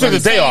L. all You of took the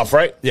I'm day saying- off,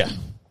 right? Yeah.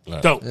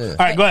 Dope. All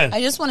right, go ahead.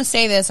 I just want to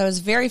say this. I was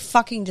very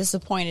fucking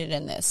disappointed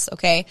in this,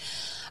 okay?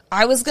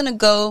 I was going to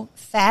go.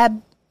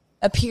 Fab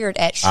appeared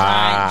at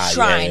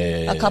Shrine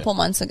yeah. a couple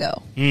months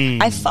ago.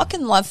 I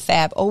fucking love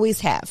Fab.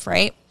 Always have,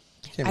 right?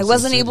 Came I to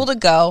wasn't Sin able to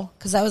go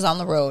because I was on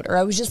the road, or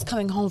I was just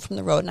coming home from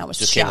the road and I was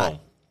Just came shot. home.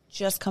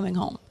 Just coming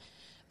home.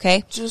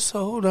 Okay? Just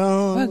hold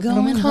on. We're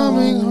going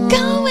home.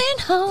 Going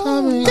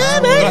home.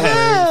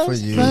 For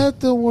you.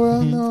 Let the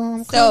world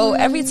know. So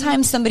every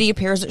time somebody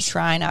appears at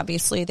Shrine,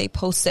 obviously, they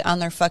post it on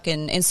their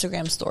fucking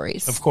Instagram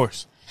stories. Of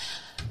course.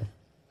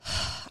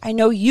 I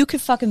know you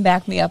could fucking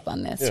back me up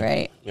on this,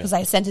 right? yeah. Because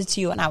I sent it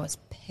to you and I was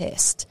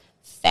pissed.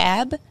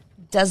 Fab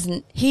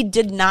he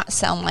did not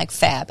sound like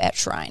Fab at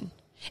Shrine.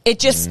 It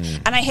just,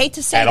 and I hate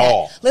to say At that.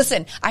 all.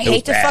 Listen, I It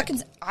hate to was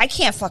bad. I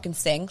can't fucking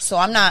sing, so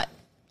I'm not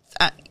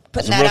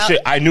putting Some that real out.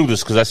 shit. I knew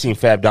this because I seen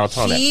Fab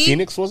downtown at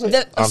Phoenix, was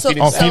it? On So,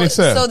 Phoenix. Phoenix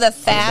Ave. so the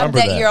Fab remember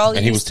that that. you're all And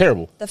he was used-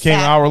 terrible. The Came an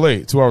Fab, hour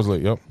late, 2 hours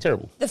late. Yep.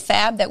 Terrible. the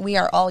Fab that we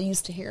are all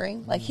used to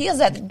hearing, like he has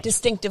that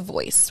distinctive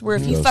voice where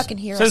if you does. fucking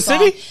hear Sin a song,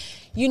 City?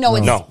 you know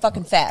it's No.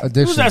 fucking Fab.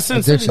 Addiction. Who's that Sin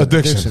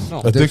Addiction.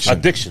 City? Addiction.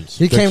 Addictions.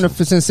 He came to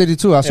Sin City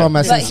too. I saw him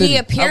at Sin But City. he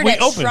appeared We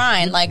at opened.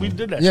 Shrine, like we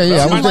did that. Yeah,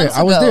 yeah. I 2 was there. months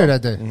I was ago. there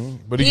that day.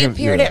 But he can-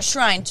 appeared yeah. at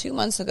Shrine 2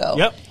 months ago.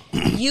 Yep.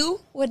 You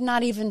would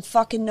not even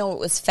fucking know it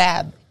was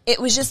Fab. It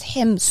was just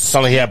him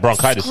Sounded like he had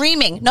bronchitis.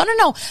 screaming. No.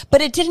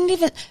 But it didn't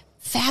even.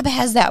 Fab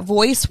has that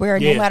voice where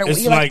Yeah, no matter what,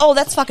 it's you're like, like- oh,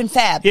 that's fucking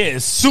Fab. Yeah,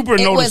 it's super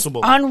It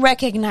noticeable. was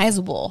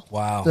unrecognizable.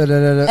 Wow.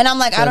 And I'm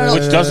like, I don't know.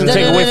 Which doesn't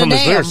take away from his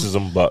Damn.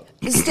 lyricism, but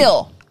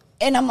Still.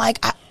 And I'm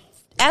like,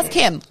 ask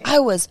him. I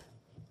was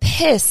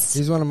pissed.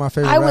 He's one of my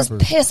favorite I was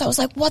rappers. pissed. I was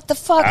like, what the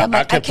fuck? I'm I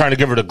like, kept trying to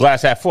give her the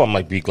glass half full. I'm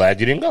like, be glad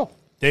you didn't go.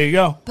 There you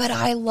go. But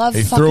I love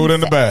He fucking threw it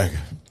in the bag.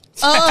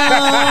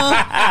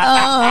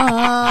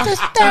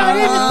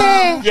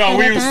 Yo,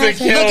 we used to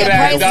kill Look at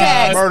that, price dog.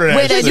 tag. Murder that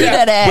Where they shit. do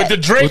that at? With the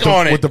Drake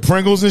on it. With the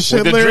Pringles and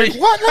shit With the lyric.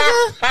 Drake. What,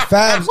 nigga?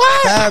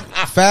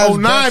 Fab's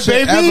 09, best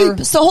shit baby.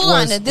 ever So hold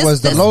on,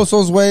 was the this-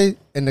 Loso's Way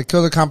and the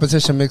Killer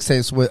Competition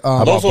mixtapes with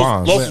About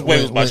Bonds. Losos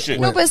Way was my shit.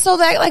 No, but so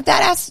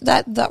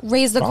that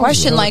raised the Bonds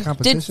question, was like,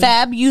 competition? did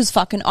Fab use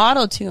fucking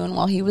auto-tune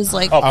while he was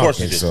like, Oh, of I don't course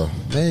he think did. so.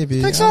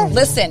 maybe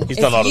listen, He's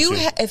done auto-tune.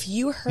 if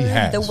you heard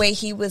has. the way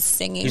he was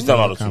singing, He's done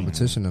all the two.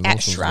 competition and At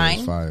Loso's Way Shrine?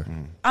 was fire.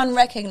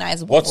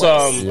 unrecognizable. What's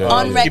voice.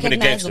 Keeping It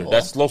Gangster? Unrecognizable.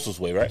 That's Losos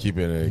Way, right? Keep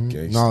it a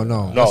gangster. No,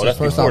 No, that's that's his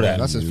first before album. that.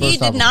 That's his first He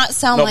did album. not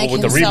sound No, like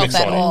but with the himself remix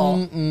at on it.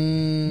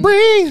 all.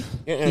 Breathe.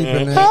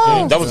 Keeping it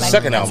That was the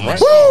second album,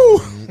 right?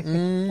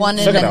 One and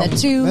Second then album. the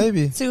two,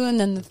 Maybe. two and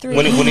then the three.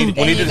 When he Then did you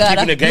Keeping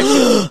gotta- It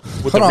Gangster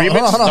with the Hold on, remix,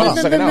 hold on, that hold was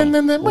the second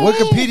album.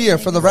 Wikipedia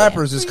for the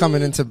rappers is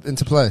coming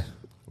into play.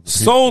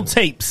 Soul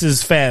Tapes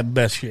is Fab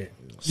best shit.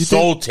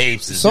 Soul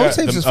Tapes is Soul yeah.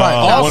 Tapes is Them, fire.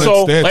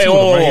 Also, they had hey, two whoa,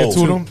 of them, right? whoa, Had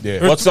two of whoa. them?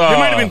 Yeah. What's There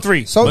might have been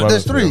three. So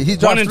there's three. He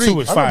dropped and three.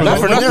 two is fire. Not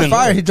for When they're nothing.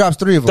 fire, he drops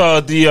three of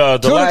them. The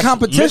Killer last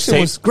Competition mixtape-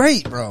 was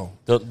great, bro.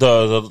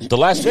 the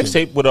last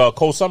mixtape with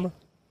Cold Summer.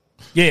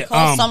 Yeah,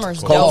 Cold Summer's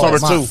Cold dope.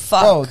 Summer too.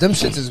 Fuck. Bro, them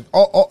shits is.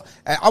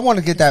 I want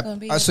to get gonna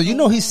be that. So you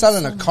know he's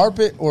selling a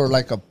carpet or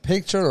like a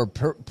picture or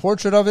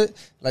portrait of it,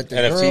 like the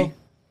NFT? girl.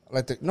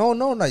 Like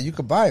no, you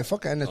could buy it.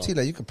 Fuck an NFT.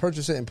 Like you could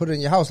purchase it and put it in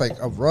your house, like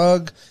a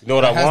rug. You know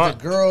what that I has want?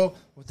 The girl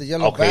with the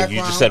yellow Okay, background. you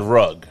just said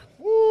rug.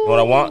 You know what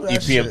I want?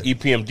 that shit.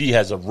 EPMD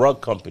has a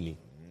rug company,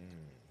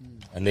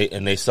 and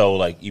they sell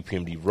like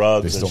EPMD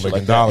rugs. They and still shit making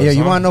like that. dollars. Yeah,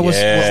 you huh? want to know what's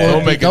Yeah. what Still would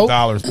be making dope?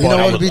 dollars, You know but what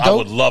I would would, be I dope?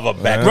 would love a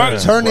background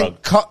Turning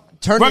rug.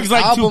 Rugs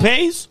like album,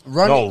 toupees?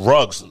 No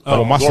rugs.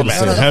 Oh, my shit doormats.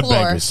 said On the floor.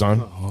 headbangers,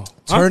 son.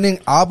 turning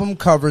album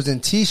covers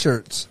and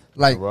T-shirts,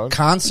 like rug?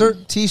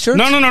 concert T-shirts.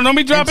 No, don't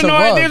be dropping Into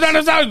no rugs. ideas on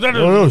this house.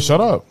 No,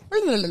 shut up.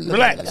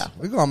 Relax.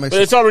 We gonna make.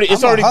 But it's already I'm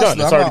a done. hustler.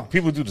 It's I'm already a-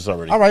 people do this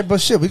already. All right,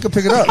 but shit, we could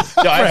pick it up.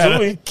 Yeah,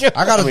 absolutely.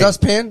 I got a mean,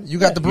 dustpan. You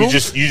got the broom. You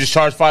just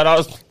charge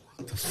 $5.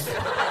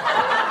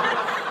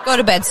 Go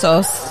to bed,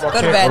 Sos. Go to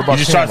What bed. about You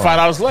just charge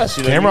Cameron? $5 less.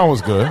 You know what I mean? Cameron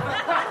was good.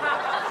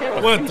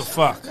 What the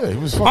fuck? Yeah, he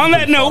was fucking On that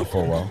pretty note,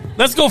 for a while.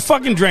 let's go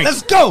fucking drink.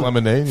 Let's go.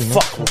 Lemonade, you know.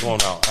 Fuck, what's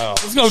going on?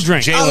 Let's go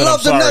drink. Jalen, I love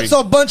I'm the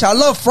sorry. Nutso Bunch. I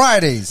love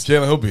Fridays.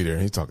 Jalen, he'll be there.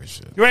 He's talking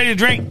shit. You ready to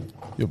drink?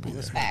 He'll be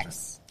there.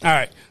 Facts. All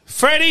right.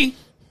 Freddie,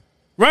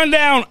 run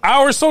down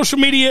our social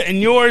media and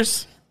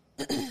yours.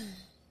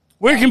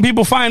 Where can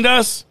people find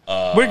us?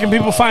 Where can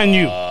people find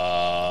you?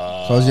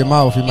 Close your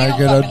mouth. You might don't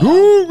get a fucking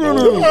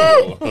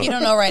Google. You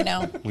don't know right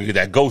now. We get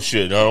that ghost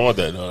shit. I don't want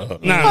that.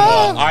 Nah.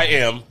 I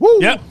am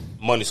Yep.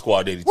 Money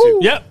Squad 82.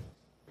 Yep.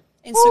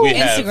 We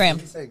have-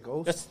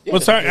 Instagram.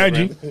 What's our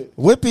IG?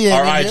 Whippy ain't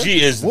Our in IG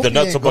here. is the Whoopi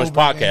Nutso ain't Bunch go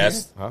back in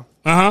Podcast. here.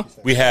 Uh-huh.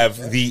 We have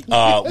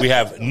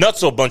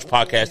Nutso Bunch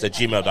Podcast at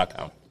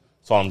gmail.com.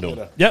 That's all I'm doing.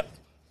 Yep.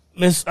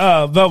 Miss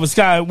Velvet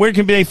Sky, where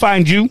can they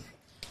find you?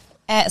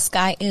 At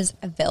Sky is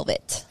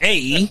Velvet.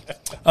 Hey.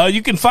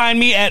 You can find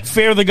me at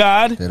Fair the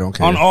God They don't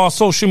care. on all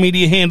social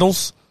media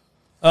handles.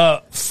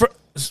 What?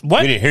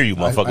 We didn't hear you, I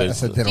motherfuckers.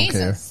 said they don't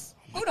care. Jesus.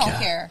 Who don't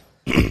care?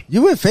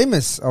 You went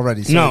famous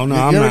already. So No,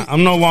 I'm not.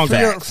 I'm no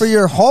longer. For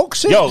your Hulk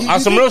shit. Yo, you- on you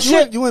some did- real you shit,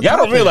 went- you went y'all don't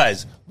popping.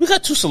 realize we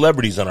got 2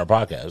 celebrities on our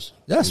podcast.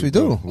 Yes, we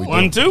do.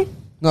 1, 2.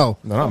 No.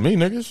 No, not me,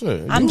 nigga.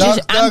 Shit. I'm Doug-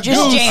 just Doug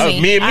Goose. Jamie.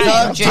 Me and me.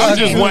 I'm I'm just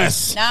Jamie.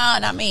 Wes. No,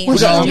 not me.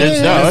 Who's No,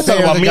 that? it's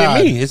talking about me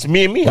and me. It's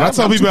me and me. When I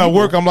tell people at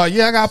work, I'm like,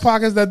 yeah, I got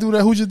pockets that do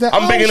that. Who's your dad?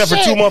 I'm big enough for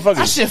 2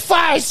 motherfuckers. Shit,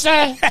 fire,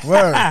 son.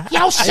 Word.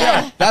 Yo,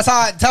 son. That's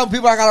how I tell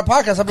people I got a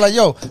podcast. I'm like,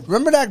 yo,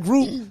 remember that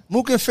group,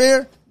 Mook and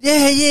Fair?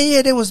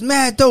 Yeah. They was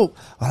mad dope.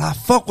 Well, I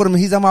fuck with him.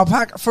 He's on my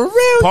podcast. For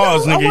real?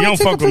 Pause, yo, I nigga. You wanna don't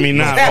take a fuck with me picture.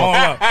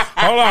 now.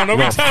 Hold on. Don't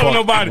be Don't telling fuck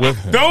nobody. with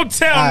him. Don't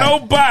tell All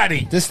right.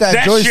 nobody This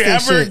that joystick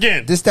shit shit. ever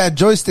again. This that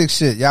joystick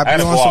shit. Y'all be I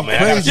had a on ball, some man. I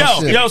got crazy a-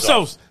 shit. Yo,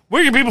 so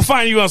where can people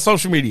find you on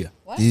social media?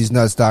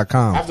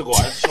 TheseNuts.com. I have to go.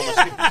 I have to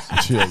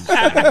show my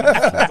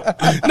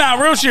sneakers. Nah,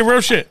 real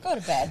shit. Go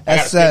to bed. I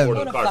got a skateboard SM in Go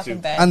the to car, fucking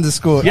too. bed.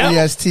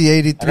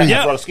 _EST83. I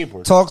Yeah. brought a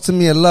skateboard. Talk to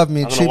me and love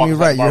me and I'm treat gonna me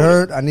walk right. You back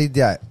heard? I need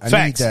that. I need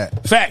Facts.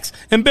 that. Facts.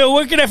 And Bill,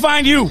 where can they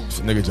find you?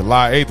 Nigga,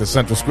 July 8th at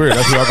Central Square.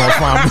 That's where y'all gonna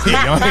find me.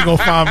 Y'all ain't gonna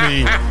find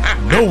me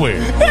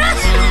nowhere.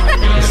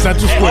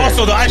 Central Square.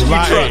 Also, the ice cream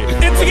July truck.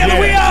 8th. And together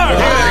we are.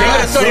 They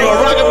gotta sell you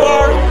a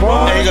rocket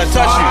bar, and you gonna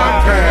touch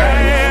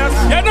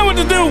you. Y'all know what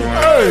to do.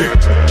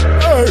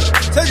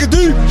 Take it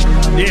deep.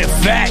 Yeah,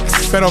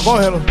 facts. Pero, go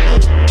ahead.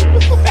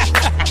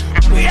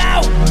 We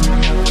out.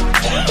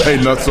 Hey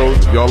Nutsos,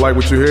 if y'all like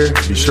what you hear,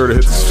 be sure to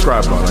hit the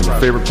subscribe button on your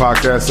favorite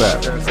podcast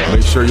app.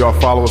 Make sure y'all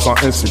follow us on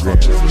Instagram,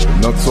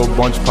 the Nutso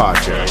Bunch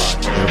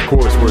Podcast. And of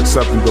course, we're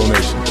accepting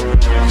donations.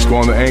 Just go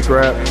on the Anchor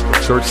app,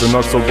 search the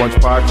Nutso Bunch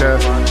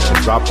Podcast,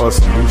 and drop us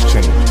some loose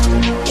change.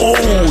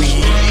 Oh,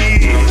 yeah.